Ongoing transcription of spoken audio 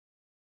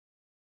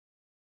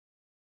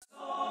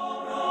Hello,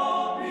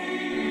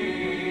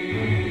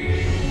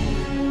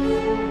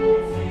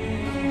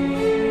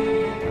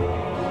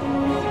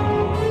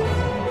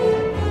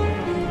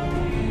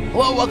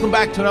 welcome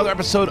back to another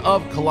episode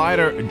of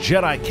Collider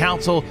Jedi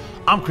Council.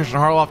 I'm Kristian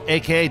Harloff,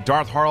 a.k.a.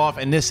 Darth Harloff,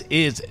 and this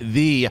is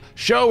the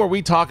show where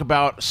we talk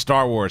about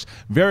Star Wars.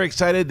 Very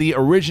excited. The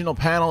original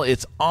panel,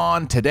 it's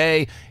on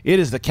today. It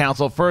is the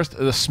Council. First,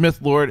 the Smith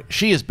Lord.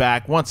 She is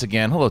back once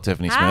again. Hello,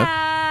 Tiffany Smith.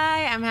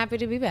 Hi, I'm happy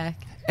to be back.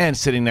 And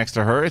sitting next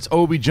to her, it's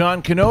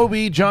Obi-Jon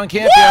Kenobi, John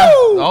Campea.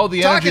 Woo! Oh,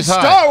 the energy's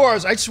high. Star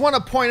Wars. I just want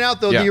to point out,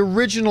 though, the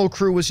original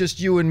crew was just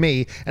you and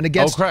me. And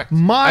against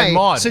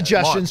my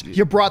suggestions,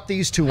 you brought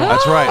these two on.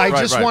 That's right. I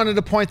just wanted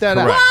to point that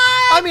out.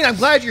 I mean, I'm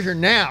glad you're here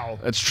now.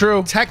 That's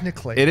true.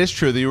 Technically. It is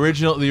true. The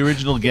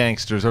original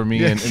gangsters are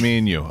me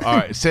and you. All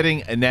right,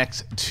 sitting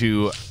next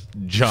to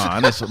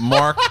John, it's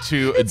Mark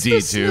to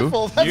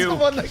D2. That's the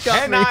one that got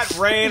cannot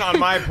rain on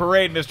my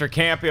parade, Mr.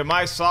 Campea.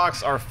 My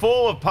socks are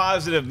full of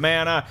positive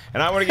mana,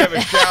 and I want to give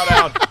a shout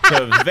out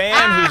to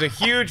Van, who's a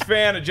huge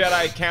fan of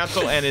Jedi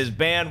Council, and his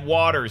band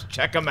Waters.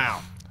 Check them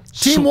out.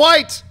 Team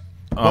White.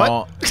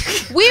 What?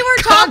 We were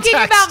talking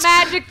about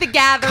Magic the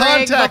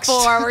Gathering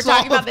before. We're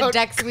talking about the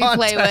decks we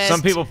play with.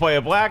 Some people play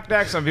a black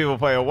deck. Some people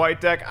play a white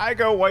deck. I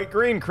go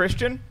white-green,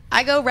 Christian.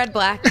 I go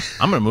red-black.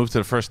 I'm going to move to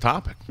the first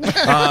topic.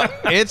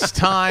 It's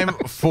time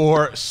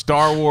for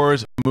Star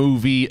Wars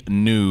movie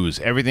news.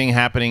 Everything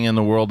happening in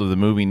the world of the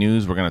movie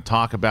news. We're going to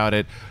talk about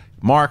it.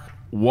 Mark,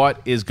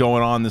 what is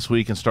going on this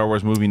week in Star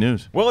Wars movie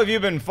news? Well, if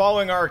you've been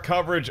following our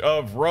coverage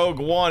of Rogue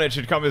One, it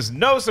should come as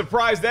no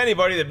surprise to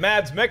anybody that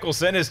Mads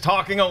Mikkelsen is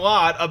talking a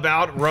lot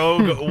about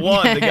Rogue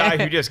One. The guy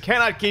who just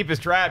cannot keep his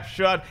trap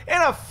shut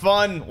in a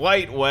fun,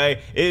 light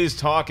way is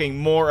talking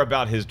more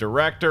about his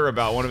director,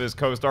 about one of his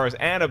co-stars,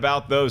 and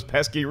about those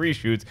pesky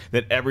reshoots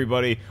that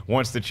everybody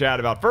wants to chat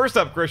about. First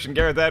up, Christian,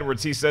 Gareth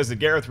Edwards, he says that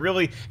Gareth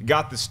really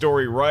got the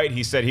story right.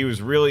 He said he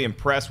was really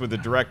impressed with the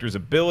director's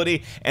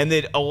ability, and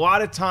that a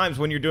lot of times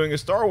when you're doing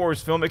a Star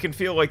Wars film, it can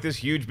feel like this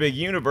huge big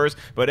universe,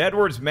 but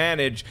Edwards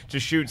managed to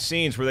shoot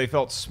scenes where they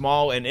felt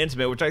small and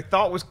intimate, which I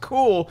thought was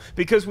cool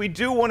because we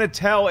do want to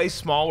tell a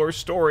smaller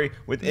story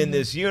within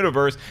this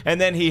universe.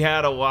 And then he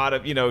had a lot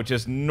of,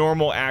 just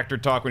normal actor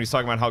talk when he's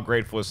talking about how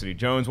great Felicity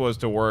Jones was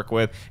to work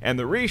with. And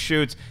the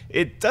reshoots,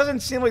 it doesn't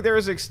seem like they're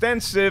as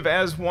extensive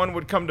as one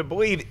would come to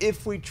believe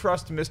if we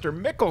trust Mr.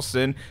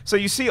 Mikkelsen. So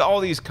you see all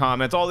these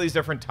comments, all these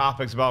different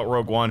topics about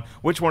Rogue One.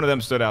 Which one of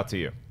them stood out to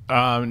you?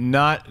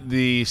 Not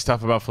the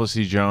stuff about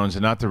Felicity Jones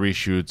and not the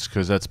reshoots,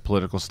 because that's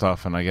political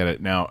stuff, and I get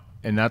it. Now,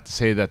 and not to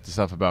say that the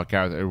stuff about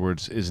Gareth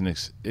Edwards isn't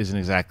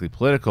exactly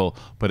political,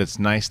 but it's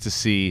nice to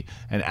see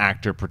an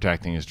actor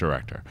protecting his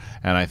director.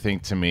 And I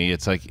think, to me,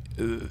 it's like,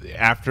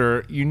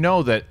 after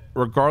that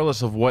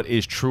regardless of what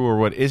is true or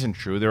what isn't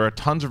true, there are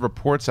tons of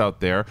reports out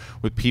there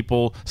with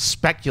people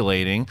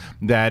speculating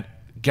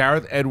that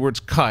Gareth Edwards'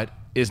 cut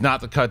is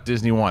not the cut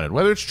Disney wanted.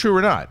 Whether it's true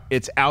or not,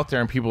 it's out there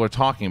and people are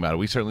talking about it.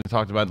 We certainly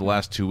talked about it the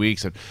last 2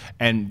 weeks.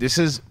 And this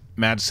is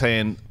Matt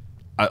saying,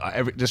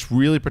 just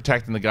really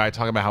protecting the guy,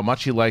 talking about how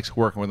much he likes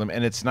working with him.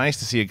 And it's nice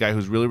to see a guy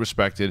who's really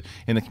respected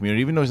in the community.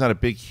 Even though he's not a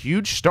big,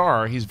 huge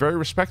star, he's very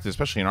respected,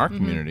 especially in our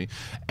community.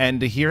 And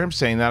to hear him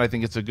saying that, I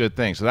think it's a good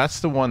thing. So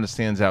that's the one that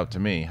stands out to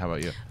me. How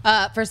about you?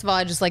 First of all,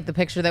 I just like the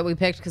picture that we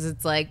picked because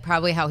it's like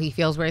probably how he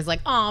feels, where he's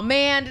like, oh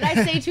man, did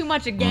I say too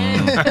much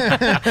again?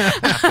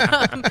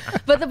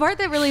 But the part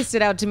that really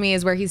stood out to me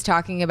is where he's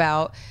talking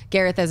about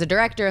Gareth as a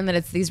director and that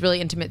it's these really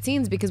intimate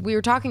scenes, because we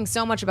were talking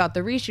so much about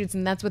the reshoots,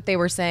 and that's what they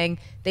were saying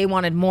they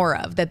wanted more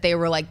of, that they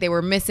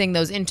were missing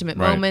those intimate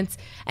moments.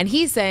 And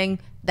he's saying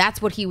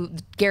that's what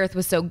Gareth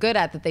was so good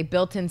at, that they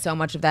built in so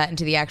much of that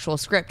into the actual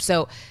script.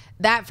 So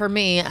that, for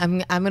me, I'm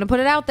going to put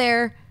it out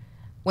there.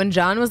 When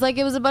John was like,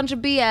 it was a bunch of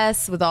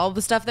BS with all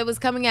the stuff that was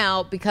coming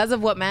out, because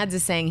of what Mads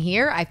is saying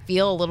here, I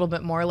feel a little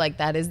bit more like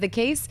that is the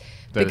case.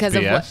 Because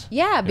of what,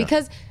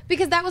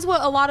 because that was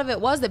what a lot of it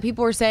was, that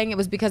people were saying it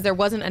was because there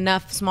wasn't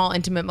enough small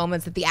intimate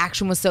moments, that the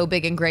action was so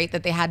big and great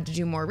that they had to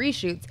do more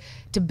reshoots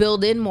to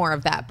build in more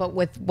of that. But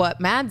with what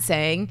Mads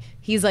saying,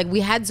 he's like, we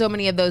had so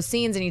many of those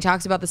scenes, and he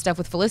talks about the stuff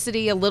with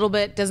Felicity a little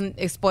bit, doesn't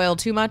spoil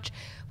too much,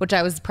 which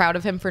I was proud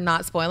of him for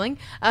not spoiling.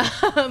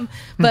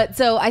 But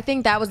so I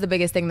think that was the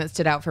biggest thing that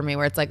stood out for me,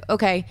 where it's like,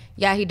 okay,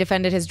 yeah, he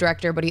defended his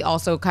director, but he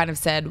also kind of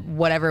said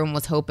what everyone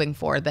was hoping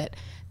for,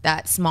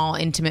 that small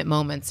intimate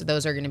moments,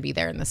 those are going to be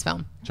there in this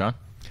film. John?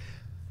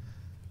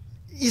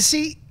 You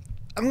see,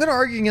 I'm going to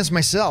argue against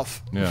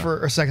myself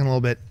for a second, a little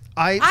bit.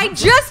 I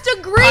just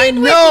agreed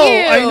with you.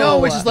 I know,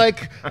 which is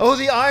like, oh,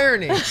 the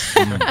irony.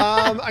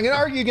 I'm going to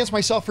argue against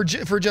myself for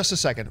just a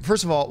second.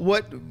 First of all,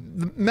 what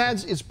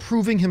Mads is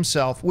proving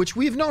himself, which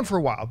we've known for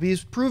a while, but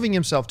he's proving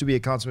himself to be a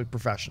consummate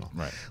professional.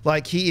 Right.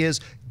 Like, he is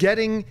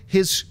getting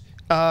his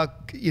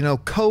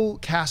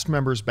co-cast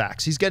members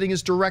back. He's getting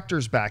his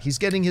directors back. He's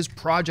getting his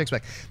projects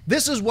back.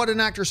 This is what an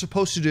actor's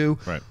supposed to do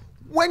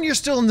when you're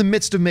still in the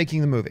midst of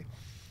making the movie.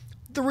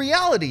 The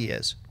reality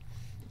is,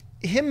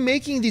 him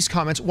making these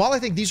comments, while I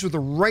think these were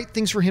the right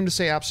things for him to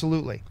say,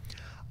 absolutely,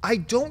 I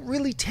don't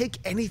really take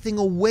anything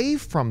away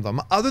from them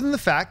other than the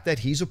fact that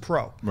he's a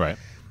pro. Right.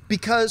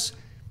 because,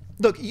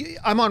 look,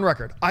 I'm on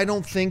record. I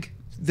don't think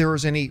there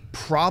is any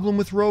problem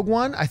with Rogue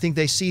One. I think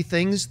they see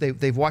things.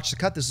 They've watched the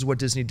cut. This is what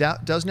Disney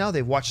does now.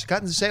 They've watched the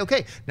cut and they say,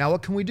 okay, now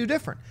what can we do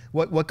different?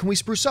 What can we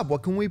spruce up?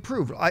 What can we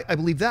improve? I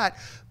believe that,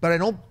 but I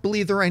don't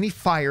believe there are any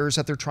fires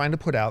that they're trying to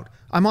put out.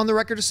 I'm on the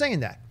record of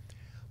saying that.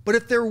 But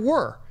if there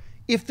were,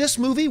 if this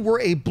movie were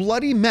a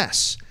bloody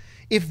mess,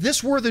 if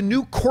this were the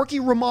new Corky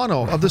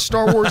Romano of the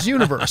Star Wars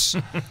universe,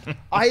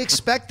 I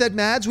expect that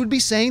Mads would be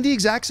saying the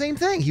exact same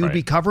thing. He would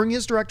be covering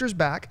his director's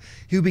back.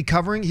 He would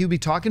be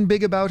talking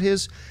big about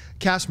his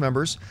cast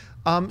members.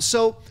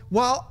 So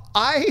while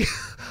I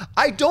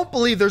don't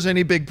believe there's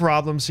any big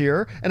problems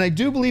here, and I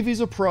do believe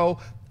he's a pro,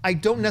 I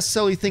don't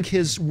necessarily think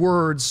his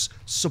words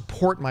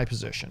support my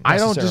position. I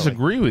don't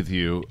disagree with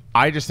you.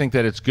 I just think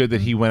that it's good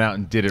that he went out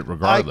and did it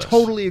regardless. I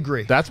totally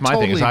agree. That's my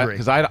thing.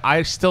 Because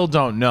I still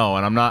don't know,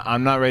 and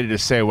I'm not ready to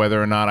say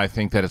whether or not I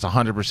think that it's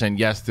 100%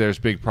 yes, there's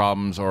big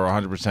problems, or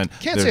 100%.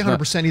 Can't say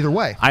 100% either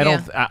way. I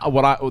don't.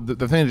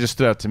 The thing that just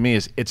stood out to me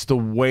is it's the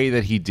way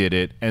that he did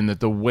it, and that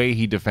the way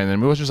he defended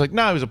him. It was just like,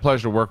 no, it was a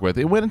pleasure to work with.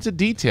 It went into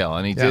detail,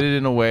 and he did it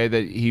in a way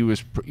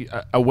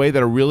that a way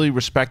that a really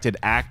respected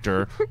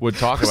actor would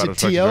talk about.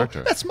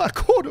 That's my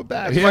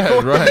quarterback. Yeah,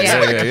 right.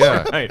 Yeah.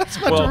 Right. That's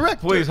my director.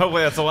 Please,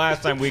 hopefully that's the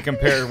last time we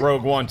compare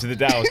Rogue One to the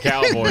Dallas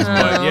Cowboys.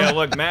 But yeah,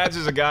 look, Mads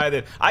is a guy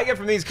that I get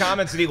from these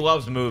comments that he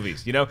loves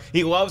movies. You know,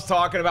 he loves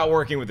talking about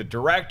working with the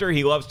director.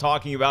 He loves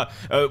talking about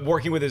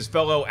working with his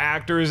fellow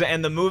actors,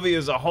 and the movie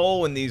as a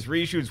whole. And these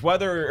reshoots,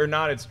 whether or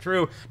not it's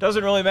true,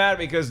 doesn't really matter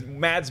because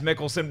Mads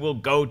Mikkelsen will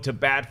go to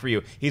bat for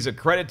you. He's a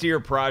credit to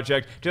your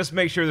project. Just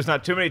make sure there's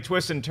not too many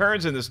twists and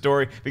turns in the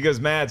story because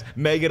Mads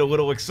may get a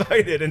little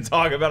excited and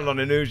talk about it on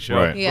a news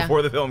show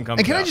before the film comes out.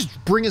 And can I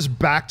just bring us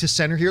back to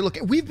center here? Look,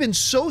 we've been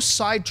so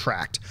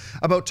sidetracked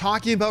about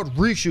talking about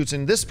reshoots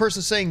and this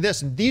person saying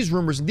this and these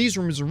rumors and these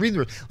rumors and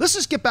rumors. Let's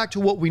just get back to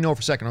what we know for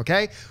a second,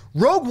 okay?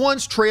 Rogue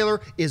One's trailer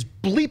is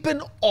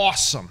bleeping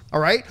awesome, all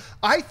right?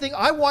 I think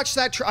I watch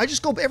that. I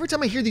just go, every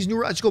time I hear these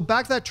new, I just go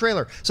back to that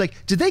trailer. It's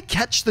like, did they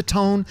catch the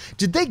tone?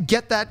 Did they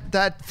get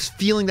that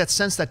feeling, that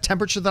sense, that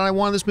temperature that I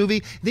want in this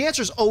movie? The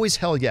answer is always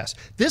hell yes.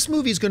 This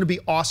movie is going to be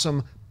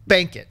awesome.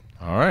 Bank it.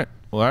 All right.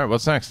 Well, all right,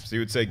 what's next? So you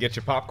would say, get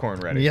your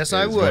popcorn ready. Yes,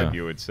 I would. What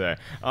you would say.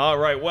 All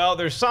right, well,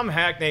 there's some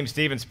hack named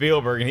Steven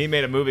Spielberg, and he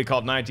made a movie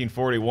called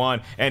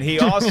 1941, and he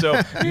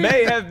also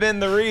may have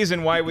been the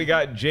reason why we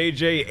got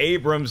J.J.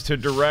 Abrams to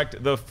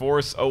direct The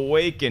Force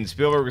Awakens.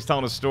 Spielberg was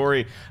telling a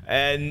story,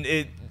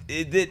 and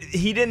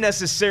he didn't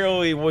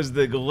necessarily was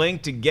the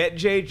link to get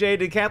JJ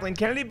to Kathleen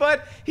Kennedy,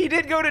 but he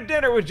did go to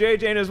dinner with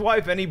JJ and his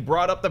wife, and he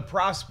brought up the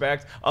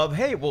prospect of,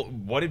 hey, well,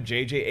 what if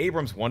JJ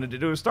Abrams wanted to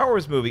do a Star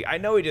Wars movie? I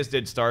know he just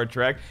did Star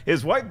Trek.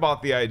 His wife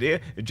bought the idea.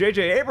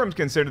 JJ Abrams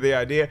considered the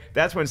idea.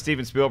 That's when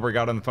Steven Spielberg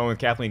got on the phone with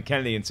Kathleen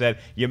Kennedy and said,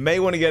 you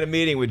may want to get a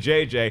meeting with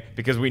JJ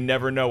because we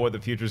never know what the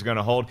future is going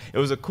to hold. It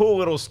was a cool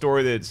little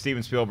story that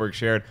Steven Spielberg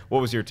shared.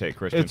 What was your take,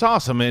 Kristian? It's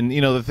awesome, and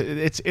you know,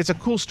 it's a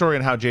cool story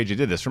on how JJ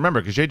did this.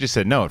 Remember, because JJ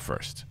said no at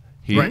first.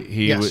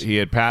 He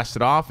had passed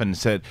it off and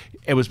said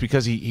it was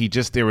because he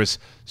just, there was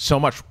so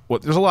much,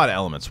 there's a lot of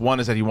elements.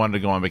 One is that he wanted to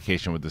go on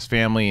vacation with his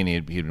family, and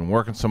he'd been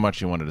working so much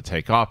he wanted to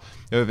take off.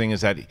 The other thing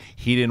is that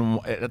he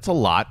didn't, it's a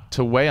lot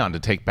to weigh on to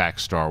take back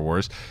Star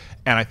Wars.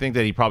 And I think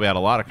that he probably had a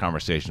lot of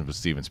conversations with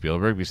Steven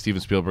Spielberg, because Steven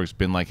Spielberg's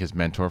been like his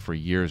mentor for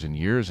years and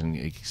years,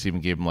 and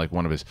Steven gave him like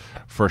one of his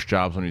first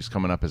jobs when he was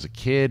coming up as a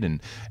kid,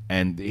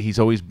 and he's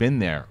always been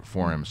there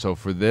for him. So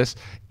for this,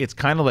 it's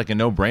kind of like a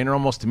no-brainer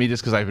almost to me,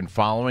 just because I've been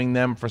following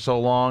them for so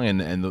long, and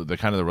the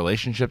kind of the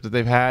relationship that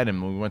they've had.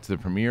 And when we went to the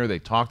premiere, they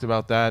talked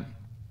about that.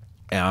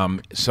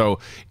 So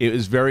it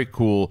was very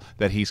cool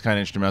that he's kind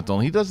of instrumental,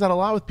 and he does that a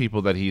lot with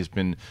people that he's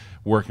been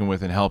working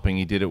with and helping.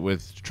 He did it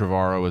with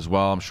Trevorrow as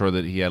well. I'm sure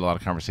that he had a lot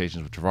of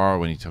conversations with Trevorrow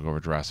when he took over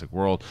Jurassic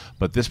World.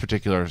 But this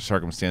particular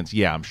circumstance,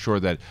 yeah, I'm sure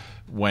that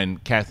when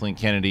Kathleen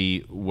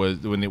Kennedy was,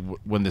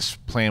 when this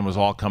plan was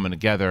all coming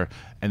together,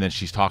 and then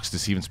she talks to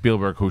Steven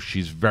Spielberg, who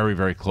she's very,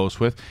 very close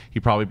with, he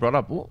probably brought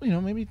up, well, you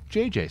know, maybe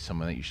JJ,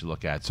 someone that you should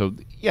look at. So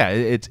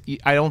yeah,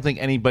 I don't think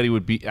anybody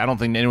would be, I don't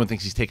think anyone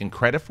thinks he's taking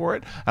credit for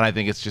it, and I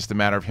think it's just a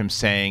matter of him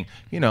saying,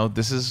 you know,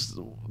 these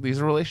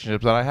are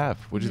relationships that I have.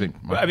 What do you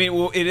think, Mike? I mean,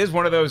 well, it is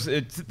one of those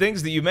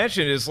things that you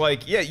mentioned. Is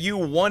like, yeah, you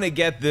want to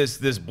get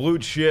this blue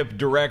chip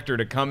director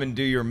to come and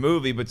do your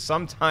movie, but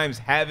sometimes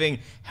having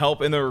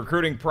help in the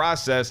recruiting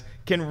process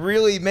can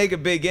really make a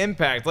big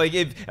impact. Like,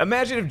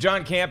 imagine if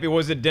John Campea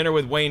was at dinner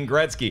with Wayne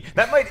Gretzky.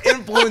 That might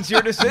influence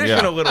your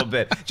decision a little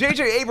bit.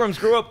 J.J. Abrams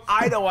grew up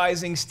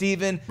idolizing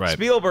Steven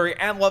Spielberg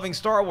and loving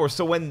Star Wars.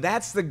 So when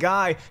that's the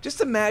guy, just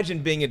imagine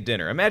being at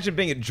dinner. Imagine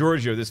being at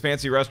Giorgio, this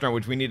fancy restaurant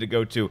which we need to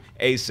go to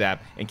ASAP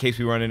in case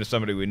we run into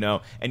somebody we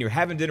know, and you're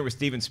having dinner with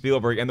Steven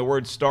Spielberg, and the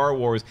word Star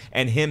Wars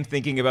and him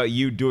thinking about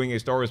you doing a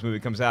Star Wars movie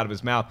comes out of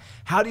his mouth.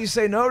 How do you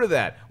say no to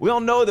that? We all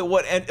know that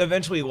what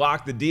eventually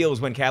locked the deal is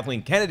when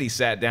Kathleen Kennedy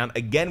sat down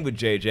again with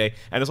JJ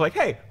and was like,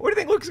 hey, what do you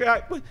think Luke's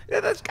guy,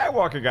 that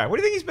Skywalker guy, what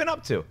do you think he's been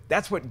up to?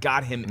 That's what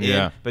got him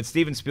in. But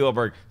Steven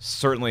Spielberg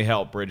certainly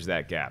helped bridge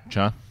that gap.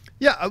 John?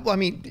 Yeah, well, I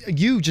mean,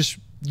 you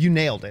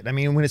nailed it. I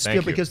mean, when it's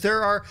Spielberg, because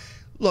there are,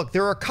 look,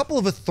 there are a couple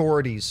of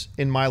authorities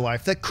in my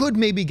life that could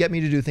maybe get me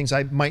to do things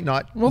I might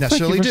not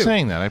necessarily thank you for do.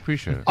 saying that. I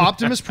appreciate it.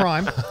 Optimus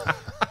Prime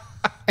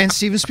and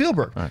Steven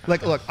Spielberg. Right.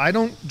 Like, look, I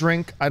don't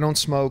drink, I don't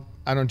smoke,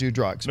 I don't do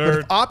drugs. Nerd. But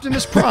if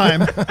Optimus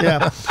Prime,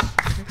 yeah.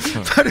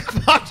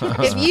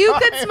 If you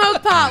could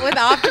smoke pot with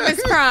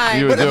Optimus Prime,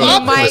 You you would do it. might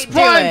Optimus do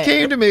Prime it.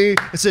 came to me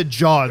and said,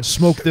 John,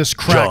 smoke this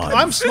crack. John.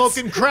 I'm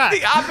smoking crack.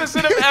 The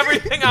opposite of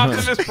everything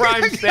Optimus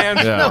Prime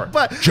stands Yeah. for.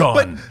 But, John,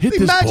 but hit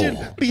this imagine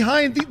pole.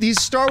 behind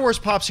these Star Wars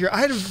pops here, I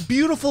had a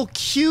beautiful,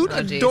 cute,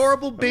 geez.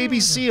 adorable baby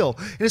seal.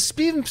 And as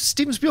Steven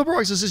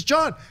Spielberg says,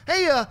 John,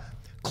 hey,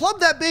 club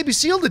that baby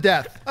seal to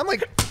death. I'm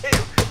like,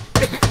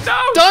 No,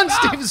 done,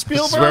 stop. Steven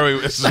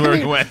Spielberg. This is where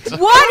we went.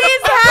 What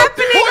is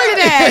happening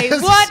today?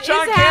 is What is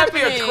John Campea,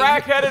 happening?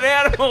 crack-headed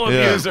animal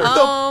abuser.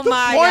 Oh The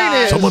my point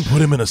god! is- Someone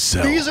put him in a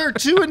cell. These are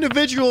two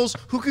individuals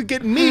who could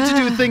get me to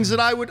do things that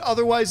I would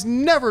otherwise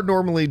never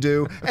normally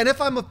do. And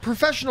if I'm a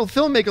professional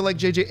filmmaker like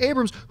J.J.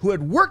 Abrams, who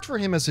had worked for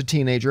him as a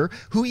teenager,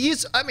 who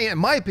is, I mean, in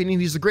my opinion,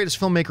 he's the greatest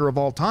filmmaker of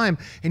all time,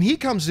 and he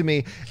comes to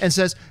me and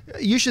says,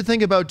 you should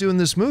think about doing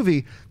this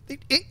movie.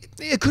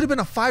 It could have been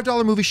a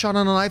 $5 movie shot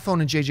on an iPhone,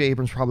 and J.J.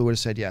 Abrams probably would have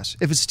said yes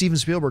if it's Steven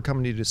Spielberg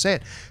coming to you to say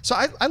it. So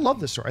I love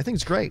this story. I think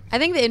it's great. I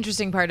think the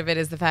interesting part of it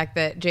is the fact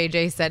that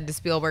JJ said to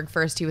Spielberg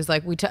first, he was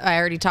like, I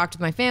already talked with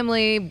my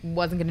family,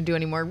 wasn't going to do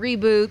any more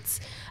reboots.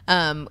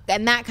 And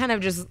that kind of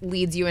just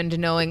leads you into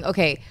knowing,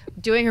 okay,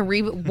 doing a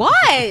reboot.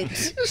 What?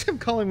 Just him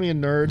calling me a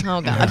nerd.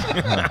 Oh,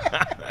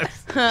 God.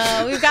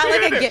 We've got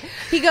like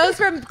he goes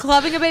from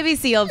clubbing a baby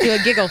seal to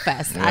a giggle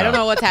fest. I don't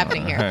know what's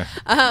happening here.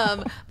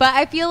 But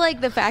I feel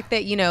like the fact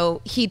that, you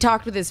know, he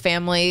talked with his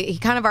family, he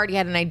kind of already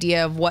had an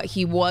idea of what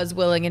he was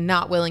willing and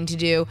not willing to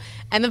do.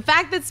 And the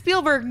fact that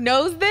Spielberg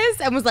knows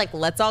this and was like,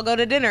 let's all go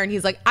to dinner. And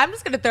he's like, I'm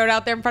just going to throw it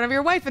out there in front of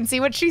your wife and see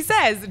what she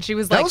says. And she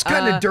was like, That was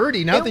kind of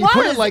dirty. Now that you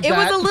put it like that. It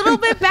was a little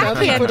bit Now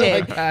that you put it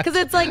backhanded. like that. Because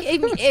it's like,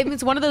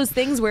 it's one of those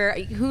things where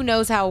who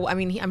knows how, I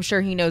mean, I'm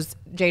sure he knows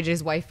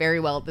JJ's wife very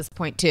well at this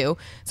point too.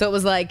 So it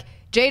was like,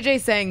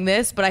 JJ saying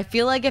this, but I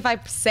feel like if I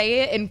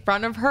say it in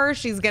front of her,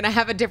 she's going to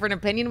have a different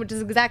opinion, which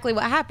is exactly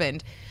what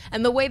happened.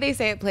 And the way they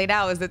say it played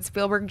out is that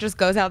Spielberg just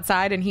goes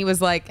outside and he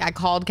was like, I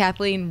called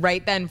Kathleen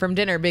right then from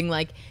dinner being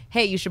like,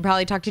 hey, you should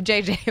probably talk to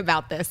JJ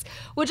about this,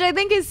 which I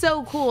think is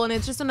so cool. And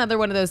it's just another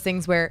one of those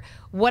things where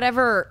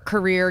whatever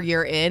career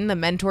you're in, the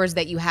mentors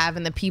that you have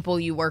and the people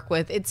you work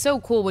with, it's so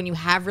cool when you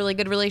have really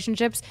good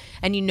relationships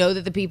and you know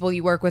that the people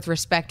you work with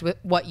respect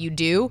what you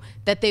do,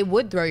 that they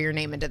would throw your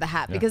name into the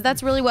hat, because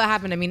that's really what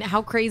happened. I mean,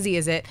 how crazy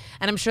is it?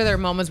 And I'm sure there are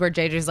moments where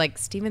JJ's like,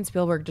 Steven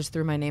Spielberg just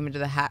threw my name into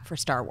the hat for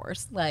Star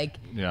Wars. Like,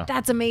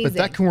 that's amazing. But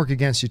that can work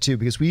against you too,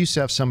 because we used to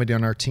have somebody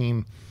on our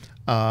team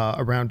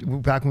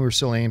around back when we were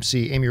still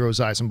AMC, Amy Rose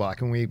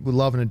Eisenbach, and we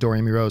love and adore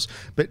Amy Rose.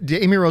 But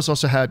Amy Rose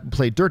also had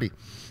played dirty.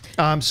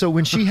 So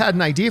when she had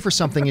an idea for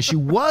something and she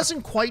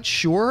wasn't quite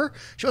sure,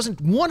 she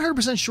wasn't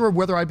 100% sure of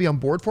whether I'd be on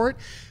board for it.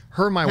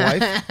 Her and my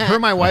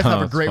wife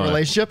have a great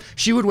relationship.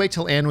 She would wait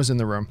till Anne was in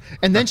the room,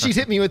 and then she'd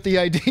hit me with the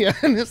idea,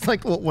 and it's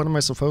like, well, what am I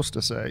supposed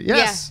to say?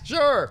 Yes,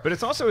 sure. But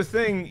it's also a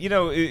thing, you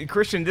know,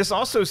 Kristian, this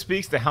also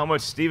speaks to how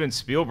much Steven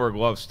Spielberg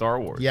loves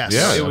Star Wars. Yes.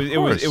 Yeah,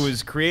 it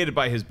was created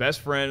by his best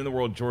friend in the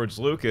world, George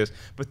Lucas,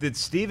 but that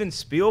Steven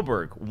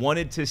Spielberg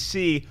wanted to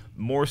see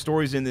more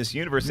stories in this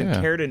universe and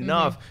cared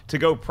enough to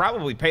go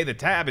probably pay the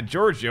tab at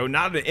Giorgio,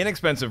 not an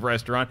inexpensive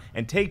restaurant,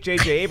 and take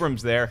J.J.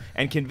 Abrams there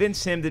and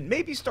convince him that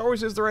maybe Star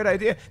Wars is the right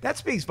idea. That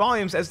speaks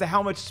volumes as to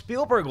how much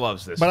Spielberg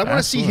loves this. But I want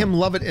to see him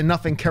love it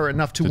enough and care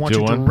enough to want do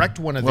to one? direct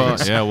one of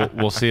these. Yeah,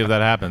 we'll see if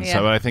that happens. Yeah.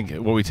 So I think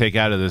what we take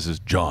out of this is,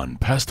 John,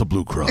 pass the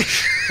Blue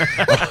Crush.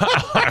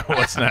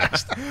 What's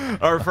next?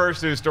 Our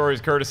first news story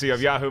is courtesy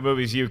of Yahoo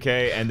Movies UK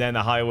and then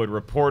the Hollywood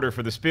Reporter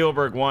for the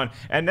Spielberg one.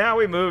 And now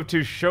we move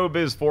to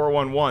Showbiz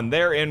 411.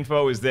 Their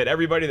info is that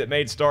everybody that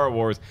made Star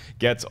Wars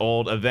gets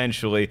old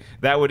eventually.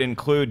 That would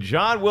include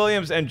John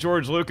Williams and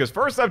George Lucas.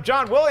 First up,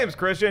 John Williams,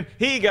 Kristian.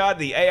 He got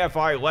the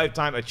AFI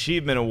Lifetime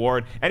Achievement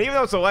Award. And even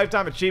though it's a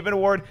Lifetime Achievement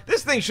Award,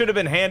 this thing should have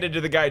been handed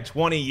to the guy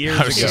 20 years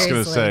ago. I was just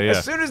going to say, yeah.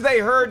 As soon as they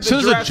heard As soon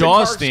as the Jurassic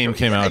Jaws Park theme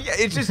came out. Yeah,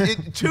 it's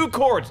just two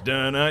chords.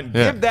 Dun-dun.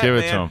 Yeah, Give that give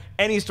it to man him.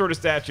 any sort of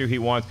statue he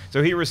wants.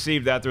 So he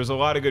received that. There's a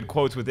lot of good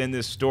quotes within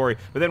this story.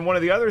 But then one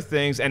of the other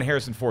things, and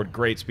Harrison Ford,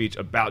 great speech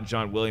about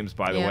John Williams,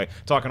 by the way,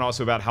 talking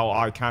also about how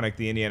iconic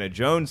the Indiana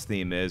Jones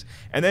theme is.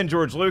 And then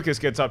George Lucas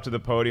gets up to the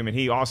podium, and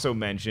he also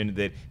mentioned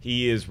that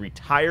he is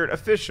retired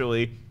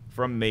officially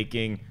from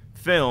making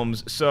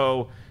films.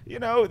 So, you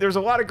know, there's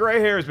a lot of gray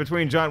hairs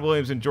between John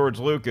Williams and George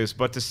Lucas,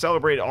 but to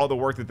celebrate all the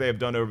work that they have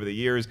done over the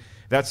years,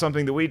 that's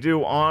something that we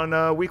do on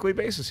a weekly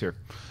basis here.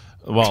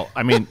 Well,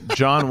 I mean,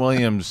 John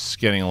Williams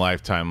getting a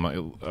Lifetime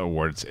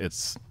Award,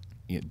 it's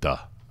duh.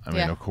 I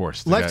mean, of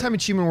course. Lifetime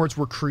Achievement Awards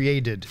were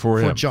created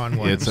for him. John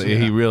Williams.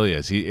 He really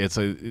is.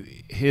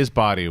 His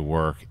body of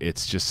work.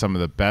 It's just some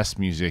of the best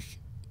music,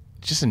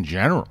 just in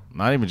general,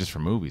 not even just for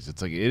movies.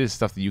 It's like, it is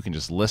stuff that you can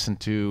just listen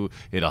to.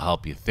 It'll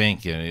help you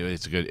think, and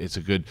it's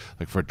a good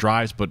like for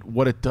drives. But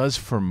what it does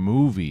for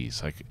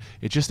movies, like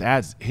it just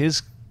adds.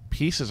 His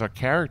pieces are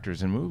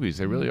characters in movies.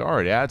 They really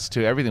are. It adds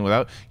to everything.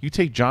 Without you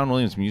take John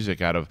Williams' music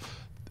out of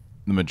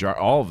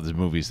all of the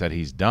movies that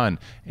he's done.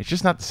 It's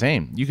just not the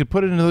same. You could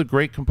put another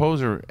great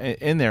composer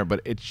in there,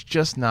 but it's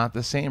just not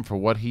the same for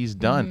what he's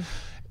done.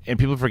 And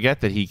people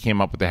forget that he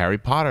came up with the Harry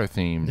Potter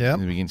theme. Yep. In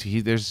the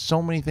beginning. There's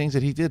so many things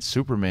that he did.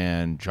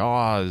 Superman,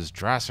 Jaws,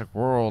 Jurassic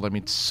World. I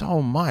mean,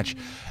 so much.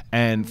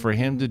 And for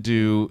him to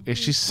do,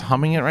 she's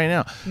humming it right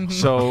now.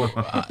 So,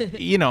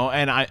 you know,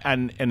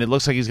 and it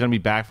looks like he's going to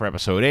be back for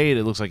episode 8.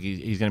 It looks like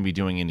he's going to be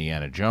doing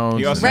Indiana Jones.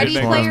 He also Ready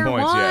made Player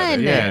points.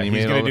 One. Yeah,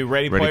 he's going to do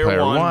Ready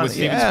Player One with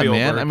Steven Spielberg.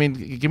 Man. I mean,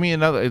 give me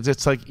another.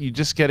 It's like you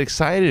just get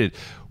excited.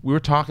 We were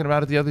talking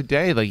about it the other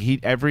day. Like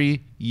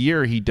every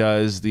year he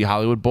does the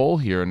Hollywood Bowl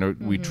here, and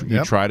we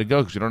try to go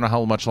because we don't know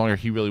how much longer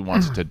he really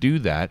wants to do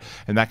that.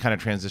 And that kind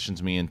of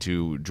transitions me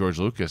into George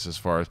Lucas as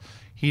far as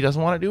he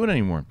doesn't want to do it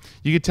anymore.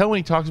 You could tell when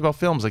he talks about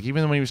films, like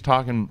even when he was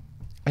talking,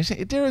 I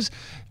say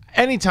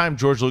anytime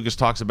George Lucas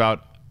talks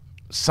about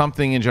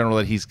something in general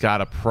that he's got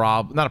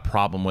not a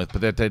problem with,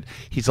 but that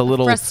he's a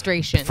little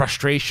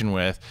frustration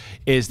with,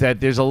 is that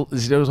there's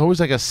always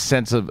like a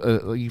sense of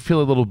you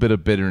feel a little bit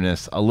of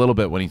bitterness a little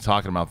bit when he's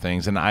talking about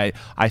things. And I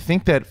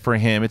think that for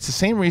him it's the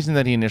same reason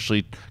that he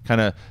initially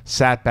kind of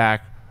sat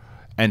back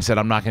and said,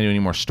 I'm not going to do any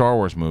more Star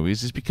Wars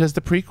movies, is because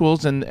the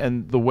prequels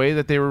and the way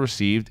that they were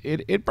received,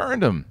 it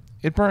burned him.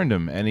 It burned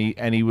him, and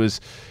he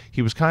was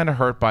kind of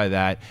hurt by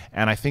that.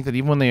 And I think that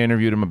even when they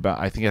interviewed him about,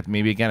 I think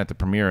maybe again at the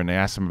premiere, and they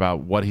asked him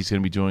about what he's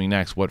going to be doing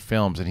next, what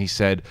films, and he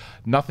said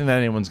nothing that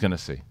anyone's going to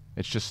see.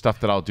 It's just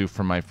stuff that I'll do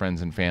for my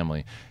friends and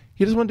family.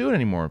 He doesn't want to do it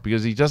anymore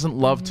because he doesn't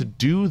love to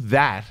do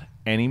that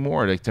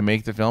anymore, like to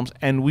make the films,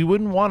 and we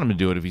wouldn't want him to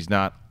do it if he's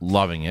not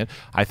loving it.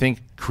 I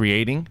think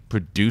creating,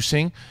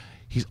 producing,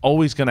 he's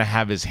always going to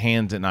have his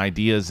hands and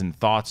ideas and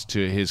thoughts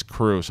to his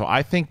crew. So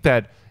I think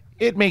that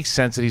it makes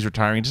sense that he's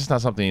retiring. It's just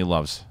not something he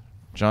loves.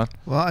 John?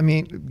 Well, I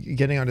mean,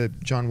 getting onto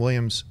John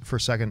Williams for a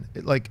second,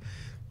 like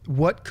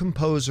what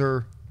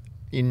composer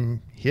in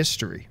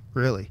history,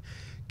 really,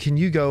 can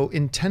you go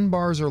in 10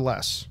 bars or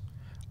less?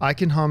 I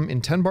can hum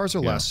in 10 bars or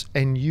less,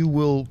 and you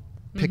will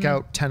pick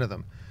out 10 of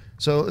them.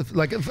 So,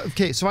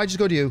 okay, so I just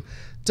go to you,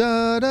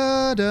 da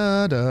da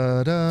da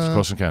da da.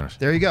 Close Encounters.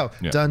 There you go.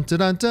 Yeah. Dun dun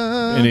dun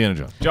dun. Indiana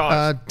Jones.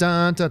 Jaws.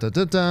 Dun dun dun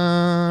dun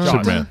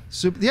dun.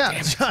 Superman. Yeah.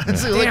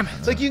 Damn it.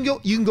 It's like you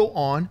can go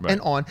on and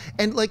on,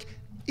 and like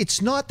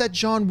it's not that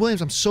John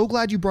Williams. I'm so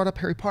glad you brought up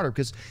Harry Potter,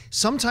 because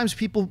sometimes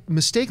people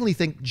mistakenly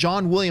think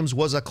John Williams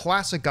was a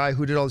classic guy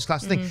who did all these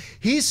classic things.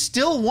 He's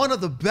still one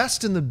of the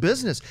best in the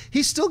business.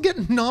 He's still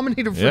getting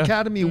nominated for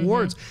Academy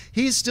Awards.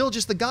 He's still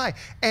just the guy.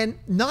 And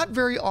not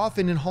very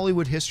often in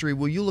Hollywood history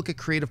will you look at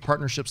creative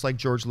partnerships like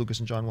George Lucas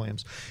and John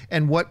Williams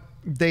and what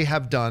they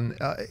have done,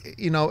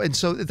 and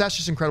so that's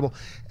just incredible.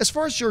 As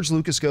far as George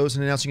Lucas goes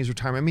and announcing his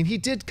retirement, I mean,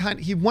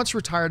 he once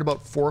retired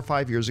about 4 or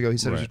 5 years ago. He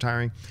said he was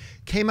retiring,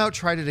 came out,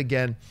 tried it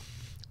again.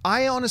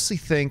 I honestly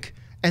think,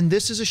 and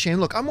this is a shame.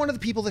 Look, I'm one of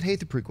the people that hate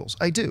the prequels.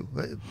 I do.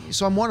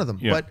 So I'm one of them.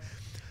 Yeah. But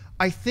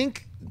I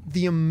think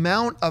the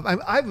amount of,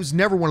 I was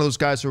never one of those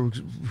guys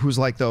who's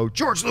like, though,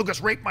 George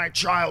Lucas raped my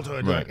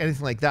childhood, or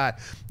anything like that.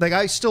 Like,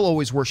 I still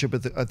always worship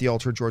at the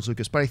altar of George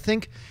Lucas. But I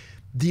think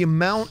the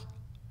amount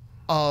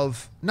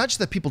of, not just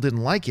that people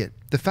didn't like it,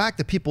 the fact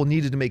that people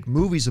needed to make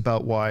movies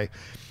about why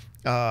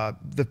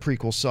the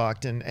prequel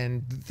sucked,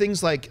 and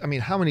things like, I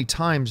mean, how many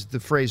times the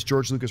phrase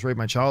George Lucas raped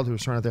my childhood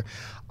was thrown out there.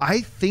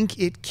 I think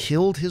it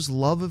killed his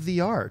love of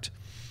the art.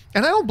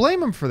 And I don't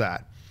blame him for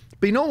that.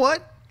 But you know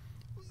what?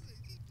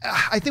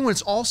 I think when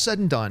it's all said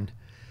and done,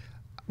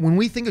 when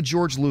we think of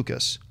George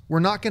Lucas, we're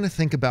not going to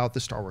think about the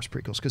Star Wars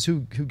prequels, because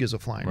who gives a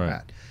flying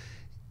rat?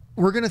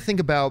 We're going to think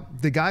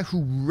about the guy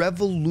who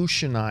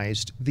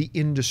revolutionized the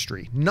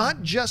industry,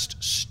 not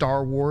just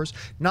Star Wars,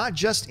 not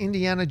just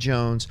Indiana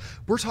Jones.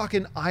 We're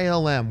talking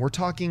ILM, we're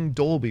talking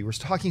Dolby, we're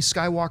talking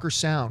Skywalker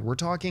Sound, we're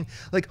talking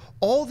like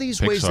all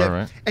these ways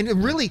that,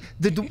 and really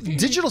the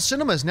digital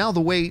cinema is now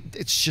the way,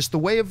 it's just the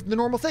way of the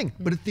normal thing.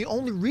 But the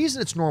only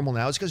reason it's normal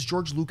now is because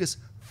George Lucas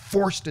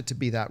forced it to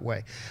be that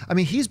way. I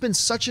mean, he's been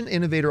such an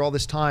innovator all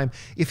this time.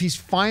 If he's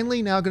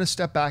finally now going to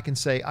step back and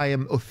say, I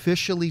am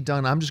officially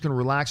done, I'm just going to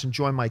relax,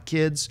 enjoy my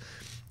kids,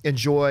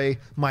 enjoy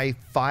my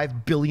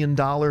 $5 billion.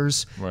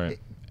 Right.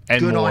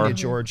 Good on you,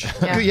 George.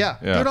 Yeah.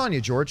 Good on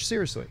you, George.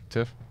 Seriously.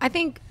 Tiff? I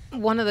think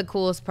one of the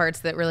coolest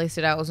parts that really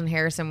stood out was when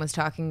Harrison was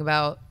talking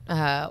about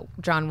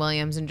John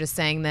Williams and just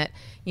saying that,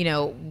 you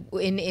know,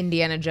 in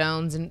Indiana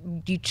Jones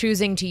and you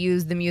choosing to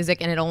use the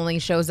music and it only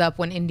shows up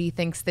when Indy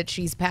thinks that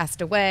she's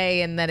passed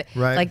away and that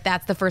like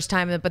that's the first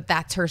time but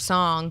that's her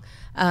song.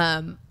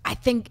 I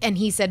think, and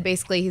he said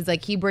basically, he's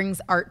like, he brings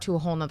art to a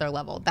whole nother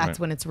level. That's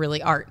when it's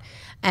really art.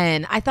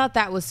 And I thought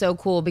that was so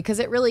cool because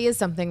it really is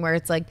something where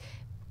it's like,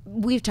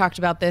 we've talked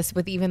about this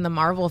with even the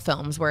Marvel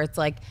films where it's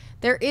like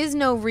there is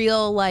no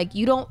real, like,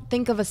 you don't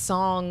think of a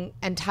song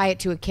and tie it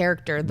to a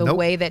character the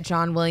way that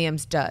John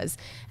Williams does.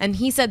 And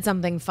he said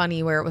something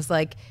funny where it was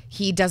like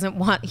he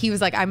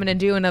was like, I'm going to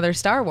do another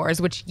Star Wars,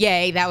 which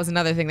yay, that was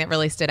another thing that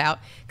really stood out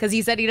because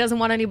he said he doesn't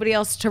want anybody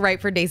else to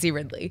write for Daisy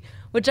Ridley,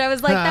 which I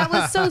was like, that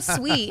was so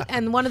sweet.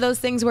 And one of those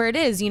things where it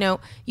is, you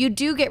know, you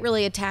do get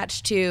really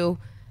attached to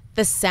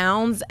the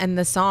sounds and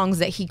the songs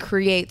that he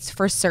creates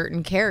for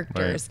certain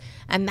characters. Right.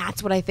 And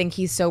that's what I think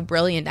he's so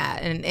brilliant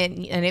at. And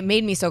it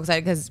made me so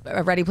excited because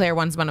Ready Player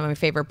One's one of my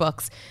favorite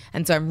books.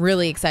 And so I'm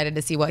really excited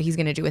to see what he's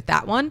going to do with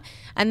that one.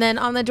 And then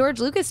on the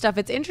George Lucas stuff,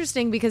 it's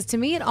interesting because to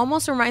me, it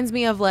almost reminds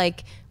me of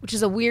like, which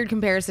is a weird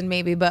comparison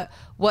maybe, but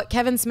what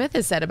Kevin Smith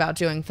has said about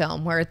doing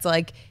film, where it's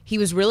like he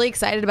was really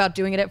excited about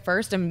doing it at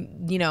first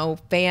and, you know,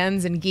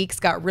 fans and geeks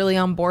got really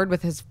on board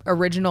with his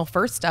original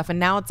first stuff. And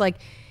now it's like,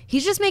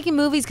 he's just making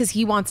movies because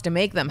he wants to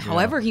make them,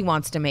 however he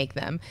wants to make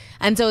them.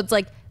 And so it's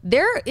like,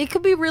 it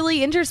could be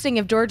really interesting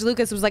if George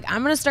Lucas was like,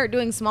 I'm going to start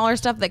doing smaller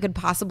stuff that could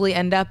possibly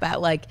end up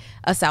at like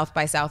a South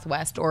by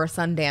Southwest or a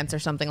Sundance or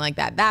something like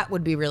that. That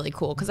would be really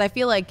cool because I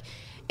feel like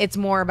it's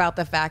more about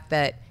the fact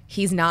that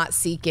he's not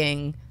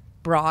seeking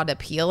broad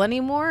appeal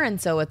anymore.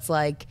 And so it's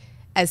like,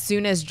 as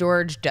soon as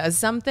George does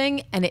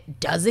something and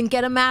it doesn't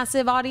get a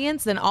massive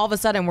audience, then all of a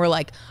sudden we're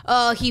like,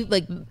 oh,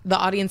 the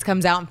audience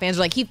comes out and fans are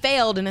like, he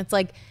failed. And it's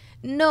like,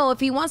 no, if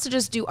he wants to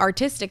just do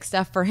artistic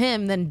stuff for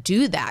him, then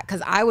do that.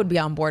 Because I would be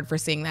on board for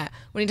seeing that.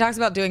 When he talks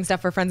about doing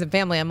stuff for friends and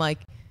family, I'm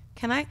like,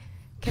 can I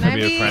be in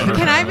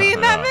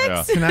that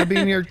mix? Can I be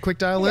in your quick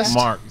dial list?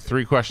 Mark,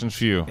 3 questions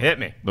for you. Hit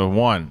me. The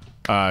 1,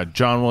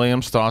 John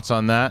Williams, thoughts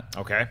on that?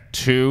 Okay.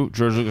 2,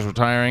 George Lucas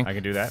retiring. I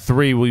can do that.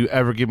 3, will you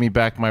ever give me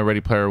back my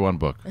Ready Player One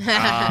book?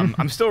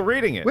 I'm still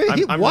reading it. Wait,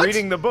 I'm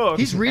reading the book.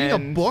 He's reading a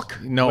book?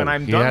 No, when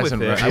I'm done with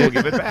it, I will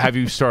give it back. Have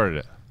you started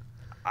it?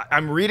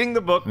 I'm reading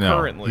the book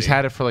currently. He's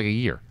had it for like a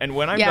year. And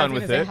when I'm done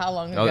with it, how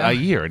long ago? A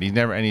year, and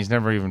he's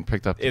never even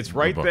picked up. It's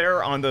right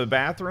there on the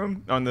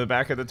bathroom, on the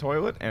back of the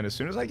toilet. And as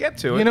soon as I get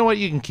to it, you know what?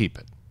 You can keep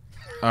it.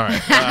 All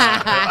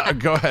right,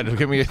 go ahead.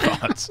 Give me your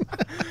thoughts.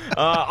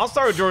 I'll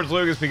start with George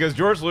Lucas because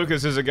George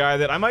Lucas is a guy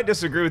that I might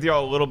disagree with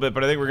y'all a little bit,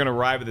 but I think we're going to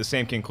arrive at the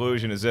same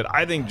conclusion: is that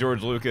I think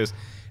George Lucas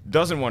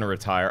doesn't want to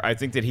retire. I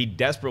think that he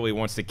desperately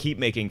wants to keep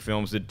making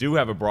films that do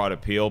have a broad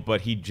appeal,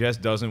 but he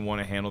just doesn't want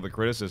to handle the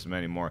criticism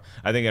anymore.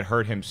 I think it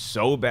hurt him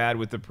so bad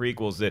with the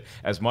prequels that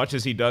as much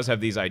as he does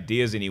have these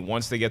ideas and he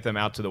wants to get them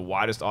out to the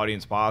widest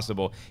audience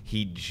possible,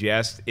 it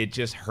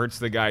just hurts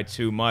the guy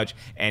too much,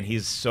 and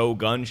he's so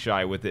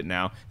gun-shy with it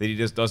now that he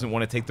just doesn't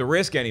want to take the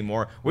risk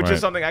anymore, which is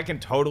something I can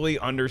totally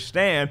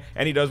understand,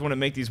 and he does want to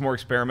make these more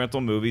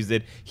experimental movies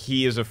that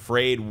he is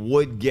afraid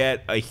would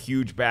get a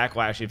huge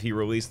backlash if he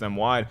released them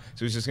wide,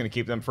 so he's just going to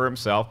keep them for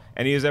himself,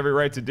 and he has every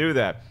right to do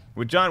that.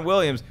 With John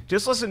Williams,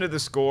 just listen to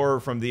the score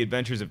from The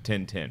Adventures of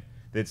Tintin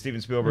that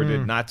Steven Spielberg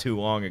did not too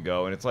long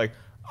ago, and it's like,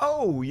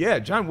 oh yeah,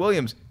 John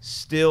Williams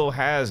still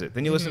has it.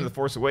 Then you listen to The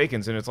Force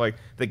Awakens, and it's like,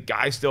 the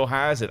guy still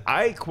has it.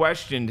 I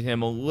questioned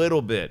him a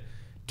little bit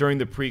during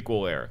the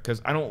prequel era,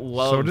 because I don't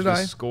love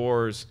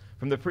scores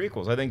from the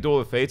prequels. I think Duel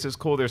of Fates is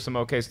cool. There's some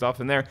okay stuff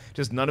in there.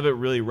 Just none of it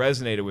really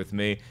resonated with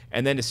me.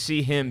 And then to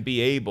see him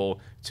be able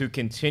to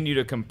continue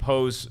to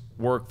compose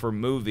work for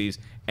movies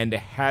and to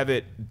have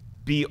it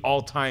be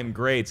all-time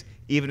greats,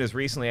 even as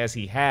recently as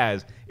he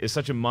has, is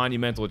such a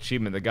monumental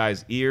achievement. The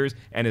guy's ears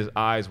and his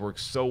eyes work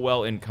so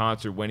well in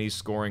concert when he's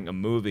scoring a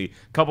movie.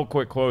 Couple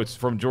quick quotes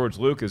from George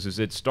Lucas is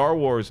that Star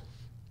Wars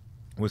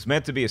was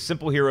meant to be a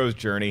simple hero's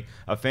journey,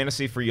 a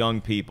fantasy for young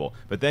people.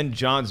 But then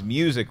John's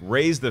music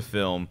raised the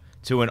film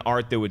to an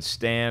art that would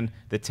stand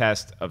the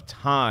test of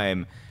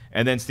time.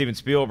 And then Steven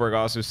Spielberg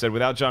also said,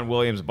 without John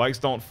Williams, bikes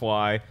don't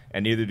fly,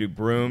 and neither do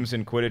brooms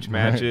in Quidditch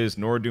matches,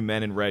 nor do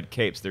men in red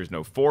capes. There's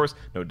no force,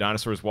 no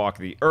dinosaurs walk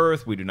the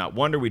earth. We do not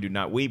wonder, we do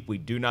not weep, we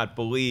do not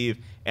believe.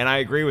 And I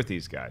agree with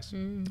these guys.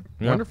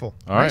 Wonderful.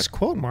 All right. Nice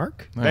quote,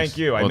 Mark. Nice. Thank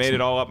you. I made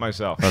it all up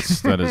myself.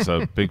 That is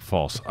a big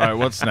false. All right,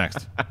 what's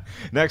next?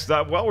 Next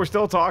up, well, we're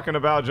still talking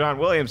about John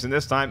Williams, and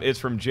this time it's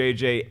from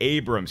J.J.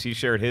 Abrams. He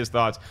shared his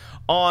thoughts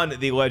on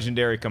the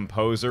legendary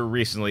composer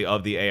recently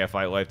of the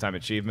AFI Lifetime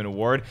Achievement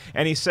Award,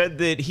 and he said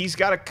that he's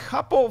got a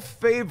couple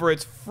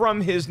favorites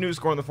from his new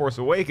score on The Force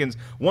Awakens,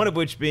 one of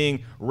which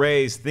being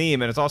Rey's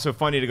theme. And it's also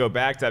funny to go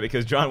back to that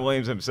because John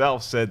Williams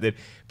himself said that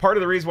part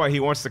of the reason why he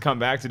wants to come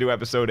back to do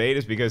Episode 8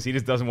 is because he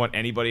just doesn't want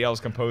anybody else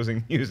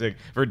composing music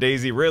for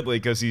Daisy Ridley,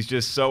 because he's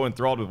just so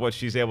enthralled with what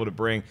she's able to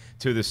bring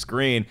to the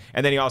screen.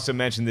 And then he also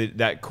mentioned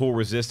that cool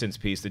Resistance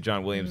piece that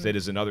John Williams did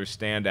is another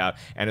standout.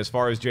 And as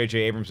far as J.J.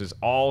 Abrams'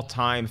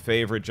 all-time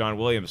favorite John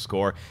Williams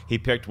score, he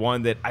picked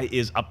one that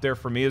is up there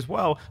for me as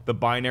well, the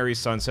Binary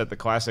Sunset, the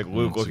classic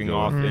Luke looking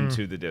off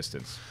into the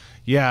distance.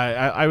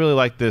 Yeah, I really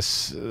like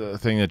this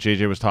thing that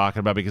JJ was talking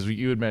about, because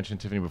you had mentioned,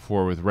 Tiffany,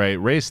 before with Rey.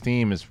 Rey's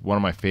theme is one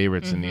of my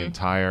favorites in the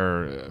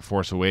entire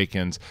Force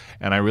Awakens,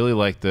 and I really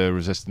like the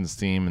Resistance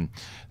theme,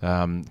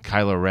 and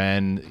Kylo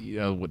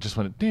Ren, just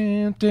went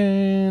dun,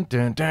 dun,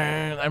 dun,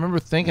 dun. I remember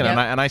thinking,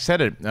 and I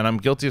said it, and I'm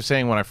guilty of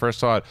saying when I first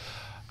saw it,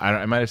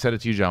 I might have said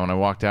it to you, John, when I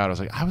walked out, I was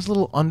like, I was a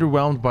little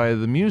underwhelmed by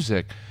the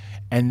music.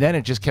 And then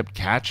it just kept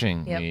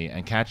catching me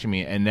and catching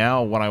me. And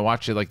now when I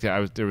watch it, like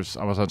I was on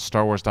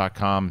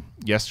StarWars.com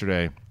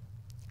yesterday,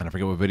 and I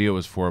forget what video it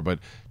was for, but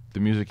the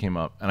music came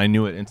up, and I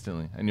knew it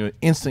instantly. I knew it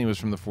instantly was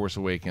from The Force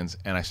Awakens,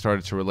 and I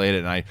started to relate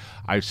it. And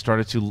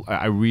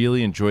I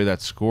really enjoy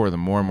that score the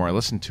more and more I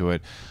listen to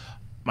it.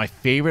 my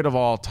favorite of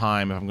all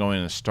time, if I'm going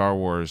in the Star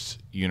Wars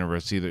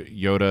universe, either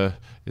Yoda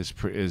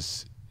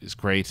is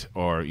great,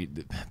 or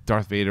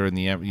Darth Vader and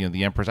the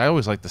Emperors. I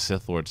always like the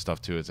Sith Lord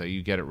stuff too. It's like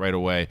you get it right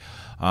away.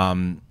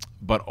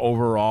 But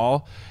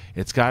overall,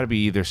 it's got to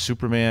be either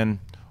Superman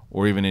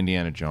or even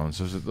Indiana Jones.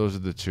 Those are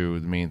the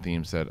main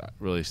themes that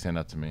really stand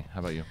out to me. How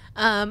about you?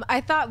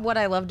 I thought what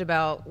I loved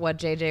about what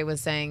JJ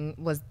was saying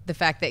was the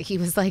fact that he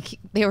was like,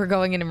 they were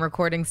going in and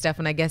recording stuff,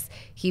 and I guess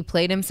he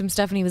played him some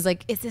stuff, and he was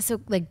like, is this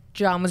like,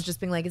 John was just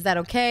being like, is that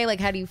okay?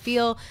 Like, how do you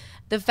feel?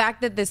 The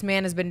fact that this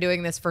man has been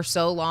doing this for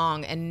so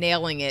long and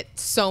nailing it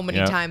so many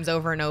times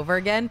over and over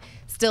again,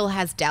 still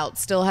has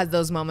doubts, still has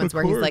those moments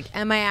where he's like,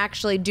 am I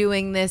actually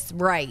doing this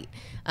right?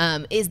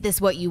 Is this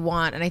what you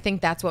want? And I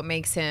think that's what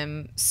makes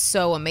him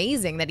so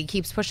amazing, that he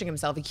keeps pushing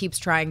himself. He keeps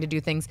trying to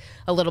do things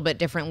a little bit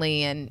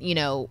differently, and,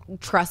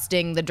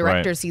 trusting the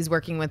directors he's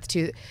working with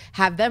to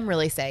have them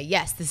really say,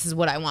 yes, this is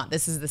what I want.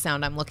 This is the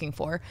sound I'm looking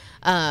for.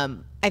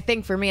 I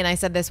think for me, and I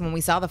said this when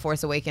we saw The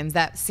Force Awakens,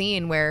 that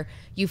scene where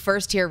you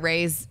first hear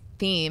Rey's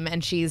theme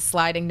and she's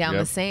sliding down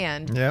the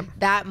sand,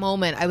 that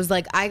moment I was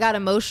like, I got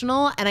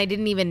emotional, and I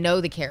didn't even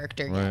know the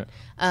character yet.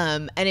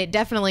 And it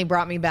definitely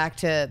brought me back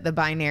to the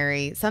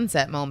binary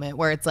sunset moment,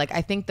 where it's like,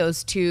 I think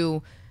those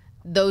two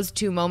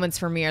moments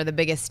for me are the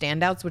biggest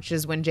standouts, which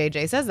is when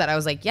JJ says that. I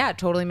was like, yeah, it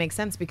totally makes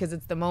sense, because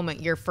it's the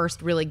moment you're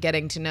first really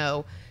getting to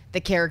know the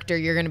character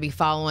you're going to be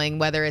following,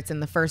 whether it's in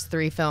the first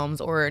 3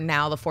 films or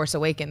now The Force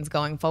Awakens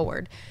going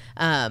forward.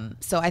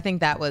 So I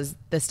think that was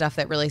the stuff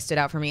that really stood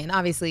out for me. And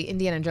obviously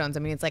Indiana Jones, I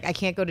mean, it's like, I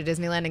can't go to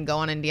Disneyland and go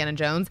on Indiana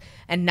Jones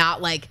and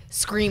not like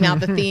scream out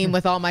the theme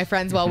with all my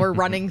friends while we're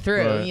running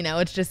through.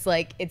 It's just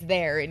like, it's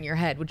there in your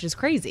head, which is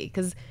crazy,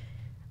 because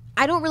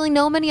I don't really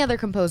know many other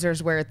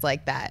composers where it's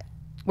like that,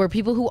 where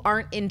people who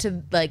aren't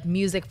into like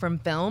music from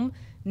film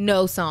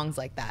know songs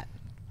like that.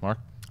 Mark?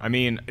 I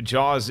mean,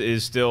 Jaws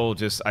is still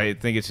just, I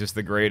think it's just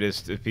the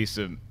greatest piece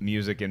of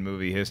music in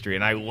movie history.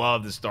 And I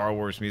love the Star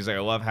Wars music.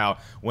 I love how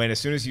as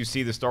soon as you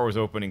see the Star Wars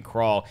opening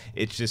crawl,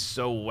 it's just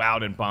so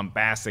loud and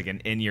bombastic and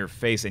in your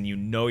face, and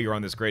you're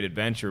on this great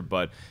adventure.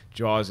 But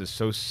Jaws is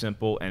so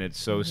simple and it's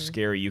so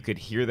scary. You could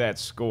hear that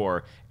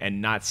score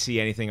and not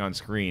see anything on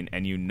screen,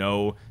 and you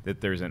know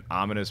that there's an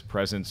ominous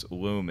presence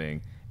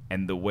looming.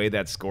 And the way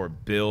that score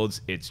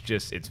builds, it's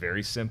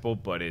very simple,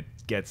 but it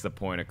gets the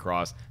point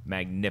across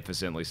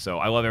magnificently. So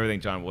I love everything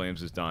John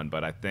Williams has done,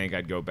 but I think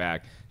I'd go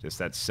back just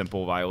that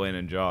simple violin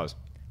in Jaws.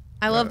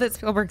 I love that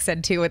Spielberg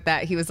said too with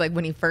that. He was like,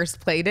 when he first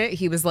played it,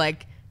 he was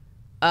like,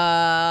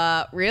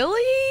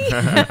 really?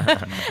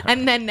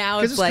 And then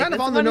now it's like, kind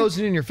of on the nose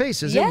and in your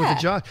face, isn't it? With the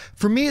Jaws.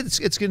 For me,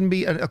 it's going to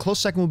be a close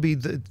second. Will be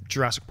the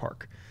Jurassic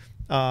Park.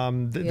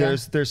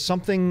 There's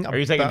something. Are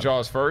you taking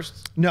Jaws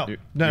first? No,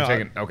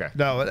 Okay.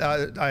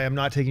 No, I am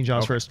not taking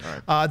Jaws first.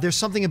 Right. There's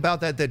something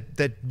about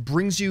that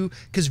brings you,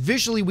 because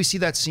visually we see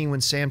that scene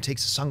when Sam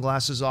takes the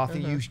sunglasses off,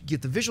 and you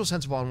get the visual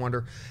sense of awe and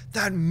wonder.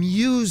 That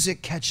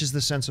music catches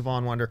the sense of awe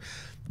and wonder.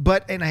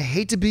 And I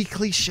hate to be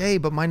cliche,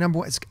 but my number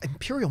one is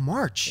Imperial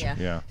March.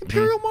 Yeah.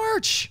 Imperial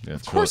March. Yeah,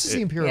 of course, it's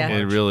the Imperial March.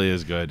 It really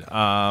is good.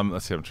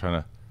 Let's see. I'm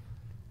trying to.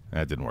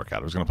 That didn't work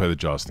out. I was going to play the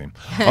Jaws theme.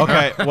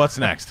 Okay, what's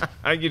next?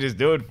 I can just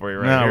do it for you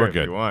right here we're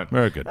good. If you want.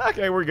 We're good.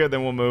 Okay, we're good.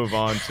 Then we'll move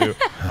on to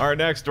our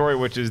next story,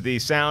 which is the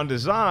sound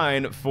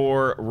design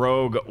for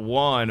Rogue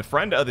One.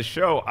 Friend of the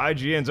show,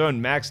 IGN's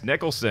own Mads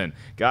Mikkelsen,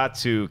 got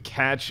to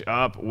catch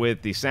up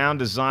with the sound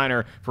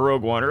designer for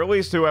Rogue One, or at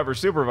least whoever's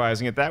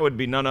supervising it. That would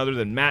be none other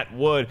than Matt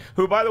Wood,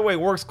 who, by the way,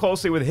 works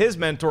closely with his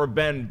mentor,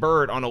 Ben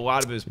Burtt, on a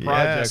lot of his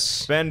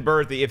projects. Yes. Ben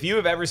Burtt, if you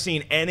have ever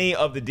seen any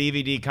of the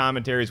DVD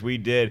commentaries we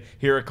did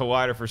here at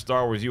Collider for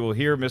Star Wars, you will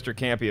hear Mr.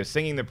 Campea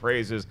singing the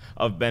praises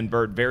of Ben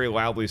Burtt, very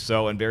loudly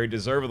so and very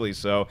deservedly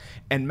so.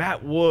 And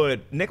Matt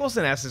Wood,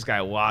 Nicholson asked this guy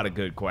a lot of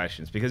good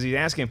questions, because he's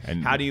asking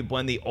him, how do you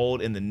blend the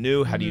old and the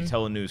new? How do you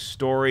tell a new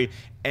story?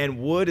 And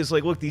Wood is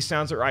like, look, these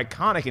sounds are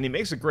iconic. And he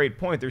makes a great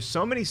point. There's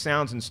so many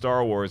sounds in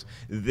Star Wars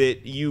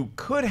that you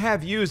could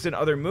have used in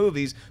other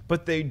movies,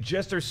 but they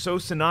just are so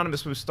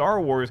synonymous with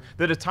Star Wars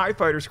that a TIE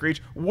fighter screech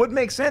would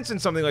make sense in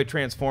something like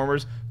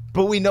Transformers.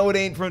 But we know it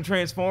ain't from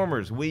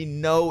Transformers. We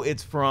know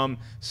it's from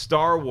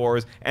Star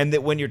Wars, and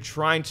that when you're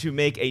trying to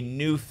make a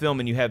new film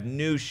and you have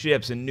new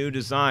ships and new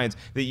designs,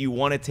 that you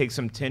want to take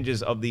some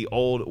tinges of the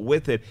old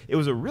with it. It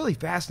was a really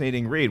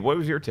fascinating read. What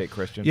was your take,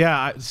 Kristian?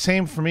 Yeah,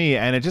 same for me.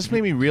 And it just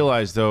made me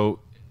realize,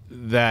 though,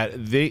 that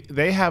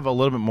they have a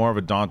little bit more of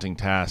a daunting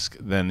task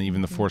than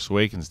even The Force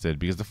Awakens did.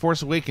 Because The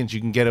Force Awakens, you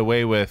can get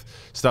away with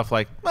stuff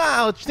like,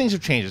 well, things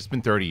have changed. It's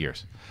been 30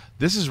 years.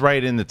 This is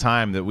right in the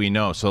time that we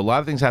know. So a lot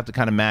of things have to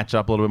kind of match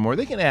up a little bit more.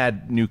 They can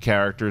add new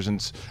characters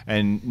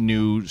and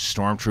new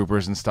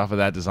stormtroopers and stuff of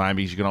that design,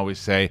 because you can always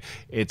say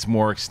it's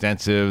more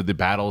extensive. The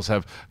battles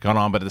have gone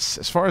on. But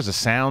as far as the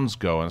sounds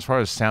go and as far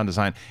as sound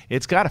design,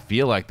 it's got to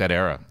feel like that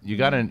era. You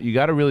got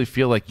to really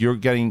feel like you're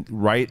getting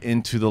right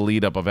into the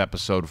lead up of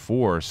Episode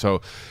 4. So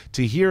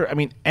to hear, I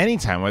mean,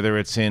 anytime, whether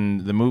it's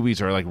in the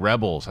movies or like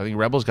Rebels, I think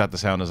Rebels got the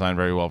sound design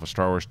very well for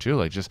Star Wars too.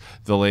 Like just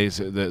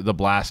the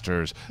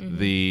blasters,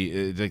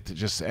 the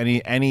just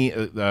any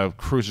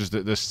cruisers.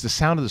 The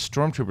sound of the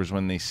stormtroopers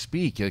when they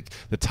speak. Like,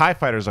 the TIE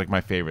fighter is like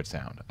my favorite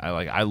sound.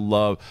 I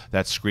love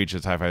that screech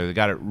of the TIE fighter. They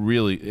got it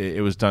really.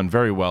 It was done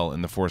very well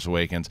in The Force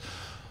Awakens.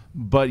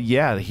 But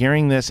yeah,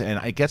 hearing this,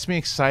 and it gets me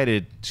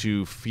excited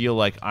to feel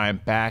like I'm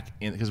back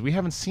in, because we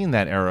haven't seen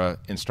that era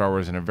in Star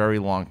Wars in a very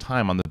long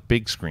time on the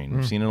big screen.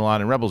 We've seen it a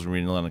lot in Rebels, we're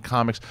reading a lot in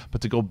comics, but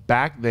to go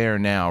back there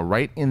now,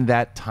 right in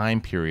that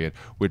time period,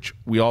 which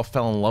we all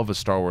fell in love with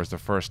Star Wars the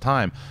first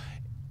time,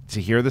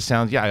 to hear the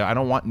sounds, yeah, I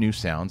don't want new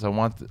sounds. I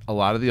want a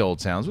lot of the old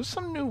sounds with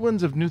some new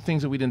ones of new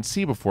things that we didn't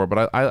see before,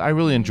 but I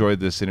really enjoyed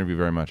this interview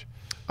very much.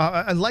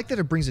 I like that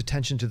it brings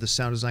attention to the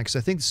sound design, because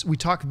I think we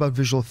talk about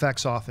visual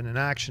effects often in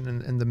action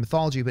and the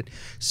mythology, but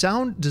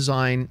sound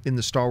design in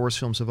the Star Wars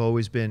films have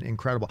always been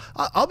incredible.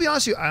 I'll be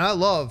honest with you, and I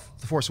love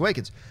The Force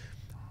Awakens.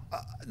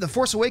 The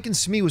Force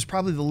Awakens to me was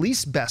probably the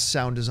least best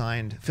sound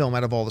designed film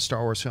out of all the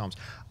Star Wars films.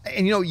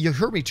 And you know, you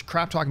heard me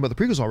crap talking about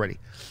the prequels already.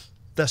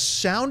 The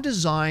sound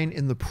design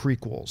in the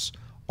prequels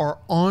are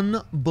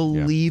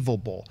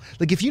unbelievable. Yeah.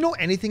 Like, if you know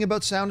anything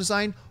about sound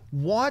design,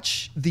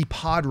 watch the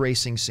pod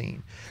racing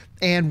scene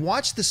and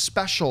watch the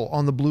special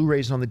on the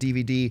Blu-rays and on the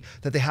DVD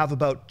that they have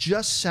about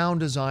just sound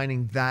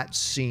designing that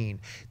scene.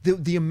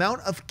 The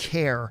amount of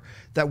care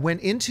that went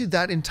into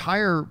that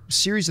entire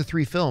series of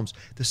 3 films,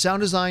 the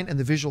sound design and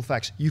the visual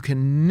effects, you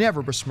can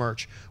never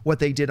besmirch what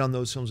they did on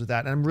those films with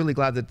that. And I'm really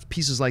glad that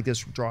pieces like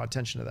this draw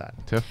attention to that.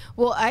 Tiff?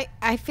 Well,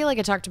 I feel like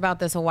I talked about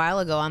this a while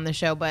ago on the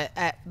show, but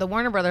at the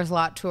Warner Brothers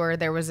Lot Tour,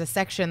 there was a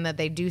section that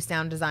they do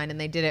sound design, and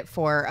they did it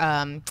for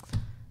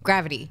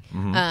Gravity.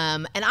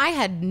 And I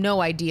had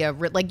no idea,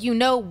 like, you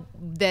know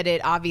that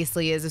it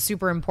obviously is a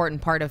super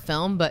important part of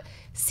film, but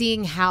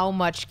seeing how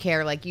much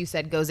care, like you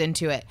said, goes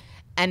into it.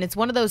 And it's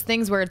one of those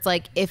things where it's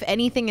like, if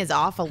anything is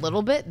off a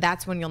little bit,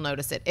 that's when you'll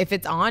notice it. If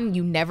it's on,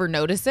 you never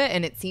notice it,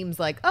 and it seems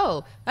like,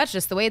 oh, that's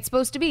just the way it's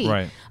supposed to be.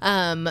 Right.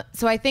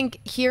 So I think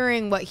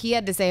hearing what he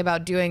had to say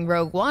about doing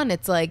Rogue One,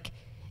 it's like,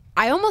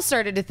 I almost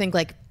started to think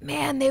like,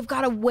 man, they've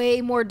got a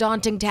way more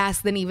daunting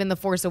task than even The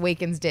Force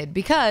Awakens did,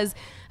 because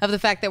of the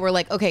fact that we're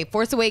like, okay,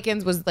 Force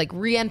Awakens was like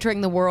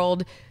re-entering the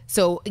world,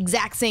 so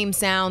exact same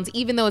sounds,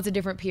 even though it's a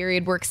different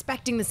period, we're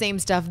expecting the same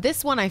stuff.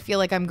 This one, I feel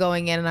like I'm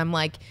going in and I'm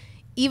like,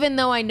 even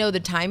though I know the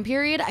time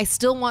period, I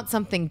still want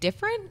something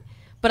different,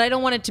 but I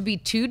don't want it to be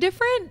too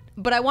different,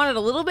 but I want it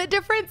a little bit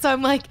different. So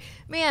I'm like,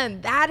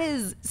 man, that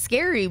is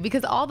scary,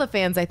 because all the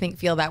fans, I think,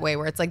 feel that way,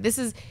 where it's like, this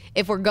is,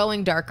 if we're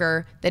going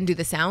darker, then do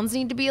the sounds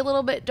need to be a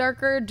little bit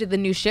darker? Do the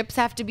new ships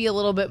have to be a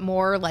little bit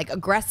more like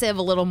aggressive,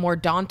 a little more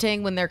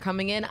daunting when they're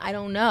coming in? I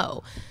don't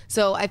know.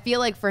 So I feel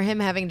like for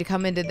him having to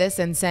come into this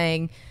and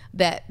saying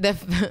that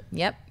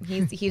yep,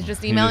 he's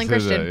just emailing he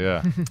just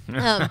Kristian. That,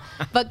 yeah.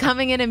 But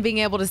coming in and being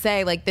able to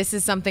say, like, this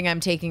is something I'm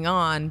taking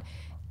on,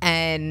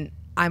 and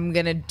I'm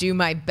going to do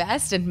my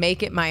best and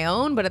make it my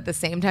own, but at the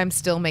same time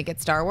still make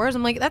it Star Wars.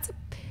 I'm like,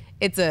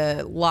 it's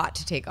a lot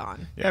to take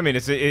on. Yeah, I mean,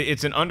 it's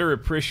an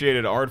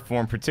underappreciated art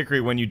form,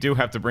 particularly when you do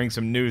have to bring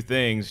some new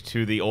things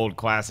to the old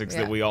classics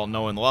that we all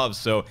know and love.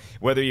 So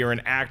whether you're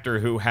an actor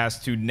who has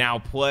to now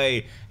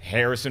play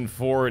Harrison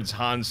Ford's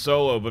Han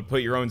Solo, but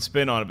put your own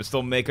spin on it, but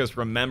still make us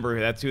remember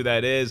that's who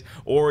that is,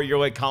 or you're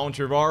like Colin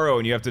Trevorrow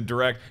and you have to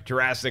direct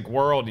Jurassic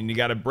World and you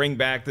got to bring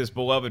back this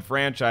beloved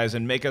franchise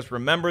and make us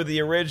remember the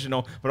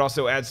original, but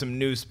also add some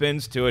new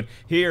spins to it.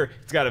 Here,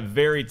 it's got a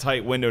very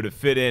tight window to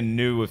fit in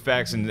new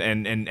effects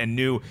and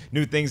new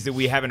things that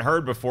we haven't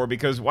heard before,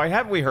 because why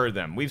haven't we heard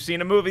them? We've seen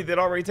a movie that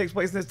already takes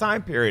place in this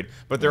time period,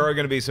 but there are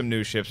going to be some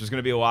new ships. There's going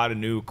to be a lot of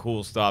new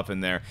cool stuff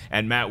in there,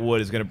 and Matt Wood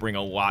is going to bring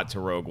a lot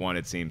to Rogue One,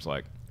 it seems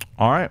like.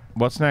 All right,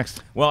 what's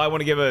next? Well, I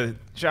want to give a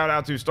shout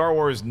out to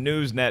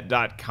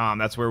StarWarsNewsNet.com.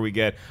 That's where we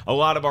get a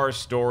lot of our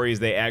stories.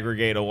 They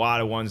aggregate a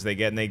lot of ones they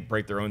get, and they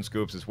break their own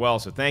scoops as well.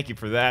 So thank you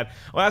for that.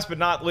 Last but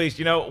not least,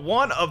 you know,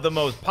 one of the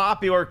most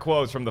popular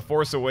quotes from The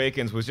Force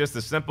Awakens was just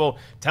a simple,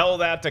 "Tell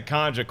that to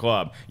Conja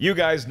Club." You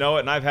guys know it,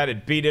 and I've had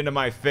it beat into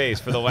my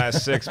face for the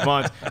last 6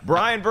 months.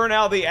 Brian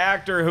Burnell, the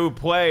actor who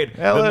played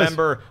Ellis, the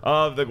member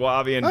of the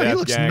Guavian Death He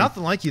looks Gang,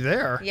 nothing like you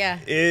there. Yeah.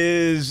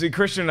 is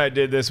Kristian and I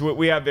did this.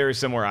 We have very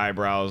similar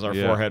eyebrows. Our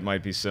Yeah. forehead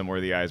might be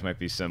similar. The eyes might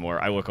be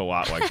similar. I look a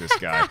lot like this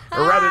guy.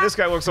 Or rather, this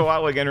guy looks a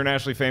lot like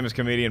internationally famous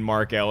comedian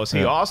Mark Ellis.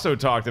 He also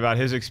talked about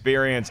his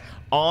experience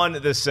on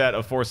the set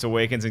of Force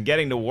Awakens and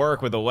getting to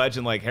work with a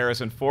legend like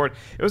Harrison Ford.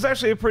 It was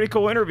actually a pretty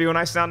cool interview, and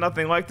I sound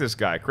nothing like this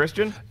guy.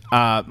 Kristian?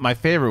 My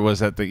favorite was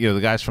that the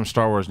guys from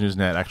Star Wars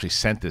Newsnet actually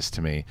sent this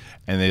to me,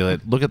 and they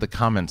look at the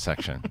comment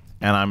section,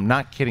 and I'm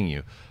not kidding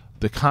you.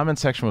 The comment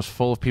section was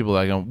full of people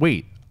that go,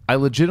 wait, I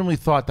legitimately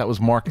thought that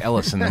was Mark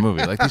Ellis in the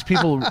movie. Like, these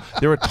people,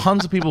 there were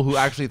tons of people who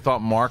actually thought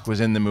Mark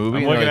was in the movie.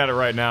 I'm looking at it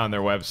right now on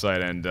their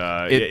website, and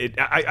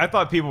I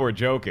thought people were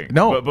joking.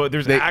 No, but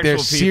there's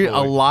actual people.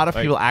 A lot of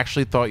people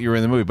actually thought you were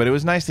in the movie. But it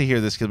was nice to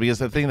hear this, because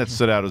the thing that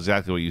stood out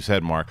exactly what you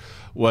said, Mark,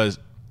 was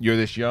you're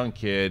this young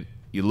kid.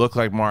 You look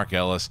like Mark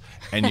Ellis,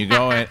 and you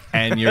go in,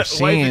 and your Life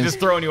scenes. is just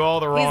throwing you all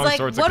the wrong He's like,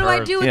 sorts what of do I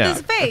curves. do with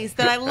this face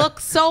that I look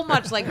so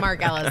much like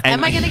Mark Ellis?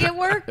 Am I going to get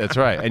work? That's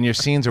right. And your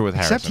scenes are with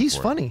Harrison Except he's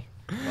Ford. funny.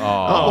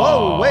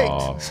 Oh, whoa, wait.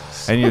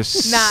 And you're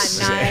Not nice.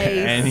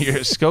 And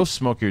you go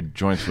smoke your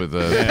joints with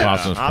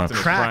Optimus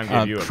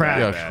Prime.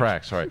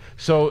 Crack. Sorry.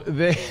 So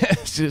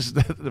it's just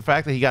the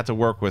fact that he got to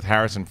work with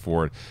Harrison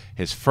Ford,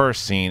 his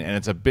first scene, and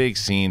it's a big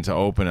scene to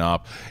open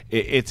up.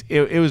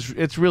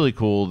 It's really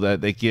cool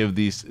that they give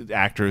these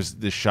actors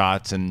the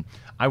shots, and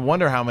I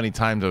wonder how many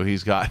times though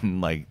he's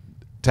gotten like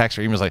text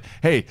or emails like,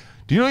 "Hey,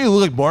 do you know you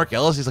look like Mark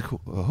Ellis?" He's like,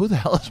 "Who the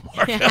hell is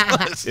Mark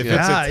Ellis?" If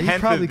it's a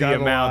tenth of the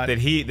amount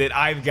that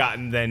I've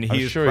gotten, then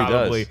he's sure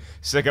probably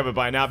sick of it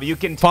by now. But you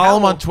can follow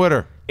him on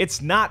Twitter. It's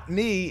not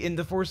me in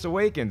The Force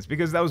Awakens,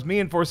 because that was me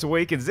in Force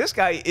Awakens. This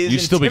guy is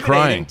You'd still be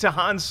crying to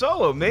Han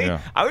Solo, mate.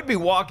 Yeah. I would be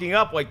walking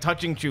up like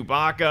touching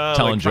Chewbacca,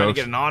 telling like trying jokes.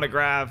 to get an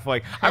autograph.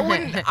 Like I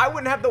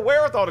wouldn't have the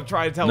wherewithal to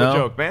try to tell a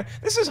joke, man.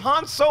 This is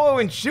Han Solo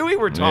and Chewie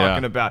we're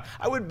talking about.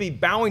 I would be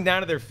bowing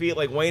down at their feet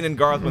like Wayne and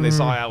Garth when they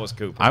saw Alice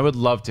Cooper. I would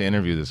love to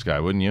interview this guy,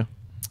 wouldn't you?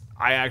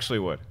 I actually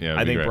would. Yeah,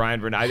 I think great.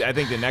 Brian Burnett. I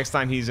think the next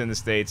time he's in the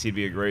States, he'd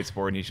be a great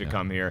sport, and he should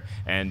come here,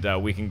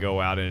 and we can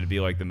go out, and it'd be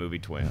like the movie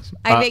Twins.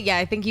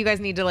 I think you guys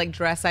need to like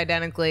dress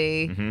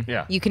identically.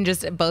 Yeah. You can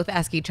just both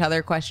ask each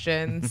other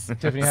questions.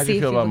 Tiffany, how do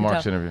you feel about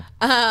Mark's interview?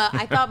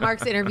 I thought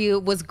Mark's interview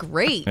was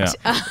great.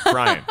 Yeah.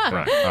 Brian.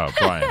 Oh,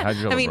 Brian, how'd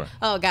you feel I mean, about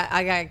oh god,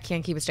 I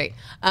can't keep it straight.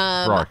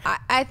 Rourke.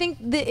 I think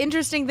the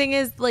interesting thing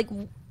is like,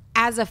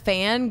 as a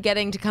fan,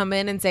 getting to come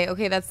in and say,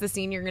 okay, that's the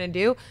scene you're gonna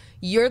do.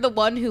 You're the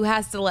one who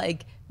has to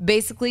like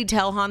basically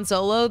tell Han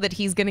Solo that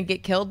he's gonna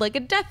get killed, like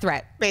a death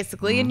threat,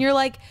 basically. And you're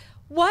like,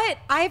 what?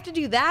 I have to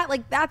do that?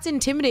 Like, that's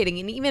intimidating.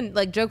 And even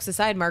like, jokes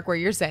aside, Mark, where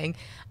you're saying,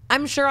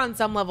 I'm sure on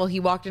some level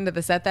he walked into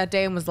the set that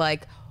day and was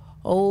like,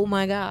 oh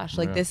my gosh,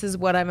 like this is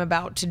what I'm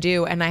about to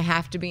do, and I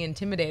have to be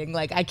intimidating.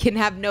 Like I can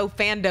have no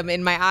fandom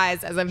in my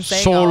eyes as I'm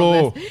saying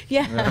all of this.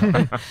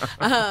 Yeah.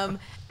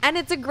 And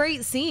it's a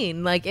great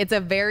scene. Like it's a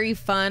very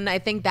fun, I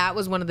think that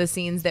was one of the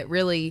scenes that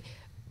really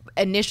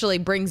initially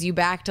brings you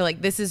back to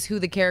like, this is who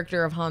the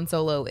character of Han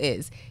Solo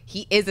is.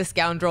 He is a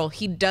scoundrel.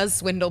 He does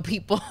swindle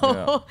people.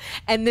 Yeah.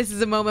 And this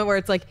is a moment where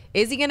it's like,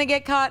 is he going to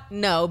get caught?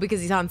 No, because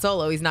he's Han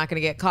Solo. He's not going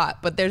to get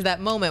caught. But there's that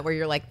moment where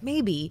you're like,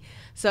 maybe.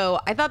 So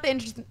I thought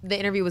the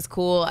interview was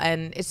cool.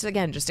 And it's,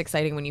 again, just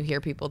exciting when you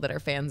hear people that are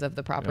fans of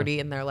the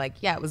property and they're like,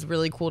 yeah, it was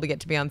really cool to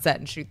get to be on set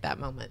and shoot that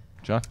moment.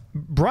 John?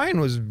 Brian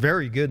was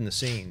very good in the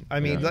scene. I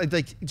mean,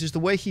 like just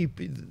the way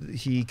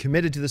he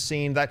committed to the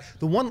scene. That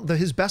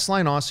his best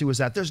line honestly was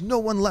that there's no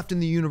one left in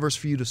the universe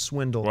for you to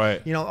swindle.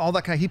 Right. You know, all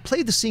that kind of. He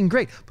played the scene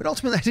great, but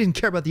ultimately I didn't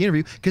care about the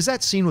interview because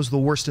that scene was the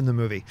worst in the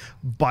movie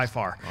by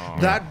far. Oh.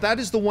 That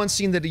is the one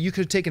scene that you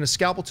could have taken a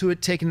scalpel to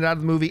it, taken it out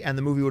of the movie, and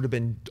the movie would have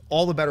been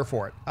all the better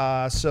for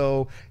it.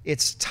 So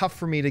it's tough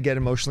for me to get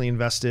emotionally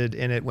invested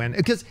in it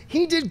because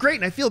he did great,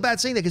 and I feel bad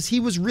saying that because he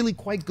was really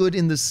quite good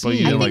in the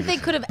scene. I think they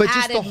could have added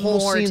just the whole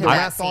more scene, to the that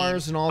rat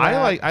bars scene. and all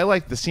that. I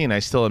like the scene. I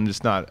still am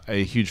just not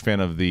a huge fan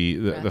of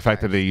the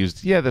fact that they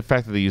used the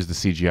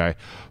CGI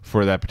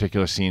for that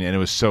particular scene, and it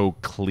was so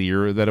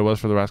clear that it was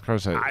for the rat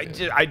cars. I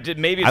did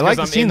maybe it's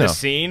because I'm in the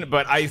scene,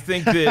 but I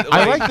think that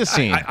I like the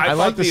scene. I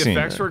like thought the scene.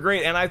 effects were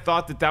great, and I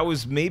thought that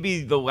was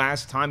maybe the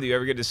last time that you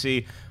ever get to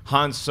see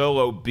Han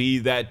Solo be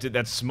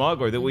that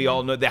smuggler that we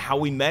all know, that how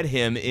we met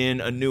him in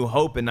A New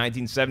Hope in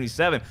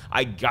 1977.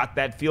 I got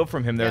that feel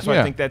from him there, so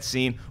I think that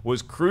scene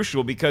was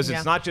crucial because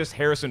it's not just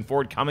Harrison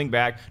Ford coming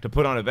back to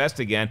put on a vest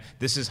again.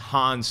 This is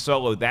Han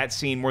Solo. That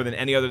scene, more than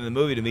any other in the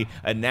movie to me,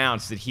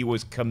 announced that he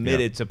was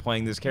committed to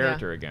playing this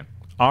character again.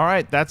 All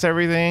right, that's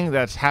everything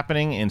that's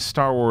happening in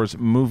Star Wars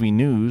movie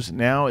news.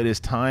 Now it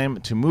is time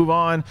to move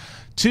on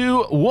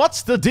to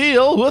What's the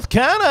Deal with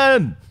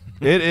Canon?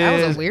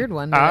 That was a weird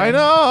one. I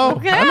know.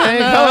 Okay.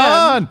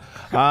 I mean,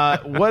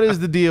 come on. What is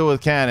the deal with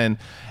canon?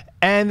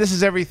 And this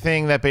is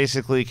everything that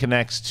basically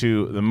connects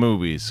to the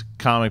movies,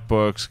 comic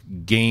books,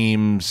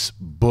 games,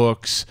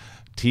 books,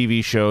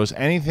 TV shows,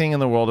 anything in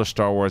the world of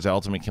Star Wars that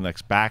ultimately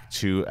connects back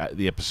to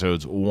the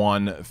episodes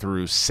 1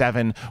 through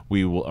 7.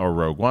 Or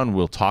Rogue One.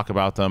 We'll talk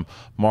about them.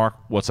 Mark,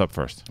 what's up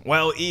first?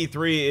 Well,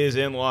 E3 is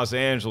in Los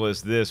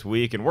Angeles this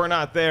week, and we're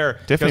not there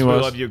Tiffany because we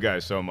was. love you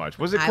guys so much.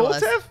 Was it cool,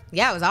 Tiff?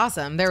 Yeah, it was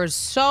awesome. There was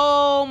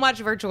so much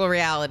virtual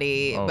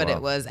reality, but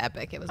it was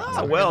epic. It was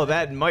awesome. Well,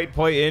 that might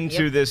play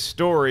into this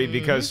story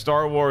because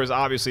Star Wars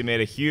obviously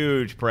made a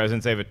huge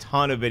presence. They have a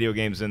ton of video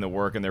games in the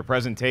work, and their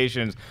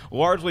presentations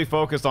largely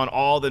focused on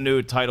all the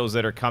new titles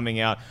that are coming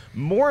out.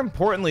 More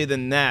importantly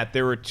than that,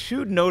 there were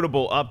 2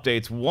 notable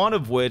updates, one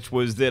of which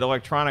was that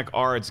Electronic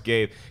Arts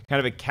gave kind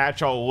of a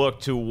catch-all look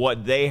to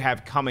what they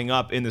have coming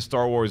up in the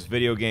Star Wars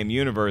video game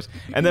universe.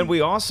 And then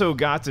we also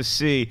got to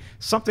see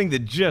something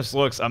that just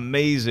looks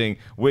amazing,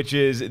 which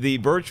is the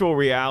virtual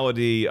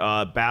reality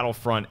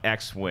Battlefront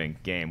X-Wing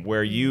game,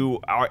 where you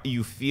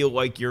feel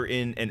like you're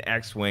in an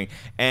X-Wing,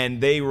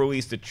 and they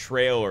released a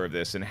trailer of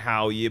this and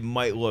how it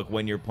might look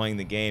when you're playing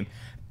the game.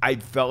 I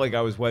felt like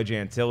I was Wedge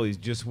Antilles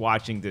just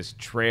watching this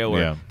trailer.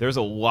 Yeah. There's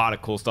a lot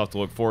of cool stuff to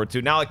look forward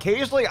to. Now,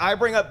 occasionally I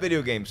bring up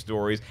video game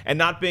stories, and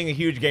not being a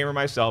huge gamer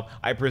myself,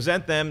 I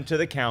present them to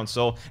the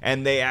council,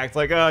 and they act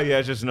like, oh, yeah,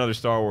 it's just another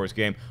Star Wars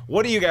game.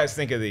 What do you guys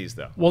think of these,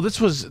 though? Well,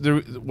 this was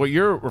what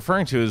you're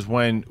referring to is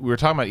when we were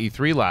talking about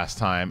E3 last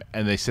time,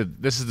 and they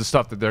said this is the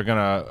stuff that they're going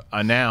to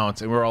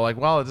announce, and we were all like,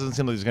 well, it doesn't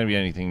seem like there's going to be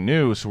anything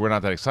new, so we're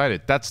not that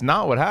excited. That's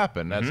not what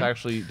happened. That's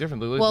actually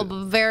different. Well,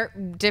 very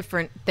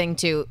different thing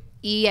too.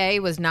 EA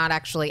was not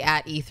actually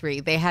at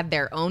E3. They had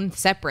their own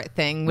separate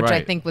thing, which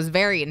I think was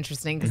very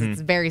interesting because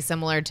it's very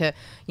similar to,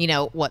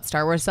 what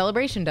Star Wars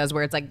Celebration does,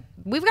 where it's like,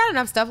 we've got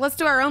enough stuff, let's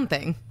do our own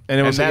thing. And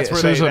it was that's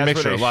like, where so they a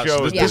mixture.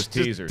 showed those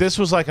teasers. This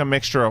was like a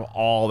mixture of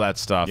all that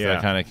stuff Yeah.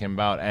 that kind of came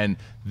about. And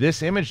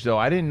this image, though,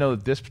 I didn't know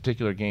that this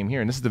particular game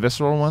here, and this is the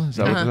Visceral one. Is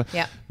that what it is?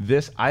 Yeah.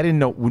 This I didn't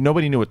know.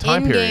 Nobody knew what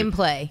time period. In-game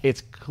play.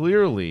 It's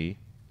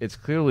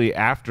clearly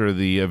after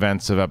the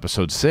events of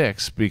Episode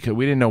 6 because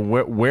we didn't know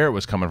where it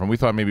was coming from. We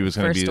thought maybe it was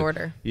going to be First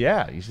Order.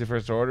 Yeah, you see the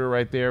First Order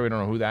right there. We don't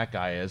know who that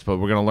guy is, but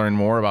we're going to learn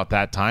more about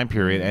that time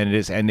period. And it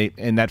is, and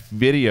that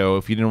video.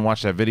 If you didn't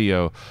watch that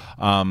video,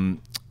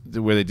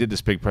 where they did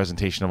this big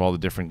presentation of all the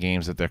different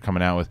games that they're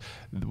coming out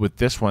with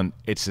this one,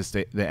 it's just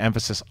the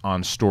emphasis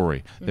on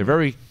story. They're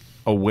very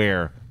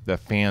aware that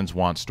fans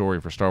want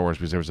story for Star Wars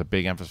because there was a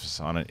big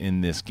emphasis on it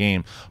in this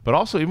game. But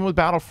also, even with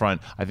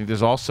Battlefront, I think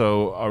there's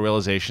also a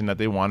realization that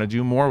they want to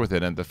do more with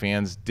it, and the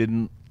fans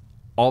didn't.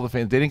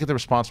 They didn't get the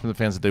response from the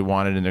fans that they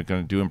wanted, and they're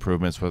going to do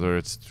improvements, whether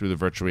it's through the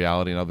virtual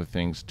reality and other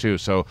things too.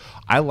 So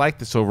I like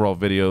this overall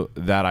video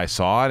that I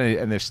saw,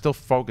 and they're still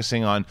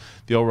focusing on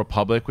the Old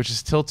Republic, which is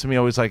still to me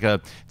always like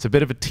it's a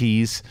bit of a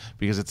tease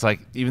because it's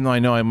like, even though I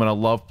know I'm going to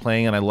love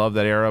playing and I love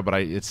that era, but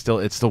it's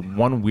still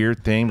one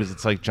weird thing because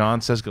it's like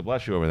John says, God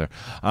bless you over there.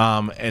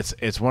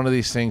 It's one of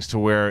these things to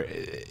where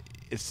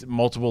it's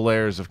multiple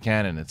layers of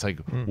canon. It's like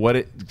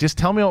just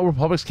tell me Old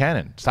Republic's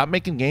canon. Stop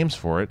making games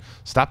for it.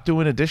 Stop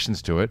doing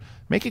additions to it.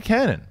 Make it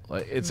canon.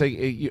 It's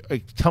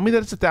tell me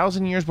that it's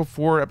 1,000 years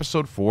before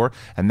Episode 4,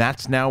 and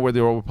that's now where the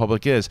Old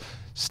Republic is.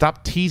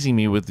 Stop teasing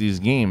me with these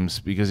games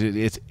because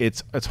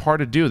it's hard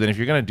to do. Then if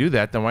you're going to do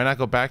that, then why not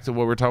go back to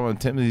what we're talking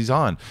about Timothy's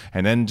on,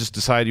 and then just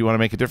decide you want to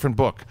make a different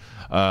book,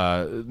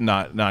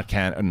 not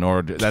canon,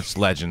 or that's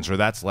Legends, or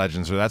that's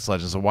Legends, or that's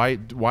Legends. So why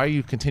are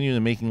you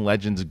continuing making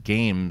Legends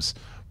games?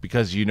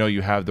 Because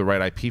you have the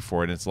right IP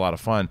for it, and it's a lot of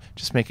fun.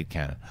 Just make it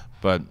canon.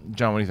 But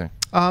John, what do you think?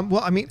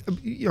 Well, I mean,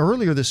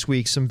 earlier this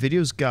week, some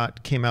videos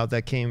came out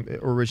that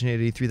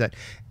originated at E3 that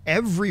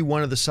every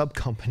one of the sub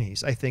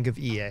companies, I think, of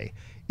EA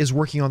is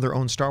working on their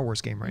own Star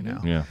Wars game right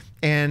now. Yeah.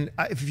 And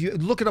if you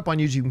look it up on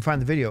YouTube, you can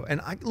find the video. And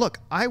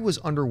I was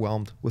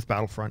underwhelmed with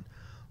Battlefront.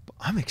 But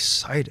I'm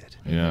excited.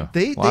 Yeah,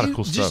 a lot of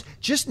cool stuff.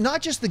 Just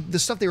not just the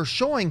stuff they were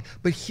showing,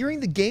 but hearing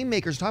the game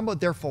makers talking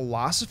about their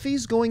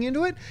philosophies going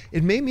into it,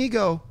 it made me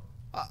go,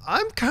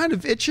 I'm kind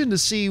of itching to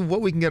see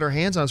what we can get our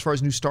hands on as far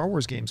as new Star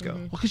Wars games go.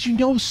 Well,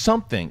 because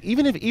something.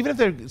 Even if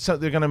they're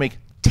going to make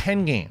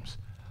 10 games,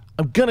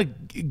 I'm going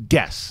to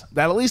guess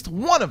that at least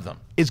one of them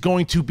is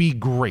going to be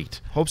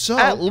great. Hope so.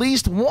 At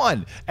least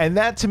one. And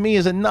that to me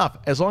is enough,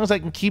 as long as I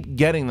can keep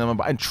getting them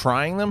and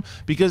trying them,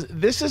 because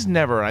this is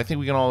never, and I think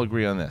we can all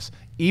agree on this,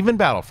 even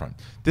Battlefront,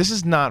 this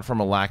is not from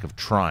a lack of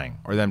trying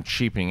or them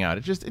cheaping out.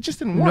 It just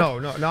didn't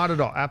work. No, not at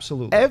all.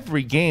 Absolutely.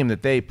 Every game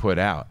that they put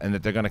out and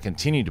that they're going to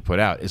continue to put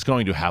out is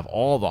going to have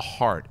all the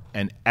heart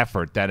and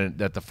effort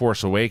that The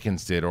Force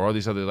Awakens did, or all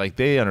these other, like,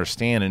 they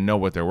understand and know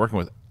what they're working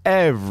with.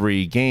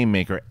 Every game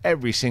maker,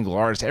 every single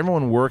artist,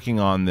 everyone working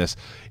on this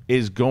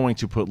is going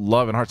to put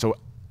love and heart. So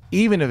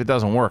even if it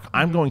doesn't work,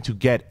 I'm going to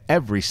get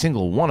every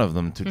single one of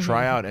them to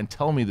try out and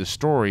tell me the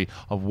story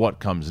of what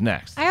comes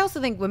next. I also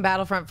think when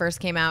Battlefront first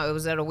came out, it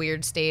was at a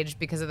weird stage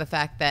because of the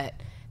fact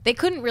that they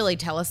couldn't really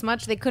tell us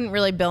much. They couldn't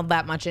really build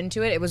that much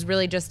into it. It was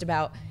really just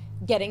about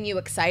getting you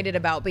excited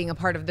about being a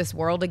part of this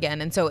world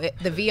again. And so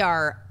the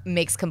VR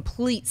makes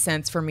complete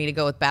sense for me to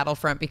go with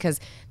Battlefront,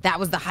 because that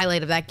was the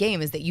highlight of that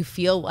game, is that you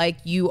feel like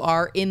you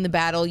are in the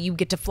battle, you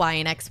get to fly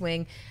an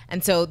X-Wing.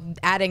 And so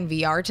adding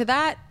VR to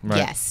that,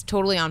 yes,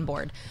 totally on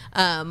board.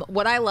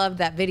 What I loved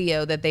that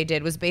video that they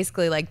did was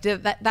basically like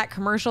that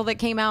commercial that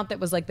came out that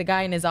was like the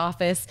guy in his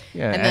office.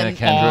 Yeah, and Anna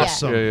Kendrick.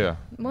 Awesome. Yeah.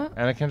 What?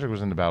 Anna Kendrick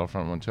was in the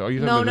Battlefront one too. Oh, you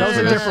No, That was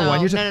a different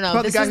one.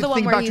 No. This This is the the one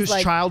thinking where back to he's his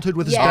like, childhood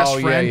with his yeah. best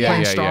friend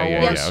playing Star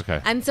Wars. Yeah,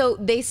 okay. And so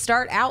they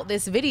start out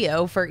this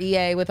video for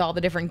EA with all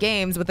the different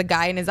games with the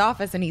guy in his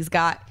office, and he's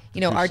got,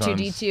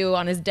 R2-D2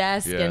 on his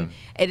desk, and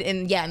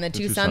the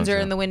two sons are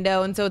in the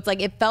window. And so it's like,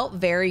 it felt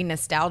very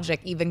nostalgic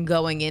even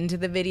going into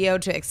the video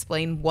to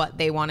explain what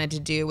they wanted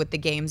to do with the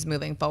games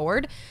moving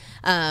forward.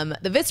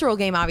 The Visceral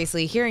game,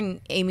 obviously,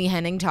 hearing Amy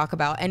Hennig talk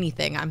about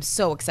anything, I'm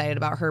so excited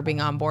about her being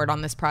on board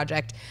on this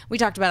project. We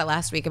talked about it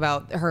last week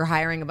about her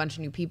hiring a bunch of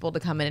new people to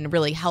come in and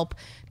really help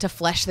to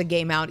flesh the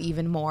game out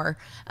even more.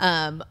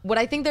 What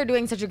I think they're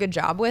doing such a good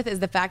job with is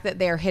the fact that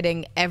they're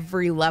hitting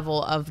every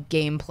level of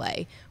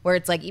gameplay, where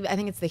it's like, I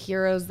think it's the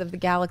Heroes of the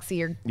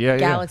Galaxy or Yeah,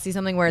 Galaxy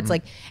something, where it's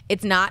like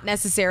it's not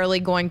necessarily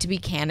going to be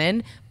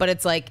canon, but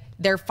it's like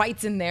there are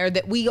fights in there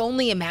that we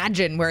only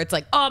imagine, where it's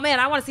like, oh man,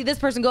 I want to see this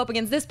person go up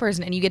against this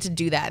person, and you get to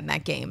do that in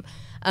that game.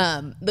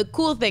 The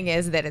cool thing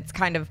is that it's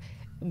kind of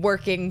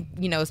working,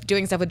 you know,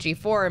 doing stuff with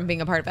G4 and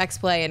being a part of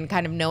X-Play and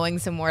kind of knowing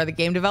some more of the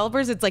game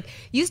developers. It's like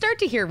you start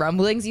to hear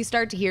rumblings, you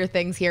start to hear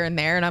things here and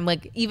there, and I'm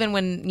like, even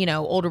when, you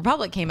know, Old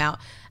Republic came out,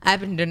 I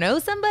happened to know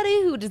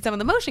somebody who did some of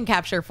the motion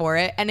capture for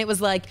it, and it was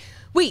like,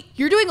 wait,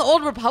 you're doing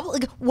Old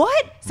Republic?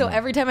 What? So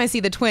every time I see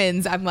the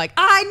twins, I'm like,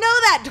 I know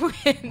that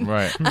twin.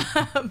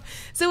 Right.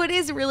 So it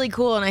is really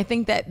cool, and I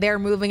think that they're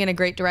moving in a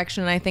great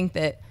direction, and I think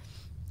that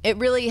it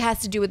really has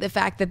to do with the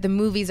fact that the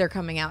movies are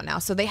coming out now.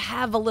 So they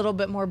have a little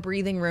bit more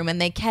breathing room,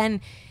 and they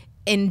can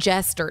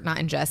infuse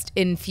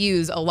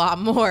a lot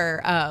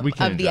more of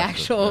the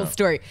actual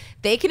story.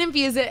 They can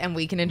infuse it, and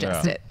we can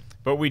ingest it.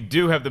 But we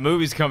do have the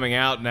movies coming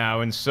out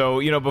now, and so,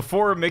 you know,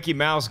 before Mickey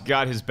Mouse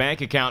got his bank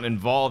account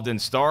involved in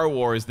Star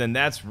Wars, then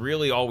that's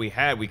really all we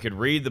had. We could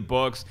read the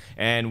books,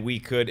 and we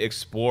could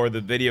explore the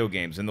video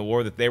games and the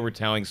lore that they were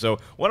telling. So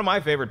one of my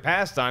favorite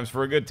pastimes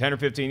for a good 10 or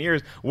 15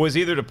 years was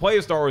either to play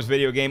a Star Wars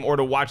video game or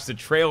to watch the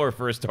trailer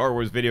for a Star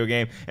Wars video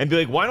game and be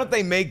like, why don't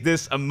they make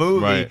this a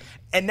movie? Right.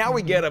 And now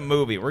we get a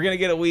movie. We're going to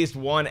get at least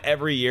one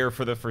every year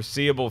for the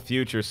foreseeable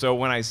future. So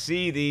when I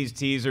see these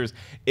teasers,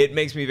 it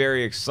makes me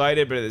very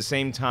excited, but at the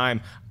same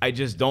time, I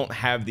just don't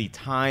have the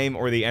time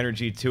or the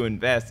energy to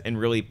invest in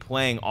really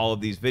playing all of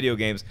these video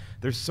games.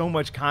 There's so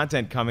much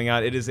content coming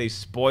out. It is a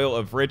spoil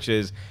of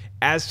riches.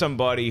 As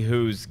somebody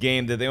whose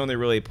game that they only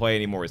really play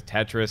anymore is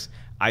Tetris,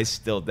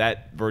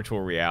 that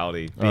virtual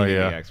reality being in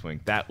the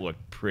X-Wing, that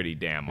looked pretty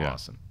damn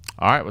awesome.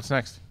 All right, what's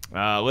next?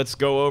 Let's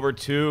go over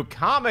to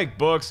comic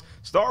books.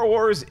 Star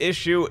Wars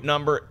issue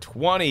number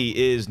 20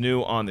 is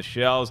new on the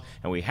shelves,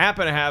 and we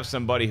happen to have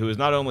somebody who is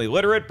not only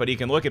literate, but he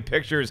can look at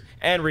pictures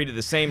and read at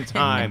the same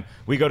time.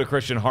 We go to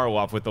Kristian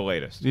Harloff with the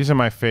latest. These are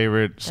my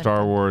favorite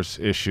Star Wars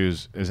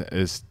issues.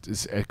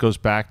 It goes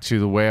back to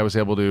the way I was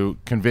able to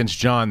convince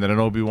John that an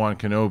Obi-Wan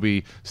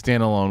Kenobi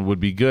standalone would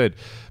be good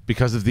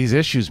because of these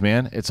issues,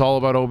 man. It's all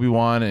about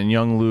Obi-Wan and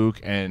young Luke,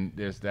 and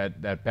there's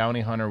that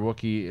bounty hunter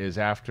Wookiee is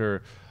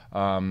after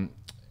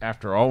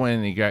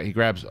Owen. He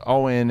grabs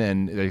Owen,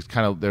 and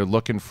they're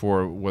looking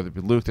for whether it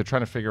be Luke. They're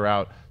trying to figure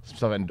out some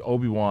stuff, and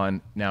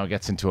Obi-Wan now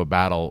gets into a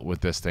battle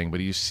with this thing.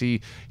 But you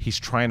see, he's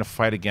trying to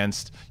fight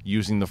against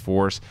using the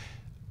Force.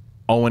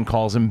 Owen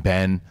calls him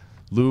Ben.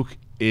 Luke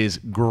is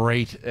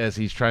great as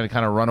he's trying to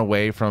kind of run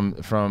away from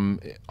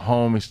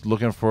home. He's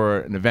looking for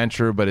an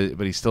adventure, but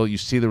he still, you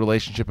see the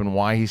relationship and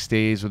why he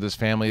stays with his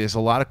family. There's a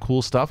lot of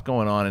cool stuff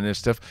going on, and there's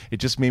stuff. It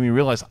just made me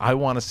realize I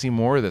want to see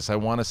more of this. I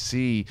want to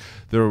see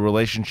the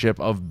relationship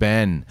of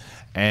Ben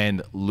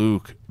and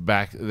Luke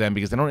back then,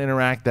 because they don't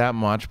interact that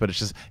much, but it's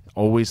just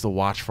always the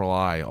watchful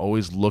eye,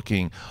 always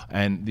looking,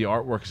 and the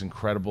artwork is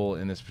incredible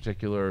in this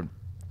particular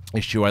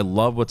issue. I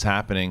love what's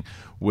happening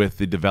with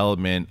the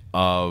development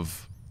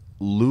of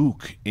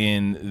Luke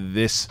in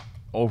this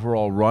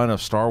overall run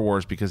of Star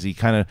Wars, because he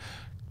kind of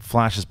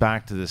flashes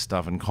back to this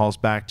stuff and calls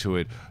back to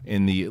it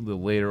in the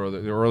later or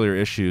the earlier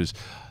issues,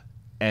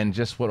 and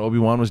just what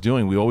Obi-Wan was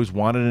doing. We always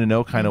wanted to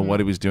know kind of what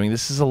he was doing.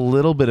 This is a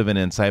little bit of an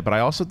insight, but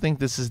I also think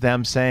this is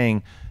them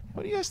saying,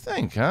 what do you guys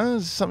think?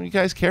 Is this something you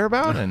guys care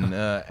about? And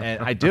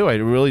I do. I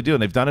really do.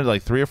 And they've done it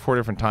like 3 or 4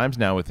 different times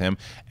now with him.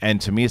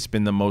 And to me, it's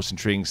been the most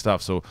intriguing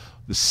stuff. So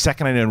the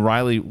second I knew, and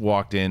Riley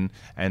walked in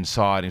and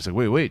saw it, and he's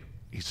like, wait.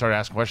 He started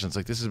asking questions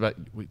like, this is about,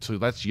 so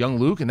that's young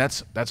Luke, and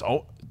that's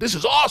oh, this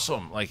is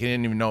awesome. Like, he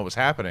didn't even know it was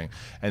happening.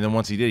 And then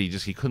once he did,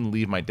 he couldn't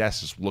leave my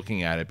desk just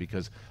looking at it,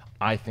 because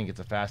I think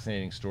it's a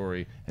fascinating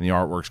story and the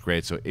artwork's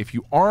great. So if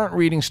you aren't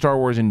reading Star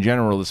Wars in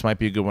general, this might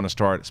be a good one to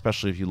start,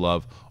 especially if you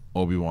love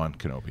Obi-Wan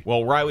Kenobi.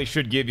 Well, Riley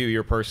should give you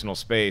your personal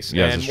space.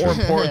 Yes, and more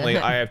importantly,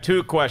 I have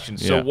 2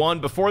 questions. So one,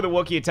 before the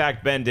Wookiee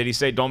attacked Ben, did he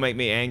say, don't make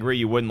me angry,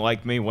 you wouldn't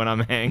like me when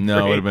I'm angry?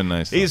 No, it would have been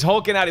nice. He's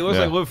hulking out. He looks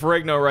like Lou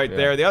Ferrigno right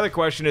there. The other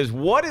question is,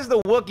 what is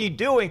the Wookiee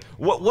doing?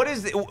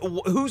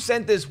 Who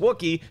sent this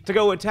Wookiee to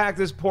go attack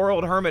this poor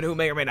old hermit who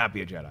may or may not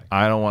be a Jedi?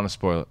 I don't want to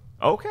spoil it.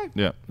 Okay.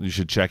 Yeah, you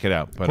should check it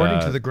out. But,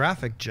 according to the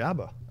graphic,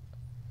 Jabba.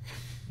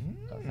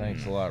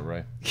 Thanks a lot,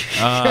 Ray.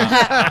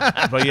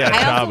 But yeah,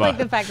 I also Jabba. like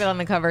the fact that on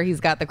the cover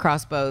he's got the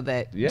crossbow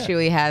that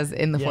Chewie has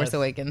in The Force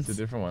Awakens. It's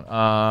a different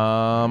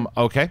one.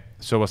 Okay,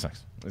 so what's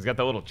next? He's got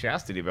the little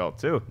chastity belt,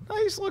 too.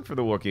 Nice look for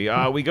the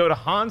Wookiee. We go to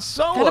Han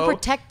Solo. Gotta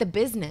protect the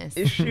business.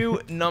 Issue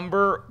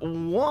number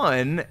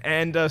 1.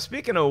 And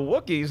speaking of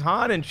Wookiees,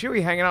 Han and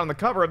Chewie hanging out on the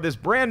cover of this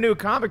brand new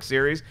comic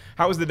series.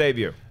 How was the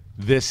debut?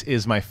 This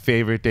is my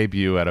favorite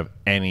debut out of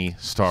any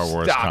Star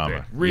Wars comic.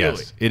 It. Really?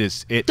 Yes, it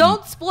is.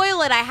 Don't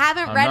spoil it. I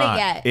haven't read it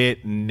yet.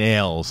 It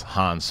nails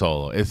Han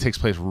Solo. It takes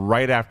place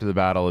right after the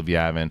Battle of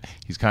Yavin.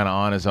 He's kind of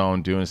on his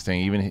own doing his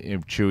thing. Even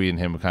Chewie and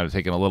him kind of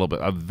taking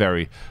a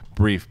very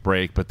brief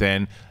break. But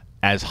then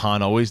as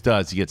Han always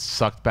does. He gets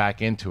sucked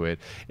back into it.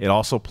 It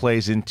also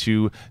plays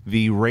into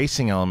the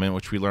racing element,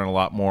 which we learn a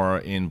lot more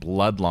in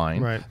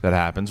Bloodline. That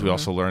happens. We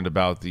also learned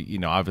about the,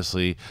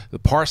 obviously the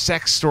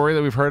Parsec story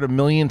that we've heard a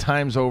million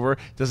times over. It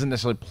doesn't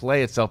necessarily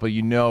play itself, but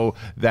you know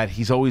that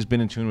he's always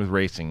been in tune with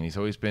racing. And he's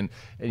always been,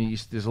 and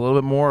there's a little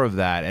bit more of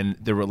that. And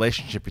the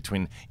relationship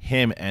between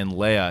him and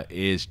Leia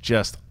is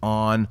just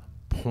on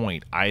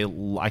point.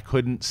 I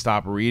couldn't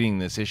stop reading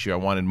this issue. I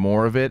wanted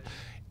more of it.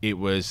 It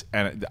was,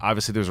 and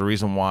obviously there's a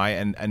reason why.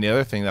 And the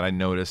other thing that I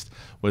noticed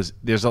was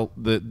the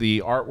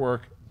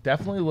artwork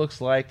definitely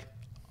looks like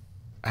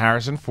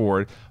Harrison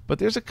Ford, but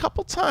there's a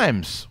couple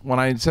times when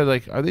I said,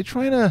 like, are they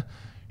trying to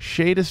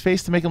shade his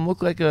face to make him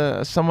look like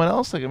someone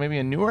else, like maybe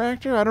a newer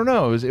actor? I don't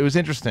know. It was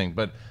interesting,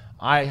 but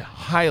I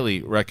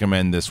highly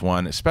recommend this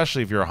one,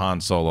 especially if you're a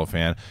Han Solo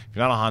fan. If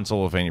you're not a Han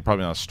Solo fan, you're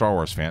probably not a Star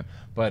Wars fan.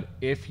 But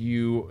if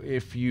you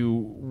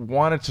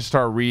wanted to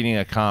start reading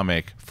a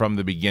comic from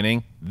the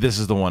beginning, this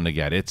is the one to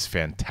get. It's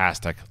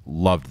fantastic.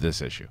 Loved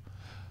this issue.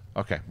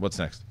 Okay, what's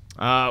next?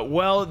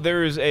 Well,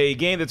 there's a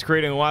game that's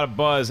creating a lot of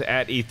buzz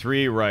at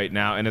E3 right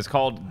now, and it's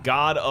called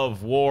God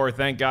of War.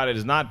 Thank God it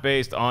is not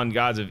based on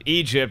Gods of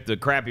Egypt, the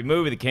crappy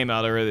movie that came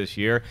out earlier this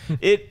year.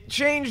 It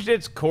changed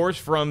its course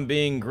from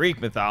being Greek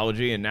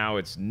mythology, and now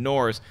it's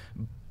Norse.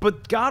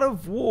 But God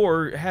of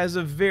War has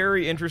a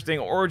very interesting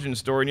origin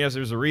story, and yes,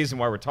 there's a reason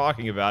why we're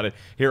talking about it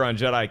here on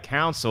Jedi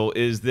Council,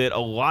 is that a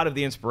lot of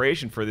the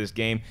inspiration for this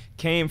game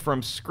came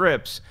from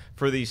scripts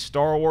for the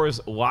Star Wars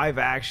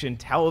live-action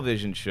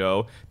television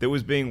show that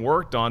was being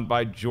worked on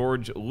by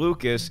George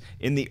Lucas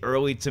in the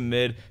early to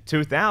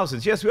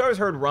mid-2000s. Yes, we always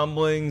heard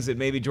rumblings that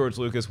maybe George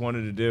Lucas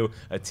wanted to do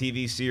a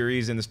TV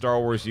series in the Star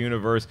Wars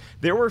universe.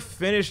 There were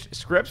finished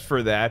scripts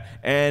for that,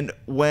 and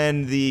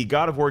when the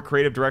God of War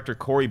creative director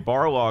Cory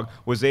Barlog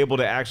was able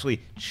to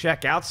actually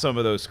check out some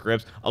of those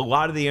scripts, a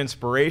lot of the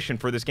inspiration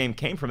for this game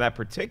came from that,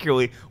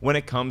 particularly when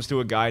it comes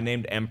to a guy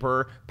named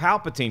Emperor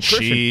Palpatine.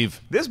 Kristian,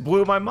 this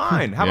blew my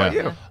mind. How about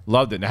you?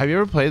 Loved it. Now, have you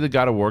ever played the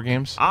God of War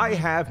games? I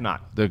have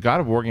not. The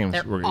God of War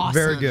games were awesome.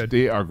 Very good.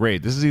 They are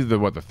great. This is either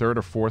the third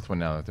or fourth one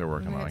now that they're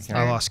working on.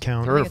 I lost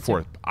count. Third or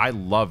fourth. I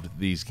loved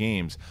these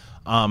games,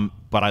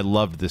 but I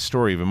loved this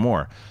story even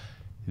more.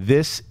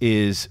 This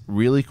is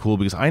really cool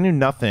because I knew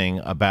nothing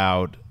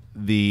about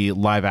the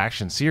live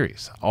action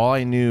series. All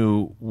I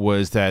knew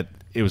was that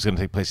it was going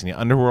to take place in the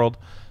underworld.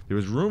 There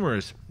was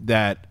rumors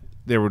that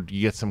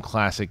you get some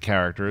classic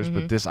characters,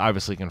 but this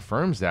obviously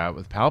confirms that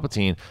with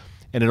Palpatine,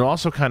 and it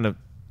also kind of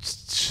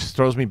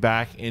throws me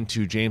back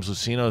into James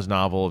Luceno's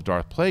novel of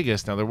Darth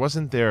Plagueis. Now there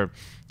wasn't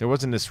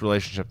this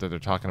relationship that they're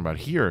talking about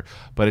here,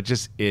 but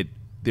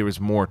there was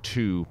more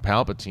to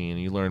Palpatine.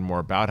 You learn more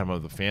about him,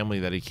 of the family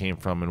that he came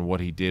from, and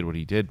what he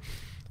did.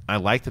 I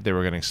like that they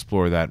were going to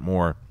explore that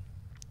more.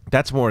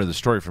 That's more of the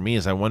story for me.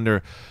 Is I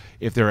wonder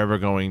if they're ever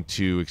going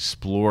to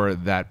explore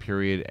that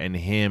period and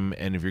him,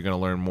 and if you're going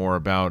to learn more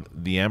about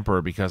the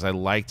Emperor, because I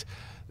liked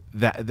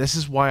that. This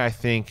is why I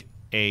think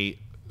a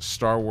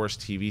Star Wars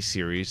TV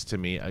series, to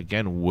me,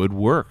 again, would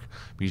work,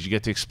 because you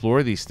get to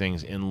explore these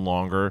things in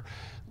longer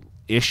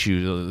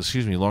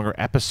longer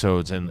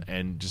episodes,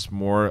 and just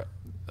more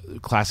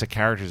classic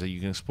characters that you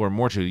can explore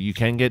more to.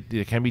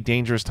 There can be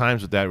dangerous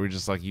times with that, where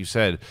just like you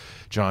said,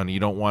 John, you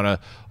don't want to,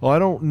 I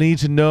don't need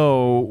to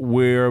know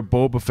where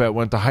Boba Fett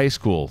went to high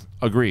school.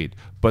 Agreed.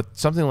 But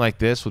something like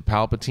this with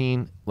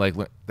Palpatine, like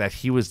that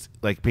he was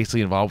like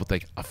basically involved with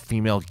like a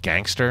female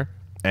gangster,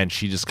 and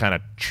she just kind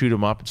of chewed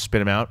him up and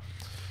spit him out.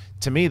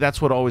 To me,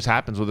 that's what always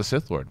happens with a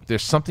Sith Lord.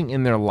 There's something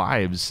in their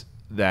lives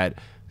that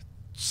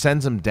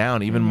sends them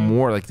down even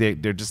more. Like they're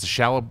just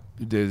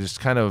they're just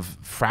kind of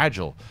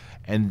fragile.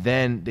 And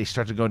then they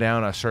start to go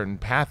down a certain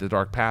path, a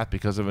dark path,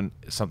 because of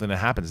something that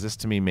happens. This,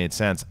 to me, made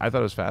sense. I thought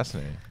it was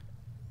fascinating.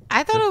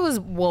 I thought it was,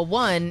 well,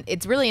 one,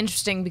 it's really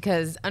interesting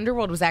because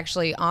Underworld was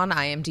actually on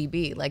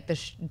IMDb. Like,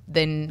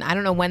 then I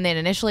don't know when that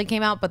initially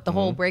came out, but the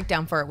whole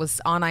breakdown for it was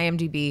on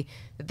IMDb,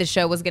 that the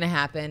show was going to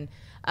happen.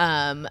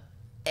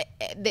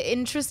 The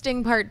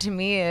interesting part to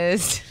me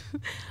is,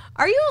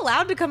 are you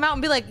allowed to come out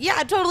and be like, yeah,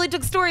 I totally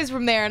took stories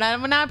from there,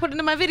 and now I put it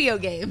into my video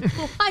game?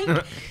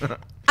 Like,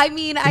 I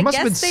mean, I guess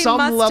been they some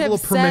must level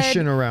have of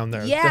permission said, around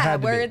there. Yeah,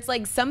 where it's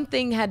like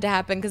something had to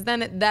happen, because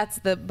then that's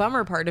the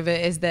bummer part of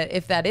it, is that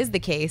if that is the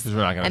case,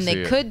 and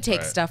they could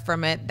take stuff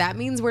from it, that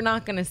means we're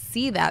not going to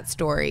see that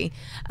story.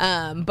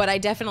 But I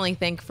definitely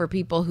think for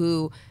people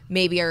who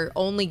maybe are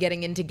only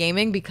getting into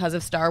gaming because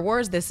of Star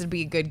Wars, this would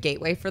be a good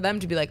gateway for them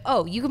to be like,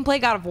 oh, you can play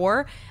God of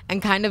War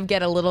and kind of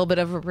get a little bit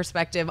of a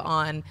perspective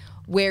on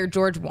where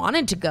George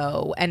wanted to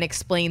go and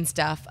explain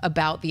stuff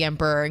about the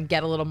Emperor and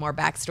get a little more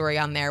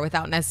backstory on there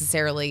without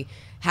necessarily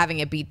having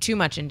it be too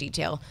much in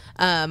detail.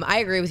 I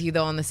agree with you,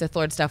 though, on the Sith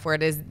Lord stuff, where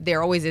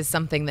there always is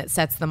something that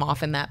sets them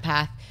off in that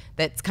path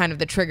that's kind of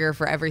the trigger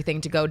for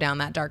everything to go down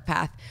that dark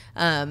path.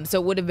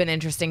 So it would have been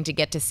interesting to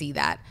get to see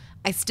that.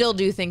 I still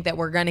do think that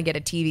we're going to get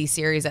a TV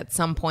series at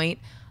some point.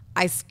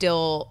 I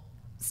still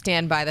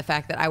stand by the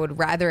fact that I would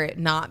rather it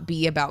not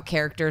be about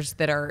characters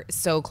that are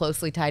so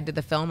closely tied to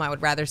the film. I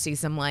would rather see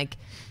some like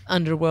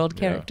underworld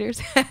characters,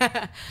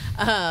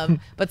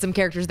 but some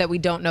characters that we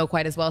don't know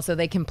quite as well, so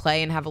they can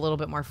play and have a little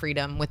bit more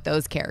freedom with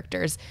those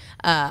characters.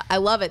 I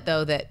love it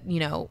though that, you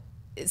know,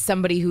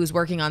 somebody who's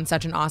working on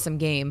such an awesome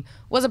game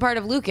was a part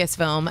of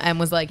Lucasfilm and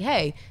was like,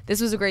 hey, this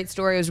was a great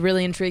story. It was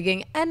really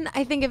intriguing. And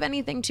I think if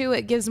anything too,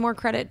 it gives more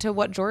credit to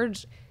what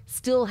George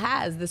still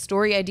has, the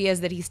story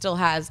ideas that he still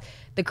has,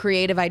 the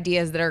creative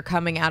ideas that are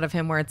coming out of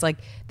him, where it's like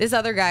this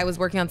other guy was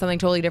working on something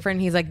totally different.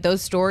 And he's like,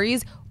 those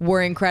stories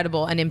were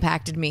incredible and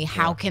impacted me.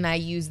 How can I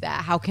use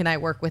that? How can I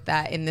work with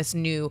that in this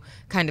new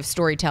kind of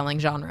storytelling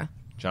genre?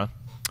 John?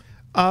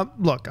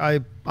 Look,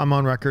 I'm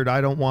on record.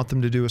 I don't want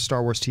them to do a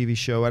Star Wars TV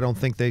show. I don't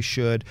think they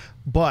should.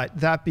 But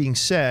that being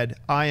said,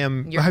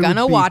 You're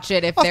gonna watch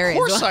it if there is. Of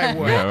course I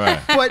would.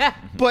 Yeah, right.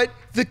 But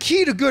the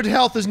key to good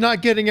health is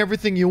not getting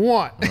everything you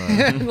want.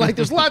 Like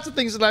there's lots of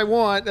things that I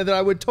want and that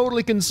I would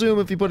totally consume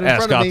if you put it in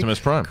front of me. Optimus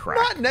Prime.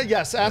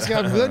 Yes, ask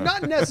Optimus.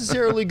 Not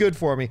necessarily good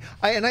for me.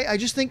 I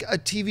just think a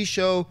TV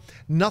show,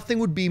 nothing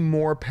would be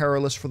more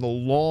perilous for the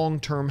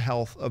long-term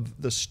health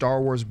of the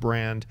Star Wars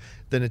brand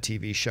than a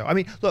TV show. I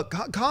mean, look,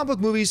 comic book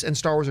movies and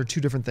Star Wars are two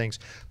different things.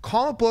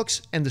 Comic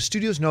books, and the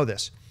studios know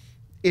this,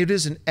 it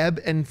is an ebb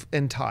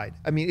and tide.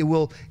 I mean,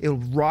 it'll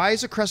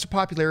rise a crest of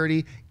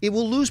popularity. It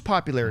will lose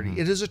popularity.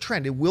 It is a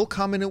trend. It will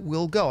come and it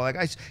will go. Like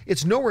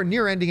it's nowhere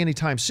near ending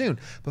anytime soon.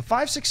 But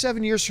 5, 6,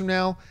 7 years from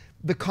now,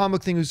 the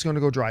comic thing is going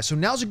to go dry. So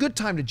now's a good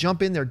time to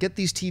jump in there, get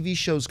these TV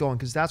shows going,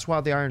 because that's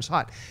why the iron's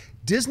hot.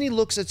 Disney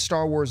looks at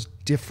Star Wars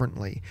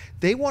differently.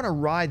 They want to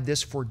ride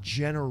this for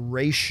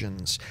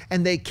generations,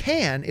 and they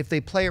can if they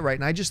play it right.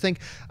 And I just think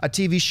a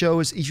TV show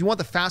is, if you want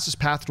the fastest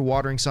path to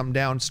watering something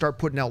down, start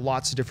putting out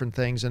lots of different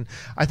things. And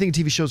I think a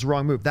TV show is the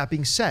wrong move. That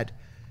being said,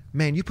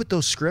 man, you put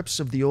those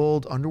scripts of the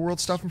old Underworld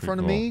stuff in front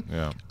of me,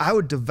 I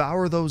would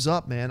devour those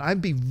up, man.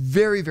 I'd be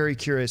very, very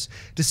curious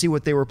to see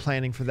what they were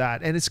planning for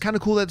that. And it's kind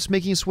of cool that it's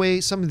making its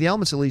way, some of the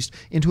elements at least,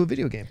 into a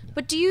video game.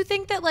 But do you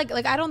think that, like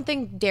I don't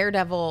think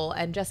Daredevil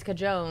and Jessica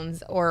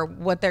Jones or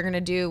what they're going to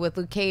do with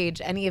Luke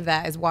Cage, any of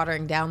that is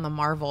watering down the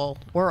Marvel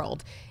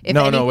world.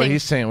 No, what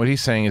he's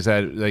saying is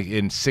that like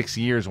in 6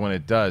 years when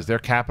it does, they're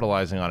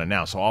capitalizing on it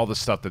now. So all the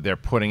stuff that they're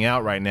putting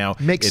out right now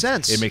makes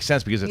sense. It makes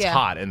sense because it's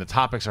hot and the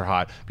topics are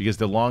hot, because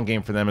the long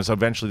game for them is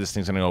eventually this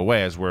thing's going to go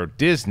away. As where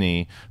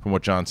Disney, from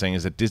what John's saying,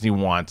 is that Disney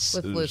wants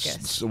with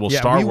Lucas.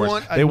 Star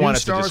Wars. They want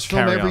it to just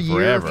carry on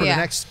forever for the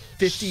next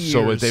 50 years.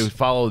 So if they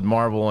followed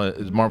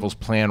Marvel's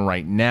plan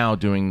right now,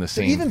 doing the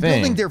same thing. They're even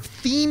building their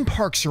theme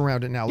parks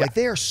around it now. Like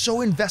they are so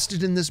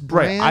invested in this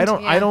brand. Right.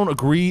 I don't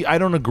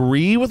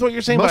agree with what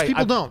you're saying. Most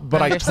people don't.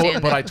 But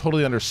I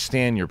totally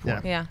understand your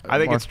point. Yeah. I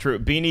think it's true.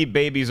 Beanie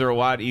Babies are a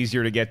lot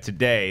easier to get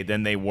today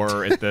than they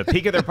were at the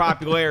peak of their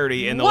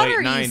popularity in the late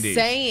 90s. What are you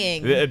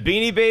saying?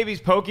 Beanie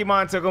Babies,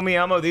 Pokemon, Tickle Me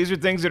Elmo, these are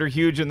things that are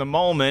huge in the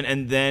moment,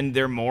 and then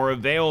they're more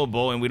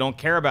available, and we don't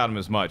care about them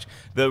as much.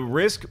 The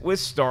risk with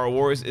Star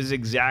Wars is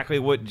exactly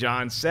what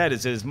John said.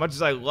 Is as much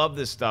as I love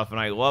this stuff and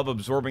I love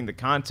absorbing the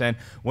content,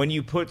 when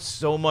you put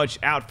so much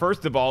out,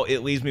 first of all, it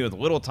leaves me with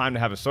little time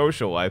to have a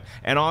social life,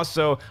 and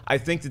also I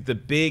think that the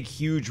big,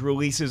 huge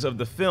releases of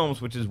the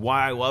films, which is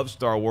why I love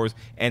Star Wars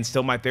and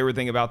still my favorite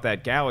thing about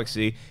that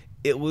galaxy,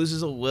 it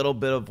loses a little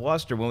bit of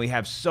luster when we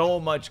have so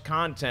much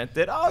content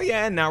that, oh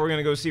yeah, now we're going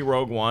to go see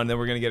Rogue One, then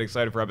we're going to get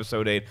excited for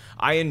Episode 8.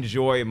 I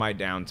enjoy my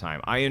downtime.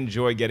 I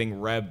enjoy getting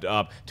revved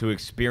up to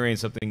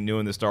experience something new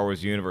in the Star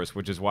Wars universe,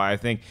 which is why I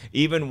think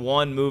even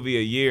one movie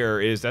a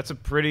year that's a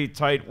pretty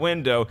tight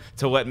window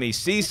to let me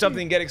see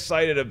something, get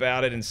excited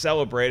about it and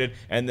celebrate it,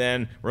 and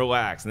then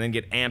relax, and then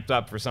get amped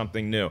up for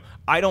something new.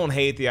 I don't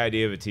hate the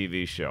idea of a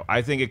TV show.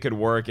 I think it could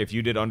work if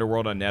you did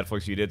Underworld on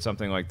Netflix, you did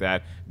something like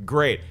that.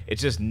 Great.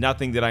 It's just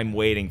nothing that I'm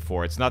waiting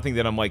for. It's nothing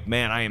that I'm like,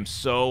 man, I am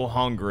so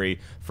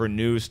hungry for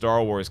new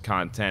Star Wars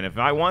content. If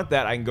I want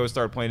that, I can go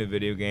start playing a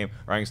video game,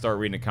 or I can start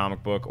reading a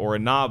comic book or a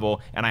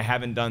novel, and I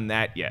haven't done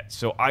that yet.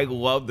 So I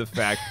love the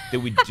fact that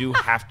we do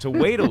have to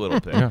wait a little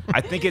bit. I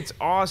think it's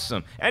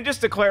awesome. And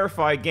just to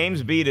clarify,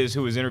 Games Beatas,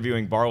 who was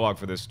interviewing Barlog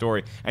for this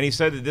story, and he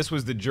said that this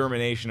was the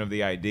germination of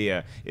the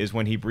idea, is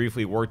when he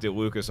briefly worked at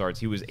LucasArts,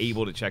 he was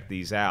able to check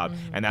these out,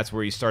 and that's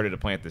where he started to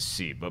plant the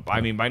seed. But I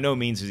mean, by no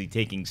means is he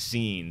taking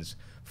scenes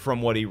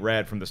from what he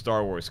read from the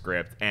Star Wars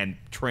script and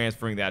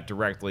transferring that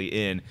directly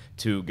in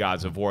to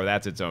Gods of War.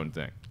 That's its own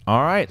thing.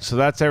 All right, so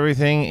that's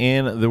everything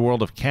in the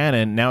world of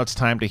canon. Now it's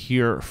time to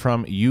hear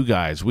from you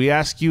guys. We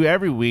ask you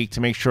every week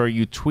to make sure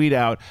you tweet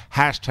out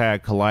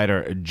hashtag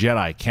Collider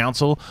Jedi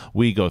Council.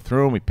 We go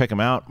through and we pick them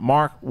out.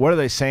 Mark, what are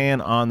they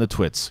saying on the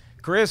twits?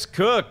 Chris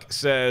Cook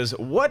says,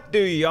 what do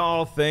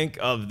y'all think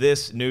of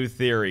this new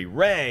theory?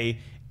 Rey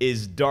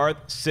is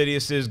Darth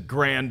Sidious's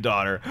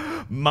granddaughter.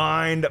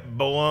 Mind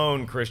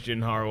blown, Kristian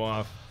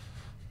Harloff.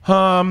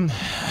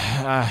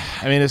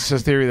 I mean, it's a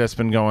theory that's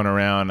been going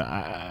around.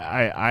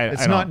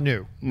 It's not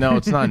new. No,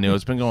 it's not new.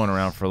 It's been going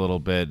around for a little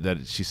bit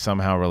that she's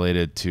somehow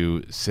related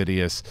to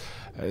Sidious,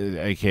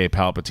 a.k.a.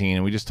 Palpatine.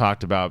 And we just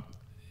talked about,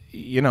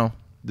 you know,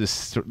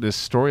 this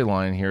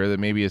storyline here that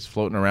maybe it's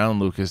floating around,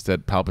 Lucas,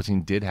 that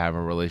Palpatine did have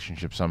a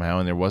relationship somehow,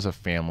 and there was a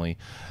family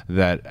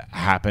that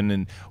happened.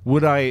 And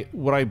would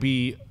I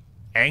be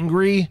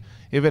angry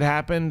if it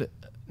happened?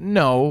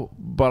 No,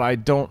 but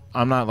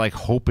I'm not like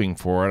hoping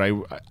for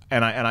it.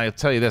 I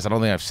tell you this, I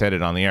don't think I've said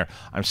it on the air.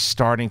 I'm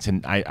starting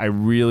to. I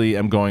really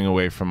am going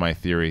away from my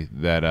theory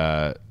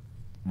that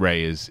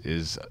Rey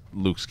is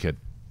Luke's kid.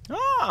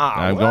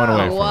 I'm going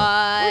away from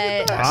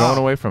it. I'm going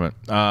away from it.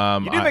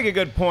 You do make a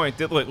good point.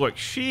 That look,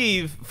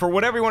 Sheev, for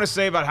whatever you want to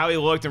say about how he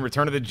looked in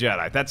Return of the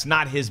Jedi, that's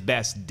not his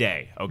best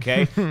day,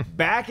 okay?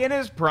 Back in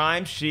his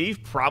prime,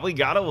 Sheev probably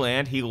got a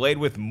land. He laid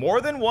with more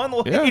than one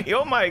lady. Yeah.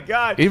 Oh, my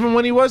God. Even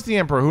when he was the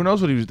Emperor, who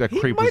knows what that creep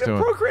was doing. He might have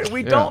procreated.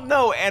 We don't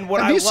know. And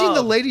what Have you seen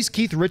the ladies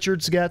Keith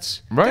Richards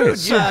gets? Right. Dude,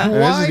 yeah.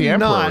 This is the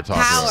Emperor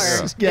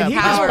Power. Yeah, and he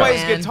power, just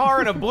plays man.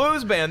 guitar in a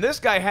blues band.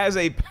 This guy has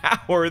a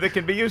power that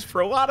can be used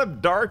for a lot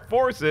of dark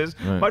forces,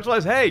 much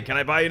less, hey, can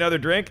I buy you another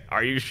drink?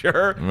 Are you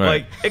sure? Right.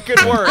 Like, it could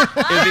work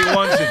if he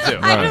wants it to.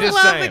 I I'm just just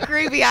love saying. the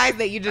creepy eyes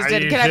that you just Are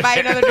did. you Can I buy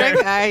sure? another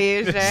drink? Are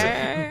you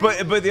sure?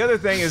 But the other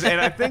thing is,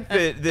 and I think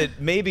that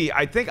maybe,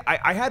 I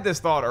had this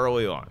thought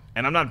early on,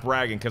 and I'm not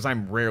bragging because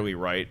I'm rarely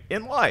right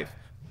in life,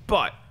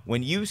 but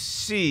when you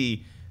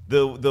see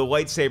the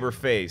lightsaber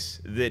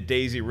face that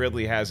Daisy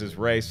Ridley has as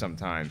Rey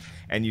sometimes,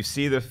 and you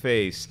see the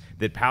face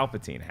that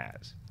Palpatine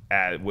has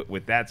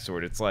with that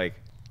sword, it's like,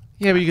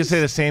 Yeah, but you can say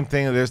the same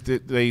thing.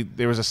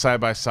 There was a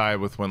side-by-side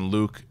with when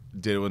Luke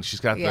did it, when she's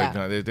got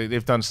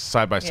they've done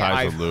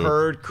side-by-sides with Luke. I've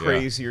heard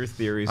crazier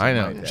theories. I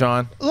know.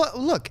 John?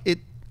 Look,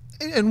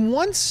 in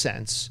one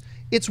sense,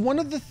 it's one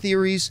of the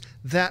theories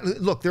that,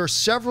 look, there are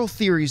several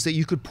theories that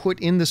you could put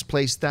in this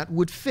place that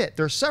would fit.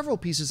 There are several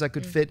pieces that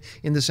could fit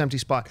in this empty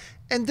spot.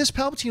 And this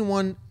Palpatine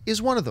one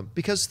is one of them.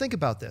 Because think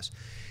about this.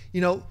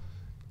 You know,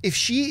 if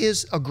she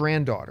is a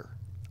granddaughter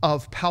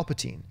of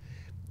Palpatine,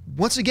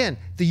 once again,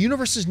 the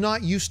universe is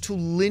not used to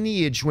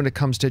lineage when it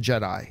comes to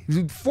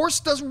Jedi. Force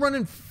doesn't run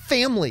in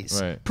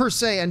families, per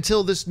se,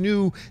 until this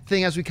new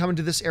thing as we come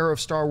into this era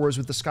of Star Wars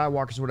with the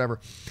Skywalkers or whatever.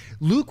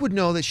 Luke would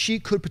know that she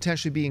could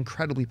potentially be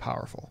incredibly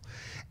powerful.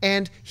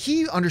 And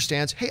he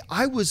understands, hey,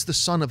 I was the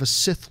son of a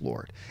Sith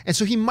Lord. And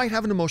so he might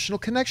have an emotional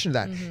connection to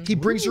that. He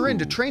brings her in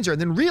to train her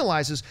and then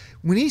realizes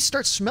when he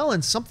starts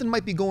smelling something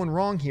might be going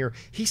wrong here,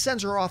 he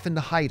sends her off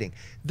into hiding.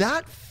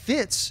 That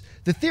fits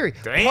the theory.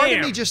 Damn. Part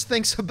of me just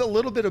thinks a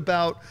little bit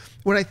about,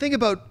 when I think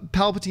about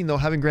Palpatine, though,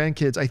 having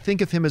grandkids, I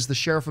think of him as the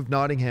Sheriff of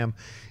Nottingham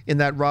in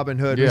that Robin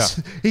Hood. Yeah.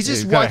 He's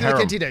just got a walking the harem.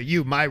 cantina.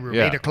 You, my room,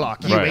 Yeah. 8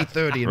 o'clock. You, Right.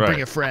 8:30, and Right.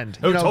 bring a friend.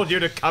 Who told you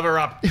to cover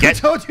up? Who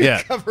told you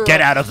to cover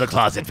Get up? out of the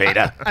closet,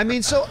 Vader. I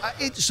mean,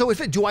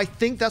 do I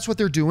think that's what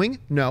they're doing?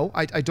 No,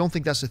 I don't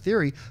think that's a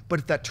theory. But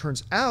if that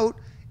turns out,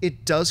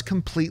 it does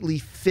completely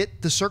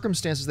fit the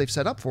circumstances they've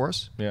set up for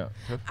us. Yeah.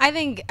 I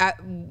think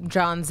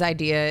John's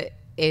idea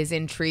is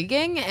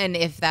intriguing, and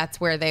if that's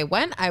where they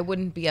went, I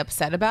wouldn't be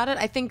upset about it.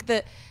 I think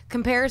the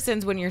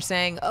comparisons when you're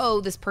saying,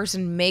 oh, this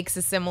person makes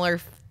a similar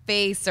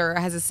face or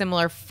has a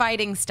similar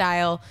fighting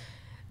style,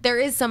 there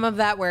is some of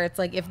that where it's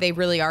like, if they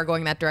really are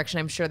going that direction,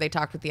 I'm sure they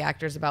talked with the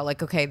actors about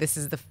like, okay, this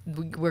is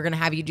we're going to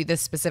have you do this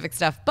specific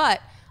stuff.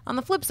 But on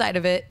the flip side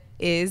of it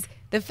is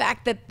the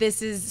fact that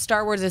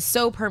Star Wars is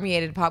so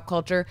permeated pop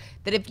culture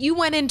that if you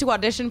went in to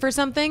audition for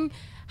something,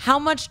 how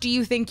much do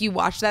you think you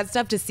watched that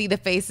stuff to see the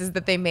faces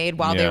that they made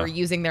while they were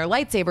using their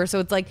lightsaber? So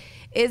it's like,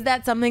 is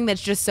that something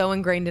that's just so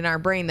ingrained in our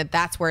brain that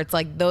that's where it's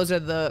like, those are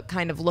the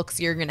kind of looks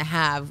you're going to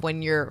have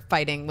when you're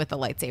fighting with a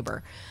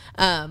lightsaber?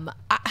 I'm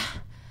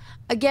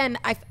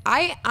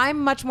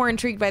much more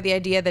intrigued by the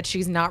idea that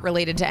she's not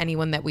related to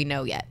anyone that we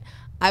know yet.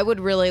 I would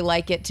really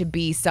like it to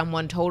be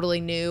someone totally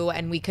new,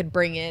 and we could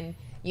bring in,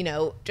 you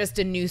know, just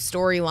a new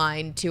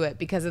storyline to it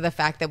because of the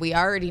fact that we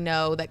already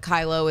know that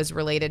Kylo is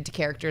related to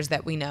characters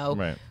that we know.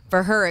 Right.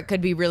 For her, it could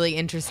be really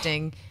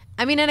interesting.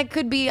 I mean, and it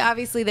could be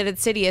obviously that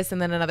it's Sidious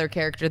and then another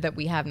character that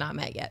we have not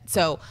met yet.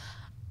 So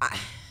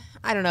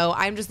I don't know.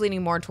 I'm just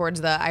leaning more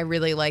towards I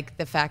really like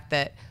the fact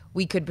that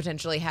we could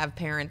potentially have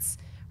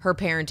her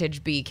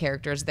parentage be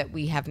characters that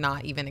we have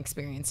not even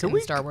experienced in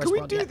the Star Wars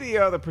world yet. Can we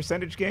do the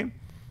percentage game?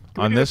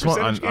 On this one,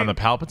 on the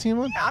Palpatine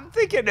one? I'm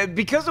thinking,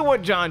 because of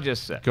what John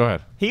just said. Go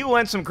ahead. He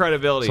lent some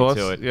credibility So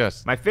to it.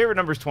 yes. My favorite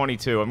number is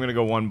 22. I'm going to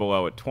go one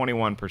below it.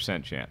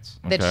 21% chance.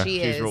 That Okay. she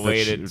She's is.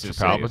 related To to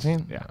Palpatine?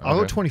 Sidious. Yeah. I'll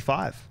go Okay.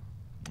 25.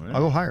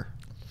 I'll go higher.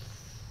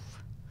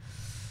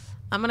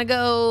 I'm going to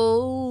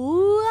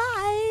go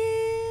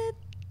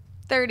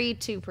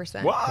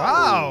 32%.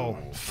 Wow.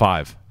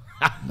 5.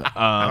 All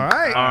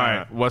right. All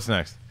right. What's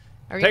next?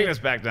 Are we Taking gonna- us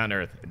back down to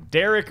earth.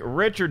 Derek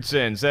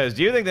Richardson says,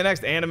 do you think the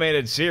next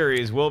animated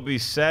series will be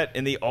set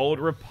in the Old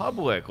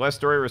Republic? Less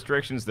story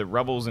restrictions that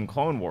Rebels and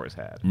Clone Wars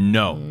had.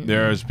 No.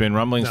 There's been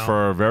rumblings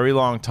for a very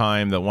long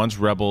time that once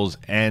Rebels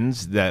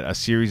ends, that a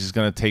series is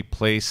going to take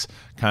place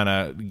kind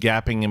of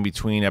gapping in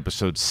between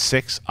episode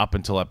 6 up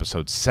until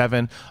episode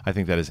 7. I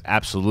think that is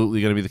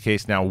absolutely going to be the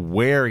case. Now,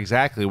 where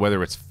exactly,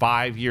 whether it's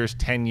 5 years,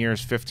 10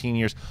 years, 15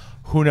 years,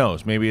 who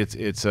knows? Maybe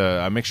it's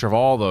a mixture of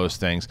all those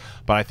things,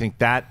 but I think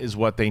that is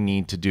what they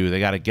need to do. They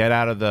got to get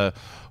out of the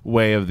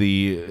way of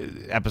the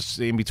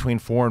episode in between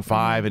 4 and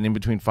 5 and in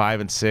between 5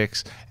 and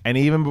 6, and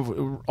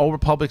even Old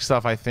Republic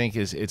stuff. I think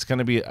it's going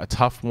to be a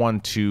tough one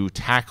to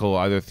tackle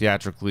either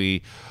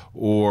theatrically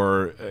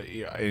or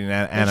in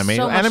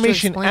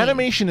animation.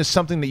 Animation is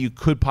something that you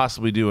could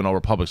possibly do in Old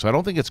Republic, so I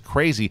don't think it's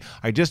crazy.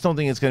 I just don't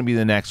think it's going to be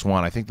the next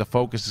one. I think the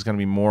focus is going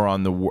to be more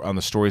on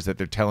the stories that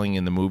they're telling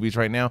in the movies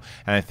right now,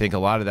 and I think a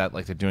lot of that,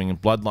 like they're doing in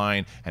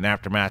Bloodline and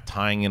Aftermath,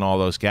 tying in all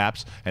those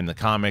gaps, and the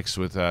comics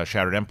with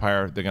Shattered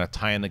Empire, they're going to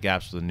tie in the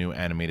gaps with a new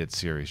animated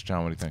series.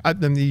 John, what do you think? I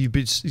mean,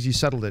 you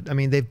settled it. I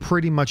mean, they've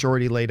pretty much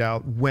already laid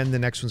out when the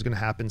next one's going to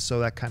happen, so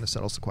that kind of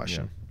settles the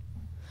question. Yeah.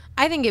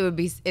 I think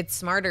it's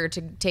smarter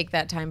to take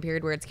that time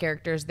period where it's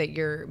characters that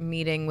you're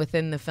meeting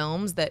within the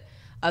films that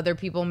other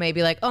people may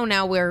be like, oh,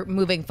 now we're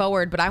moving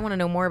forward, but I want to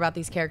know more about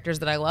these characters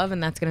that I love,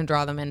 and that's going to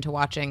draw them into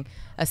watching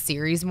a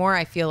series more.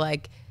 I feel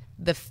like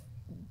the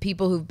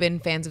people who've been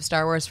fans of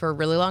Star Wars for a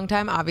really long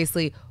time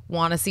obviously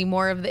want to see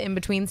more of the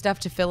in-between stuff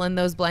to fill in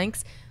those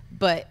blanks,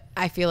 but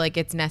I feel like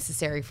it's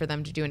necessary for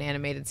them to do an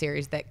animated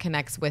series that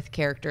connects with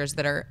characters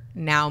that are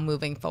now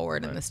moving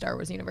forward in the Star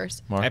Wars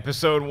universe. Mark?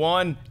 Episode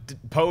 1,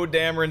 Poe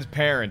Dameron's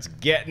parents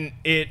getting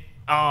it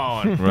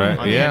on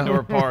the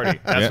Endor party.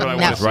 That's what I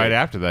want to see. Right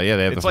after that, yeah.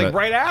 They have it's like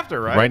right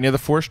after, right? Right near the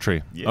Force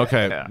tree. Yeah.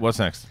 Okay, what's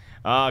next?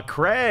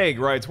 Craig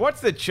writes,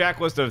 what's the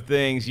checklist of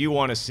things you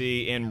want to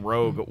see in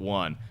Rogue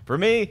One? For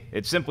me,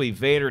 it's simply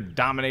Vader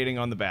dominating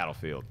on the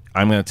battlefield.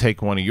 I'm going to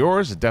take one of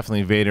yours. It's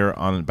definitely Vader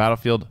on the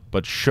battlefield,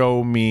 but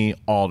show me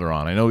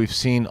Alderaan. I know we've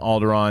seen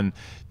Alderaan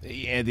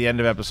at the end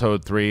of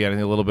episode 3, I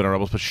think a little bit on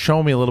Rebels, but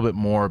show me a little bit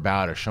more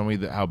about her. Show me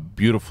how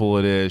beautiful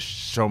it is.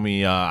 Show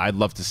me, I'd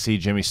love to see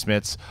Jimmy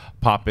Smits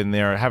pop in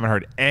there. I haven't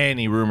heard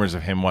any rumors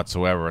of him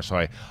whatsoever,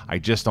 so I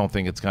just don't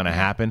think it's going to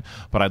happen,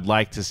 but I'd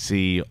like to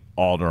see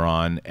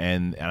Alderaan,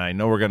 and I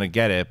know we're going to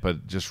get it,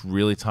 but just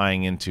really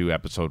tying into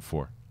episode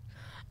 4.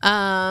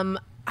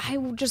 I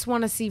just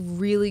want to see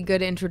really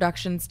good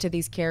introductions to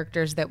these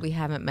characters that we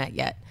haven't met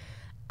yet.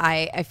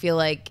 I feel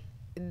like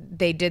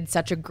they did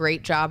such a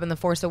great job in The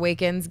Force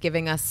Awakens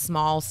giving us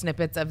small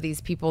snippets of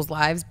these people's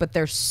lives, but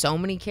there's so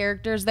many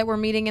characters that we're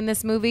meeting in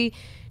this movie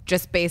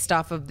just based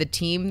off of the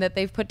team that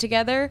they've put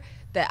together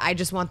that I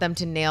just want them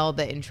to nail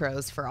the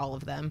intros for all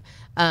of them.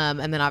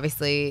 And then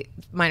obviously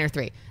Minor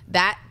 3.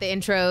 The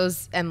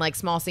intros and like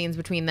small scenes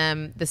between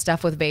them, the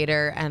stuff with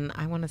Vader, and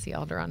I want to see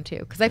Alderaan too.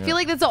 Because I feel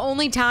like that's the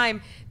only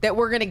time that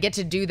we're going to get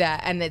to do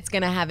that, and it's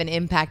going to have an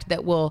impact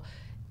that will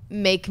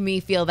make me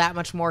feel that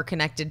much more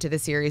connected to the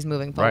series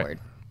moving forward.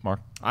 Right. Mark?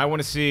 I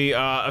want to see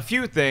a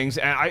few things.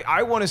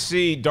 I want to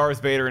see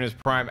Darth Vader in his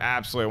prime,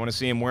 absolutely. I want to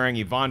see him wearing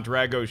Ivan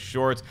Drago's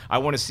shorts. I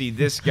want to see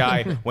this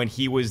guy when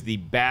he was the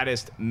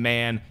baddest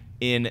man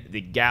in the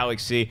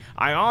galaxy.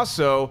 I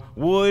also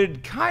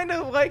would kind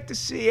of like to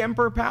see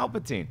Emperor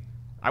Palpatine.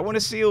 I want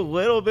to see a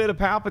little bit of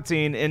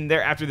Palpatine in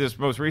there after this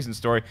most recent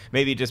story.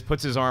 Maybe he just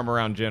puts his arm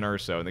around Jyn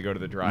Erso and they go to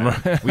the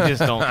drive-in. We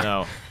just don't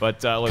know.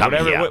 But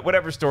look,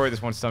 whatever story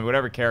this wants to tell me,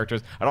 whatever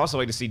characters, I'd also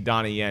like to see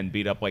Donnie Yen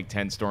beat up like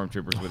 10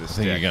 stormtroopers with a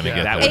stick.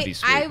 That would be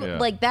sweet.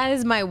 Like, that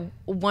is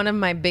one of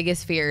my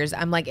biggest fears.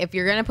 I'm like, if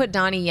you're going to put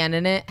Donnie Yen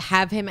in it,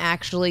 have him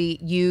actually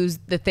use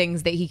the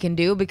things that he can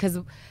do, because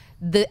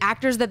the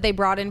actors that they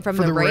brought in from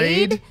the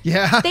raid,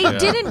 they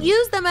didn't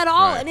use them at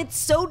all, and it's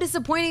so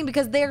disappointing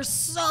because they're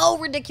so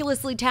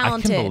ridiculously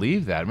talented. I can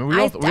believe that. I mean, we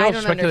all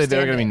speculated they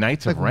were going to be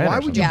Knights of Ren. Why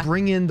would you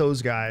bring in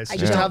those guys? I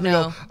just don't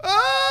know.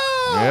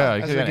 Yeah,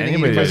 you could have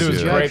anybody. It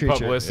was great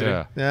publicity.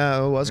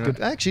 Yeah, it was good.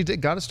 Actually,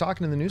 it got us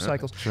talking in the news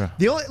cycles. Sure.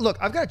 The only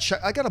I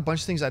got a bunch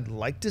of things I'd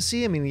like to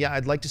see. I mean, yeah,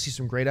 I'd like to see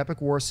some great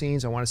epic war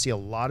scenes. I want to see a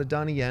lot of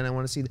Donnie Yen. I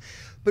want to see,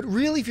 but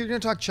really, if you're going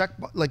to talk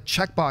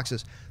check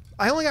boxes,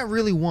 I only got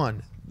really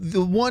one.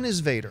 The one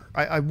is Vader.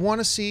 I want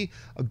to see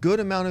a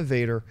good amount of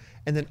Vader,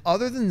 and then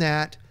other than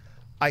that,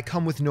 I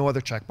come with no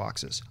other check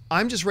boxes.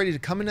 I'm just ready to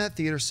come in that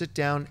theater, sit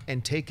down,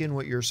 and take in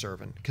what you're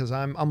serving, because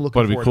I'm looking.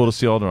 But it'd be cool to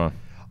see Alderaan.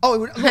 Oh, it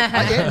would,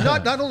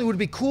 look, not only would it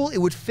be cool, it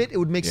would fit, it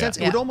would make sense.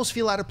 It would almost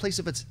feel out of place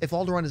if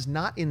Alderaan is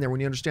not in there when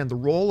you understand the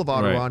role of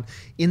Alderaan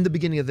in the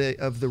beginning of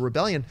the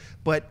rebellion.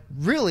 But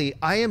really,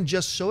 I am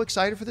just so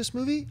excited for this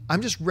movie. I'm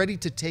just ready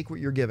to take what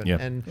you're given,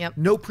 and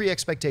no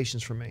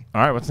pre-expectations from me.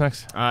 All right, what's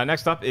next?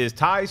 Next up is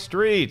Ty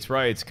Streets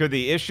writes, could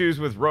the issues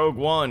with Rogue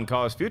One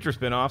cause future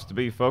spin-offs to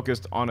be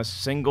focused on a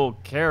single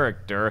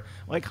character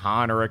like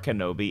Han or a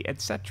Kenobi,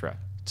 etc.?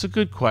 It's a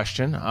good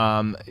question.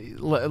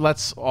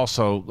 Let's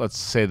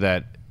say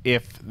that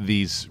if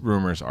these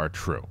rumors are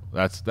true,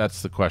 that's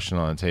the question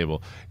on the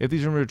table. If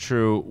these rumors are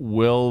true,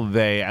 will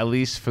they, at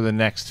least for the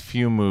next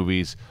few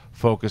movies,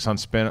 focus on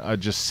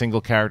just single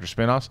character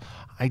spin-offs?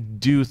 I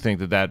do think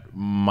that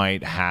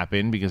might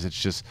happen, because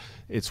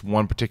it's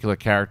one particular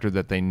character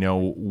that they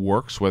know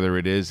works. Whether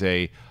it is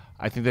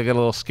I think they get a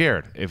little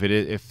scared if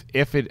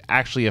it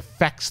actually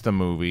affects the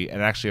movie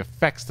and actually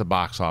affects the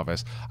box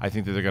office. I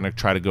think that they're going to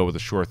try to go with a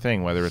sure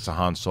thing, whether it's a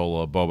Han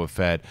Solo, a Boba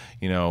Fett,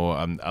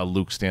 a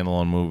Luke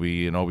standalone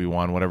movie, an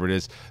Obi-Wan, whatever it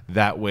is.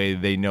 That way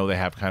they know they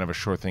have kind of a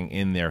sure thing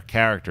in their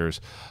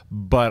characters.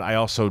 But I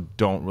also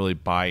don't really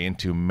buy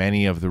into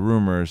many of the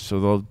rumors,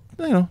 so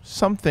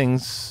some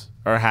things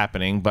are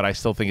happening, but I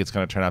still think it's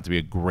going to turn out to be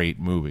a great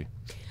movie.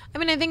 I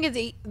mean, I think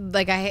it's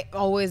like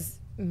always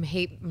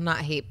not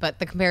hate, but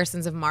the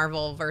comparisons of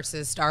Marvel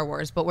versus Star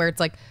Wars, but where it's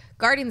like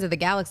Guardians of the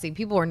Galaxy,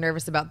 people were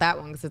nervous about that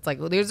one because it's like,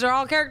 well, these are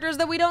all characters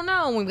that we don't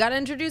know, and we've got to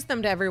introduce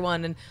them to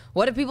everyone, and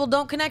what if people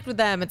don't connect with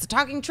them? It's a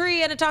talking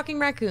tree and a talking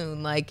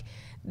raccoon. Like,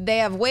 they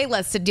have way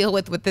less to deal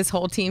with this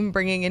whole team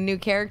bringing in new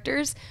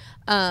characters.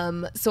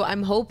 So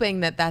I'm hoping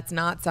that that's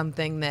not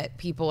something that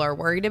people are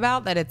worried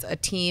about, that it's a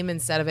team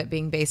instead of it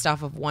being based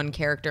off of one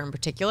character in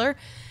particular.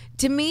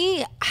 To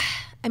me,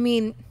 I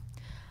mean,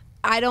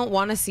 I don't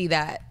want to see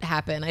that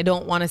happen. I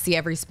don't want to see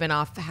every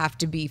spinoff have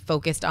to be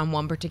focused on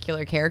one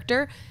particular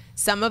character.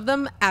 Some of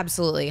them,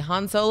 absolutely.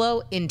 Han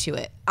Solo, into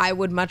it. I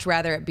would much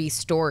rather it be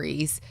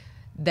stories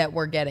that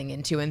we're getting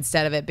into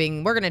instead of it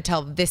being, we're going to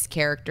tell this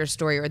character's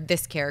story or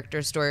this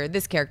character's story or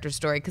this character's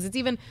story. Because it's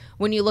even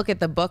when you look at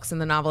the books and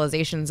the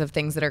novelizations of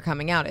things that are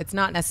coming out, it's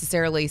not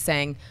necessarily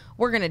saying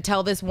we're going to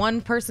tell this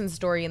one person's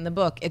story in the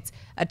book. It's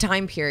a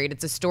time period.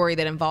 It's a story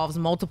that involves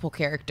multiple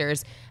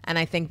characters. And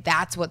I think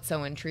that's what's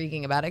so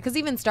intriguing about it. Because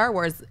even Star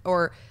Wars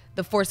or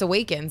The Force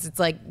Awakens, it's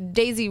like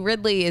Daisy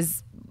Ridley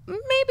is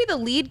maybe the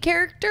lead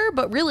character,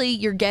 but really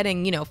you're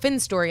getting,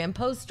 Finn's story and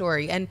Poe's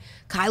story and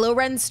Kylo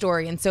Ren's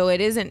story. And so it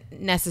isn't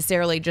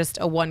necessarily just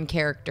a one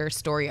character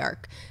story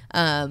arc.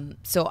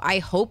 So I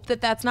hope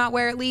that that's not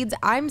where it leads.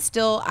 I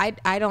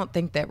don't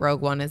think that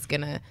Rogue One is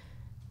going to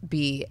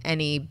be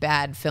any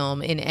bad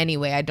film in any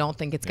way. I don't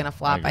think it's going to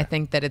flop. I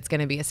think that it's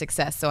going to be a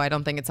success. So I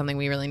don't think it's something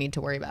we really need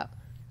to worry about.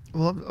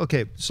 Well,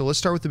 okay, so let's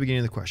start with the beginning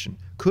of the question.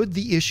 Could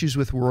the issues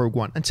with Rogue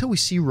One, until we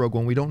see Rogue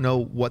One, we don't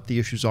know what the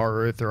issues are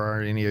or if there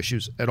are any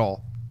issues at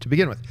all to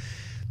begin with.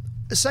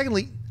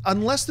 Secondly,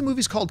 unless the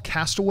movie's called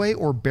Castaway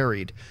or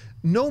Buried,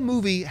 no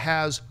movie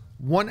has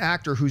one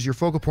actor who's your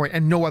focal point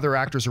and no other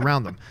actors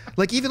around them.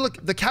 Like, even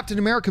look, the Captain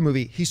America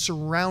movie, he's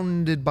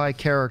surrounded by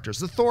characters.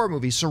 The Thor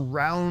movie,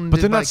 surrounded by characters. But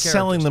they're not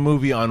selling the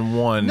movie on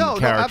one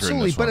character. No,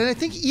 absolutely. But I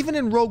think even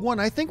in Rogue One,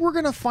 I think we're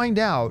going to find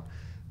out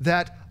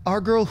that our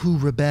girl who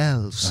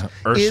rebels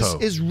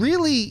is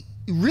really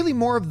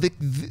more of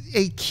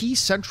a key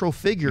central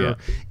figure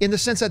in the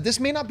sense that this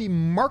may not be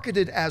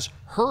marketed as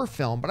her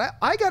film, but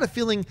I got a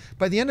feeling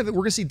by the end of it, we're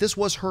going to see this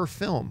was her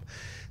film.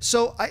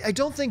 So I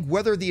don't think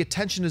whether the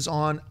attention is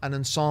on an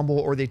ensemble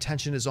or the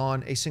attention is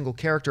on a single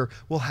character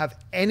will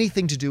have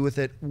anything to do with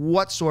it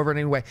whatsoever in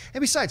any way.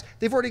 And besides,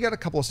 they've already got a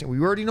couple of things.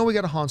 We already know we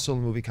got a Han Solo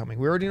movie coming.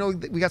 We already know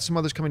that we got some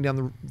others coming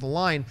down the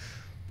line.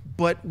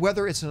 But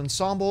whether it's an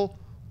ensemble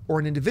or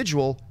an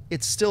individual,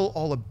 it's still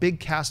all a big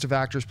cast of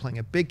actors playing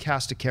a big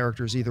cast of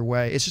characters either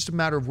way. It's just a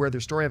matter of where their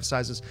story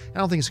emphasizes. I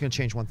don't think it's going to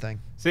change one thing.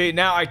 See,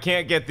 now I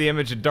can't get the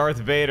image of Darth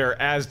Vader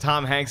as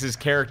Tom Hanks'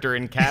 character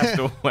in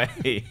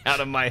Castaway out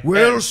of my head.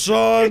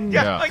 Wilson!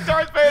 Yeah, like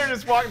Darth Vader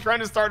just trying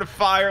to start a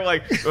fire,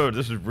 like, oh,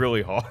 this is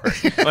really hard.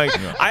 Like,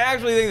 I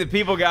actually think that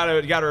people got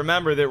to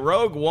remember that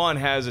Rogue One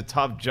has a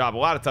tough job, a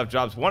lot of tough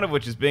jobs, one of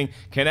which is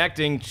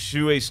connecting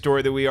to a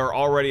story that we are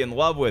already in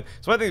love with.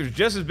 So I think there's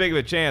just as big of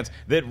a chance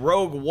that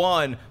Rogue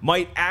One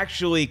might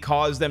actually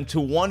cause them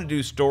to want to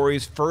do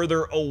stories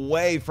further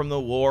away from the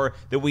lore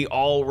that we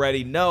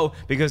already know,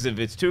 because if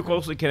it's too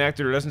closely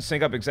connected or doesn't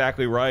sync up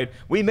exactly right,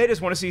 we may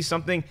just want to see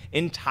something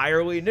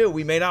entirely new.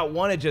 We may not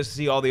want to just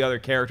see all the other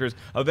characters.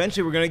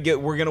 Eventually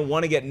we're going to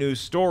want to get new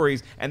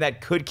stories, and that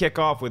could kick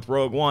off with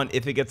Rogue One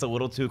if it gets a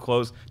little too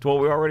close to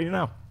what we already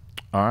know.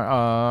 All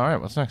right,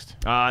 what's next?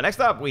 Next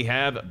up, we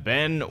have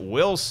Ben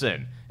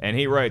Wilson. And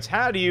he writes,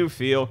 how do you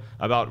feel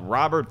about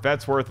Robert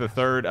Bedsworth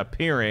III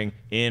appearing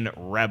in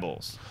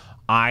Rebels?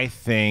 I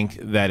think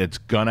that it's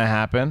going to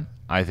happen.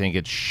 I think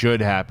it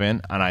should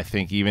happen. And I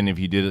think even if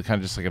you did it kind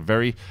of just like a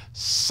very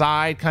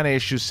side kind of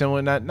issue,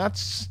 similar,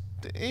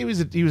 he was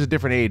a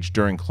different age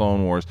during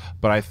Clone Wars,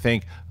 but I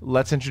think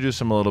let's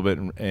introduce him a little bit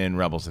in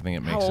Rebels. I think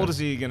it makes sense. How old is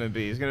he going to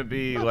be? He's going to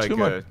be like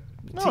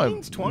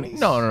teens, 20s?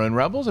 No, in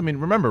Rebels. I mean,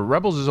 remember,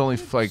 Rebels is only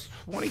like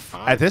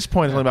 25. At this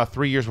point, it's only about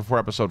 3 years before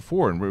Episode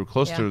 4, and we were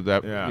close to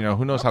that. Yeah.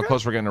 Who knows how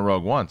close we're getting to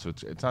Rogue One? So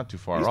it's not too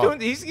far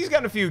off. He's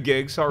gotten a few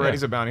gigs already.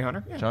 He's a bounty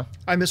hunter. Yeah. John?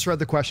 I misread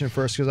the question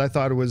first because I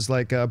thought it was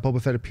like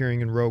Boba Fett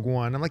appearing in Rogue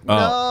One. I'm like,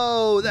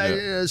 no, that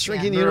is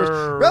shrinking the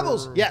universe.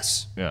 Rebels,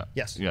 yes. Yeah.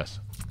 Yes.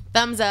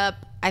 Thumbs up.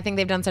 I think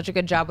they've done such a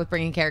good job with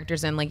bringing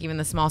characters in, like even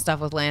the small stuff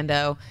with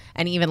Lando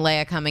and even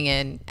Leia coming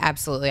in.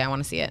 Absolutely, I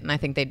want to see it, and I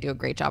think they do a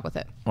great job with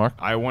it. Mark?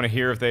 I want to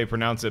hear if they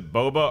pronounce it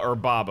Boba or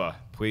Baba.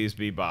 Please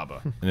be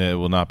Baba. It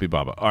will not be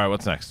Baba. All right,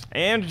 what's next?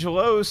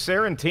 Angelo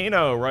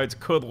Sarantino writes,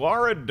 could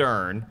Laura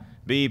Dern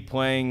be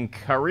playing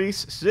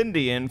Carice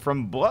Sindian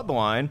from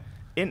Bloodline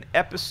in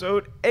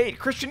Episode 8?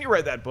 Kristian, you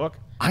read that book.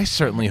 I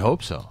certainly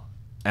hope so.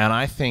 And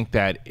I think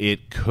that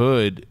it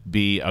could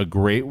be a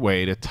great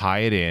way to tie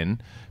it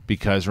in,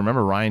 because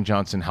remember, Rian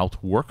Johnson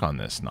helped work on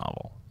this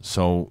novel.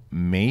 So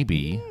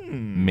maybe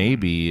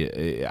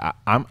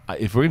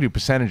if we're going to do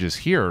percentages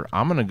here,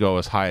 I'm going to go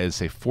as high as,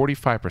 say,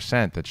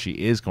 45% that she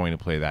is going to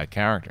play that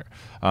character.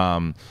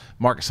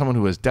 Mark, someone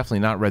who has definitely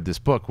not read this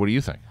book, what do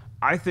you think?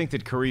 I think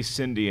that Carice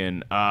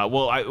Sindian,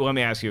 let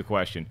me ask you a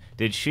question.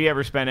 Did she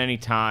ever spend any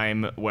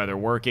time, whether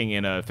working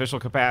in an official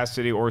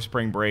capacity or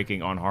spring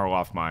breaking, on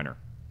Harloff Minor?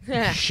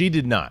 She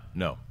did not.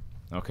 No.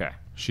 Okay.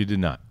 She did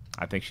not.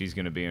 I think she's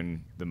going to be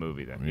in the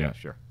movie then. Yeah,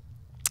 sure.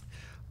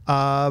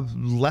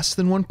 Less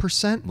than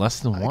 1%. Less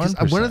than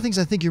 1%. One of the things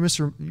I think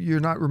you're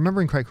not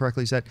remembering quite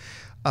correctly is that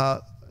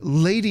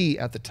lady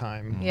at the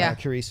time,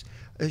 Carice,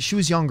 she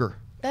was younger.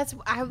 As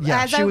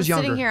I she was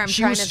younger. sitting here, I'm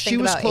trying to think She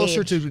was about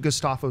closer age. to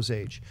Gustavo's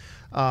age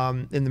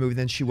in the movie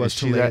than she was Is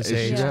to she Leia's that,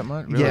 age. is she that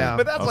much? Really? Yeah,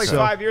 But that's like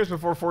 5 years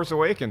before Force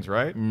Awakens,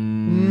 right? a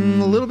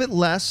little bit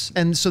less.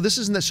 And so this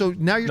isn't that. So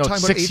now you're talking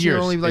about 6 age.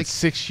 years. Only like It's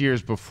 6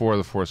 years before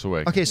The Force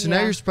Awakens. okay. So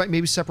now you're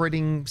maybe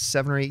separating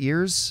 7 or 8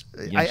 years.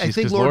 Yeah, I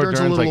think 'cause Laura Dern's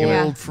a Dern's little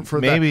like old for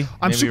maybe, that.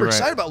 I'm maybe super you're right.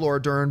 excited about Laura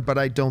Dern, but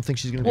I don't think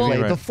she's going to play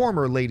Well, the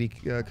former Lady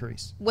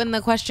Carice. When the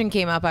question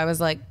came up, I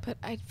was like, but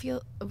I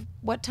feel,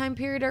 what time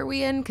period are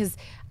we in? Because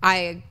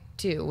I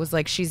too was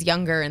like, she's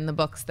younger in the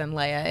books than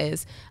Leia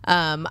is.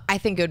 I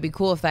think it would be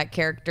cool if that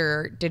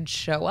character did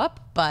show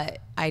up, but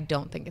I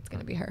don't think it's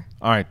going to be her.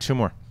 All right, 2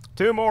 more.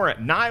 2 more.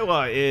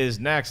 Nyla is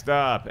next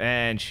up,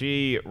 and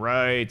she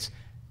writes,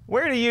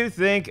 where do you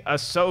think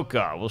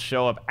Ahsoka will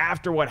show up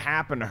after what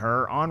happened to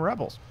her on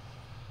Rebels?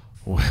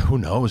 Well, who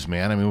knows,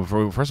 man? I mean,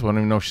 first of all, I don't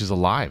even know if she's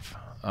alive.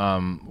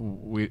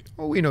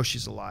 We know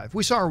she's alive.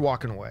 We saw her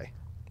walking away.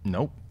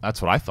 Nope,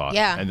 that's what I thought.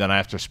 Yeah. And then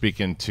after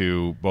speaking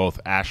to both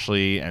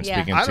Ashley and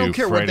speaking I to don't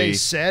care Freddie, what they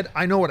said.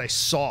 I know what I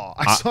saw.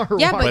 I saw her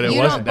Yeah, walking but but it you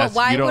wasn't. don't- but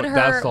why would her-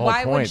 That's the whole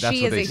why would point. That's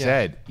she what as they a-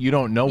 said. You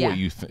don't know Yeah. what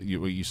you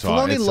saw.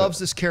 Filoni It's loves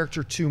this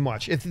character too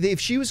much. If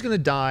she was going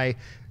to die,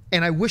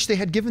 and I wish they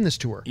had given this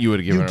to her. You would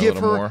have given her a give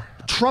little her more.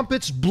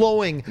 trumpets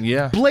blowing,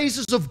 Yeah.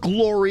 blazes of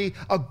glory,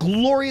 a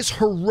glorious,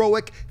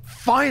 heroic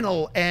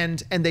final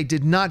end, and they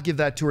did not give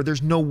that to her.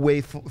 There's no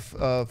way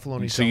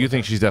Filoni. So you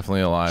think she's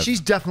definitely alive?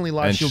 She's definitely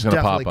alive. And She'll she's gonna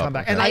definitely pop up, come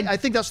back. okay. And I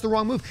think that's the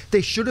wrong move. They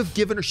should have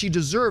given her. She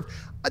deserved.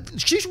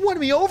 She's won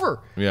me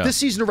over this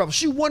season of Rebels.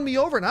 She won me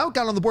over, and I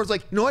got on the board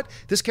like, you know what?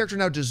 This character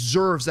now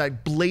deserves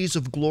that blaze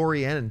of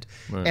glory end.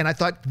 Right. And I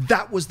thought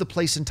that was the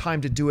place and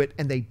time to do it,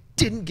 and they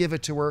didn't give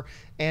it to her.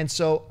 And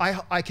so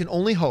I can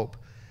only hope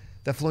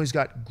that Filoni's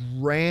got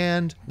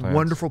grand,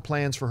 wonderful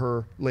plans for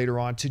her later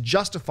on to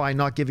justify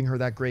not giving her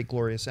that great,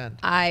 glorious end.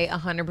 I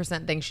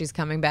 100% think she's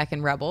coming back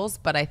in Rebels,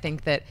 but I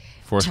think that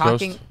Force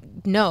Ghost?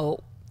 no,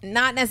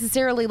 not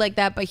necessarily like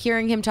that, but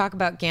hearing him talk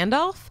about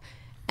Gandalf,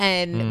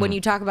 and when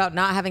you talk about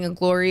not having a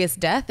glorious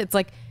death, it's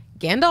like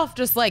Gandalf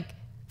just like,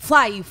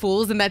 fly, you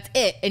fools, and that's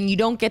it, and you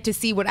don't get to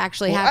see what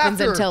actually happens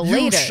until you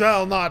later.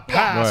 shall not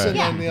pass. Right. And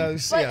Yeah. then,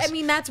 But yes. I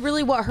mean, that's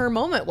really what her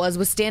moment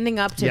was standing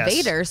up to Yes.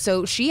 Vader.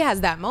 So she has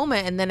that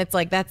moment, and then it's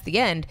like, that's the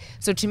end.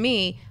 So to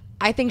me,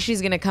 I think she's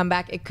going to come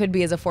back. It could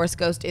be as a Force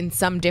Ghost in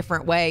some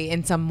different way,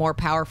 in some more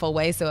powerful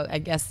way. So I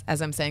guess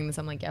as I'm saying this,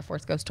 I'm like, yeah,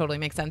 Force Ghost totally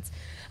makes sense.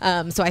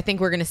 So I think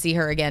we're going to see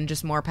her again,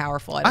 just more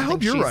powerful. I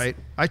hope you're right.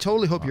 I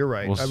totally hope you're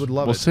right. I would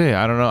love We'll it. see.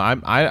 I don't know.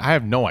 I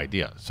have no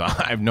idea. So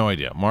I have no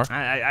idea. Mark?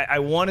 I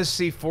want to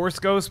see Force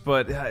Ghost,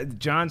 but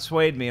John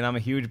swayed me, and I'm a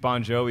huge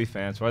Bon Jovi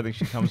fan, so I think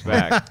she comes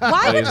back.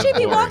 Why would Blaze she of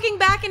be glory. walking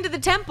back into the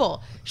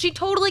temple? She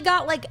totally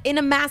got like in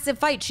a massive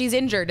fight. She's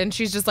injured, and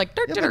she's just like,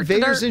 Yeah, but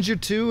Vader's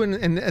injured too,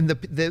 and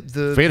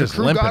the Vader's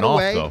crew limping got off,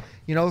 away. though.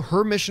 You know,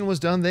 her mission was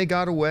done. They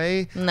got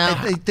away. No.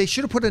 They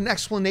should have put an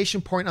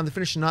explanation point on the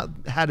finish and not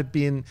had it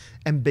being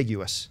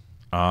ambiguous.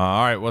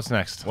 All right, what's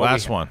next? Well,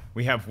 Last one.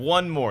 We have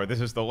one more. This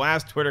is the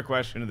last Twitter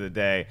question of the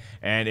day,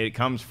 and it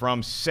comes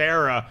from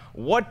Sarah.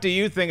 What do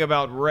you think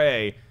about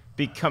Rey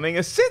becoming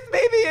a Sith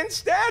maybe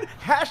instead?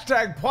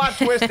 Hashtag plot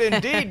twist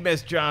indeed,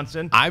 Miss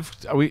Johnson.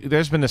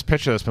 There's been this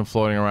picture that's been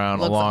floating around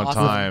a Looks long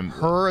awesome. time.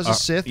 Her as a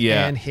Sith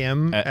and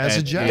him as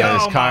a Jedi. Yeah,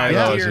 as Oh, my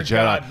Kylo as dear a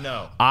Jedi. God,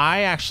 no.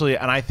 I actually,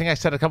 and I think I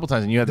said it a couple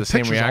times, and you had the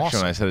same picture's reaction awesome.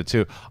 when I said it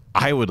too.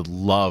 I would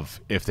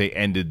love if they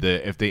ended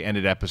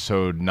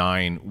Episode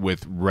 9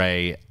 with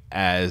Rey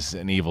as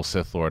an evil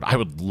Sith Lord. I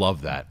would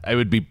love that. It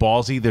would be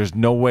ballsy. There's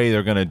no way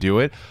they're going to do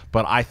it,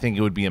 but I think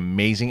it would be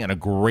amazing and a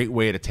great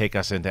way to take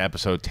us into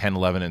Episode 10,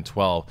 11, and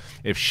 12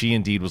 if she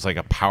indeed was like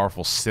a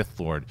powerful Sith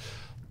Lord.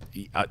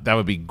 That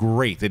would be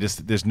great.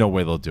 There's no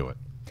way they'll do it.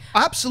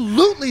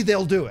 Absolutely,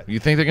 they'll do it. You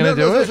think they're going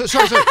to do it?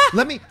 Sorry.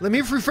 let me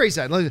rephrase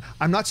that.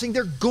 I'm not saying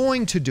they're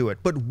going to do it,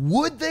 but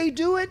would they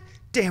do it?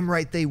 Damn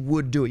right they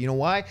would do it. You know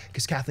why?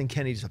 Because Kathleen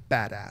Kennedy's a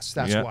badass.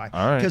 That's Yeah, why.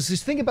 all right. Because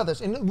just think about this.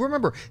 And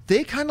remember,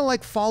 they kind of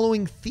like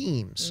following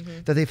themes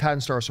that they've had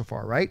in Star Wars so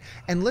far, right?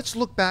 And let's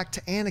look back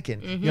to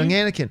Anakin. Young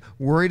Anakin,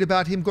 worried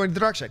about him going to the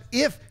dark side.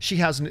 If she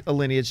has a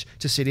lineage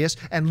to Sidious,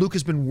 and Luke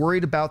has been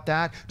worried about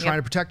that, trying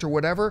to protect her,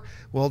 whatever,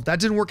 well, that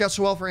didn't work out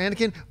so well for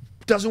Anakin.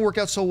 Doesn't work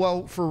out so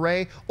well for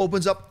Rey.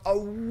 Opens up a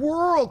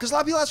world. Because a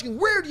lot of people are asking,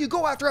 where do you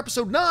go after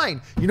Episode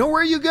 9? You know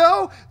where you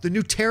go? The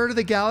new terror to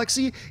the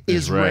galaxy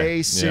is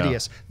Rey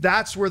Sidious. Yeah.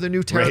 That's where the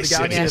new terror Rey of the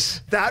galaxy Sidious.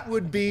 is. That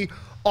would be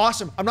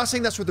awesome. I'm not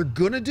saying that's what they're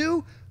going to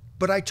do,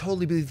 but I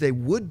totally believe they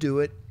would do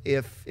it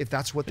if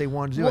that's what they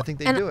want to do. I think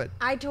they do it.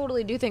 I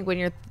totally do think when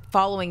you're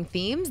following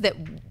themes that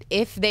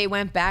if they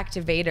went back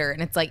to Vader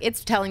and it's like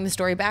it's telling the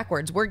story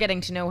backwards, we're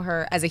getting to know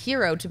her as a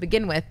hero to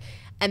begin with,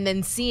 and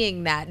then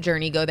seeing that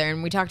journey go there.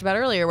 And we talked about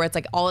earlier where it's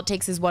like all it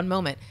takes is one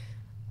moment.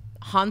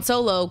 Han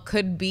Solo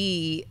could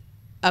be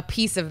a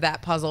piece of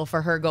that puzzle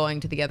for her going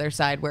to the other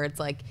side, where it's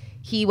like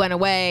he went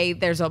away,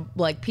 there's a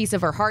like piece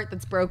of her heart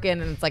that's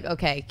broken, and it's like,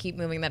 okay, keep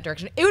moving in that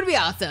direction. It would be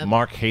awesome.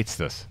 Mark hates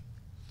this.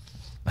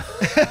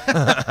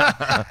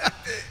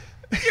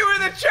 You were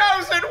the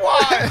chosen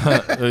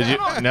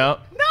one. No.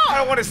 No, I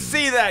don't want to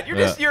see that. You're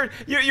just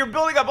you're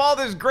building up all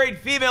this great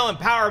female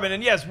empowerment,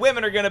 and yes,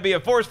 women are going to be a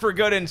force for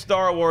good in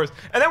Star Wars.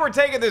 And then we're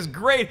taking this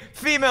great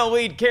female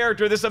lead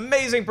character, this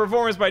amazing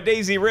performance by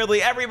Daisy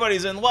Ridley.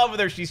 Everybody's in love with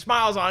her. She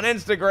smiles on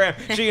Instagram.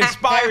 She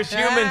inspires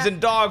humans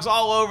and dogs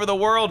all over the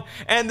world.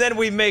 And then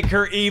we make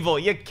her evil.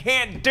 You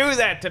can't do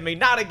that to me.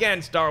 Not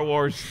again, Star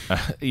Wars.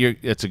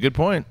 It's a good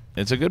point.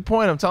 It's a good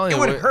point. I'm telling you. It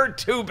would hurt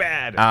too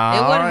bad. It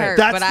would hurt.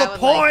 That's but I the would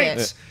point. Like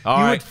it. All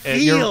right. would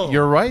feel.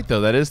 You're right, though.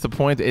 That is the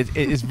point.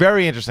 It's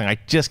very interesting. I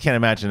just can't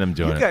imagine them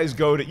doing You guys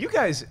go to you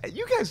guys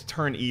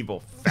turn evil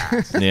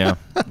fast. it. Yeah.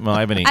 Well,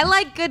 I haven't eaten. I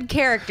like good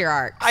character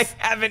arcs. I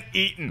haven't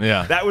eaten.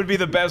 Yeah. That would be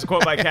the best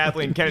quote by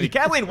Kathleen Kennedy.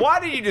 Kathleen, why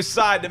did you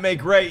decide to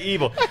make Rey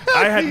evil?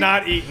 I had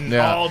not eaten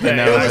all day. and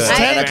that was It was it.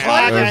 10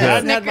 o'clock. I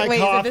hadn't had my Wait,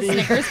 is it coffee. the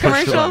Snickers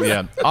commercials?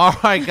 Yeah. All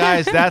right,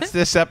 guys. That's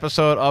this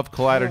episode of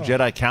Collider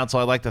Jedi Council.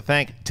 I'd like to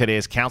thank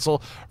today's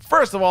council.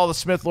 First of all, the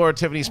Smith Lord,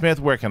 Tiffany Smith.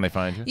 Where can they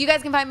find you? You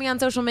guys can find me on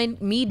social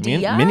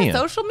media.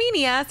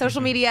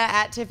 Social media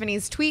at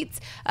Tiffany's tweets.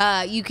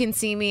 You can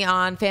see me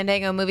on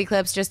Fandango Movie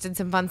Clips. Just did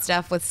some fun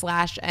stuff with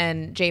Slash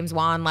and James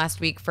Wan last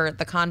week for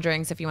The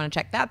Conjuring, so if you want to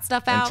check that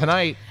stuff out.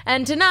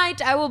 And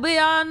tonight I will be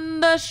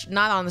on the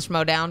not on the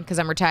Schmodown because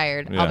I'm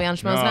retired. Yeah. I'll be on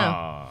Schmoes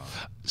Now.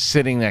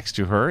 Sitting next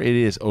to her, it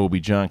is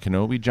Obi-John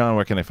Kenobi. John,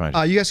 where can I find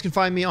you? You guys can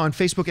find me on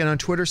Facebook and on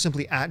Twitter,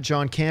 simply at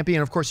John Campea.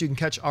 And of course, you can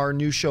catch our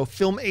new show,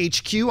 Film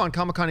HQ, on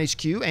Comic-Con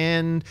HQ.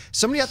 And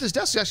somebody at this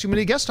desk is actually going to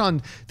be a guest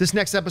on this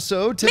next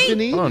episode.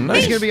 Tiffany Oh,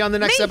 nice. is going to be on the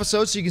next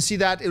episode, so you can see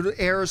that. It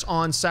airs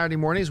on Saturday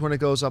mornings when it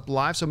goes up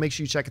live, so make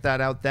sure you check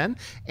that out then.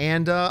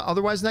 And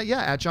otherwise than that,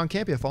 yeah, at John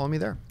Campea. Follow me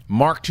there.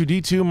 Mark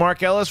 2D2,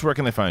 Mark Ellis, where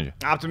can they find you?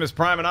 Optimus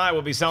Prime and I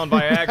will be selling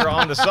Viagra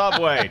on the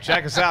subway.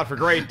 Check us out for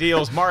great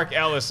deals. Mark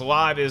Ellis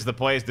Live is the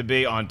place to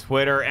be on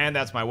Twitter, and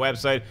that's my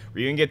website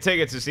where you can get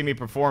tickets to see me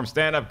perform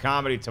stand-up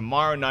comedy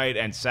tomorrow night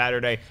and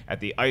Saturday at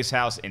the Ice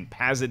House in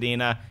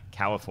Pasadena,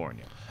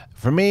 California.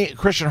 For me,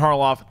 Kristian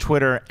Harloff,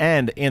 Twitter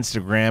and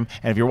Instagram.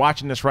 And if you're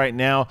watching this right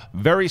now,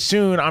 very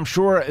soon, I'm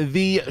sure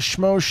the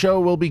Schmoes Show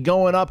will be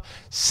going up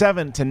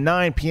 7 to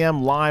 9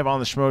 p.m. live on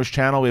the Schmoes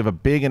channel. We have a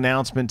big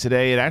announcement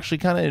today. It actually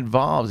kind of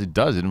involves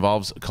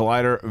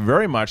Collider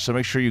very much, so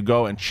make sure you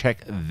go and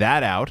check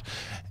that out.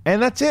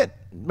 And that's it.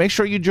 Make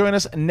sure you join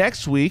us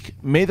next week.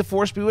 May the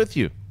Force be with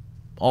you.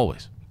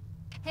 Always.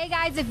 Hey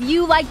guys, if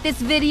you like this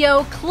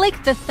video, click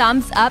the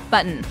thumbs up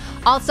button.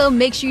 Also,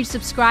 make sure you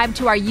subscribe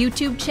to our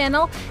YouTube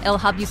channel. It'll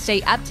help you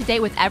stay up to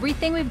date with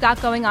everything we've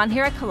got going on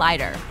here at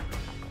Collider.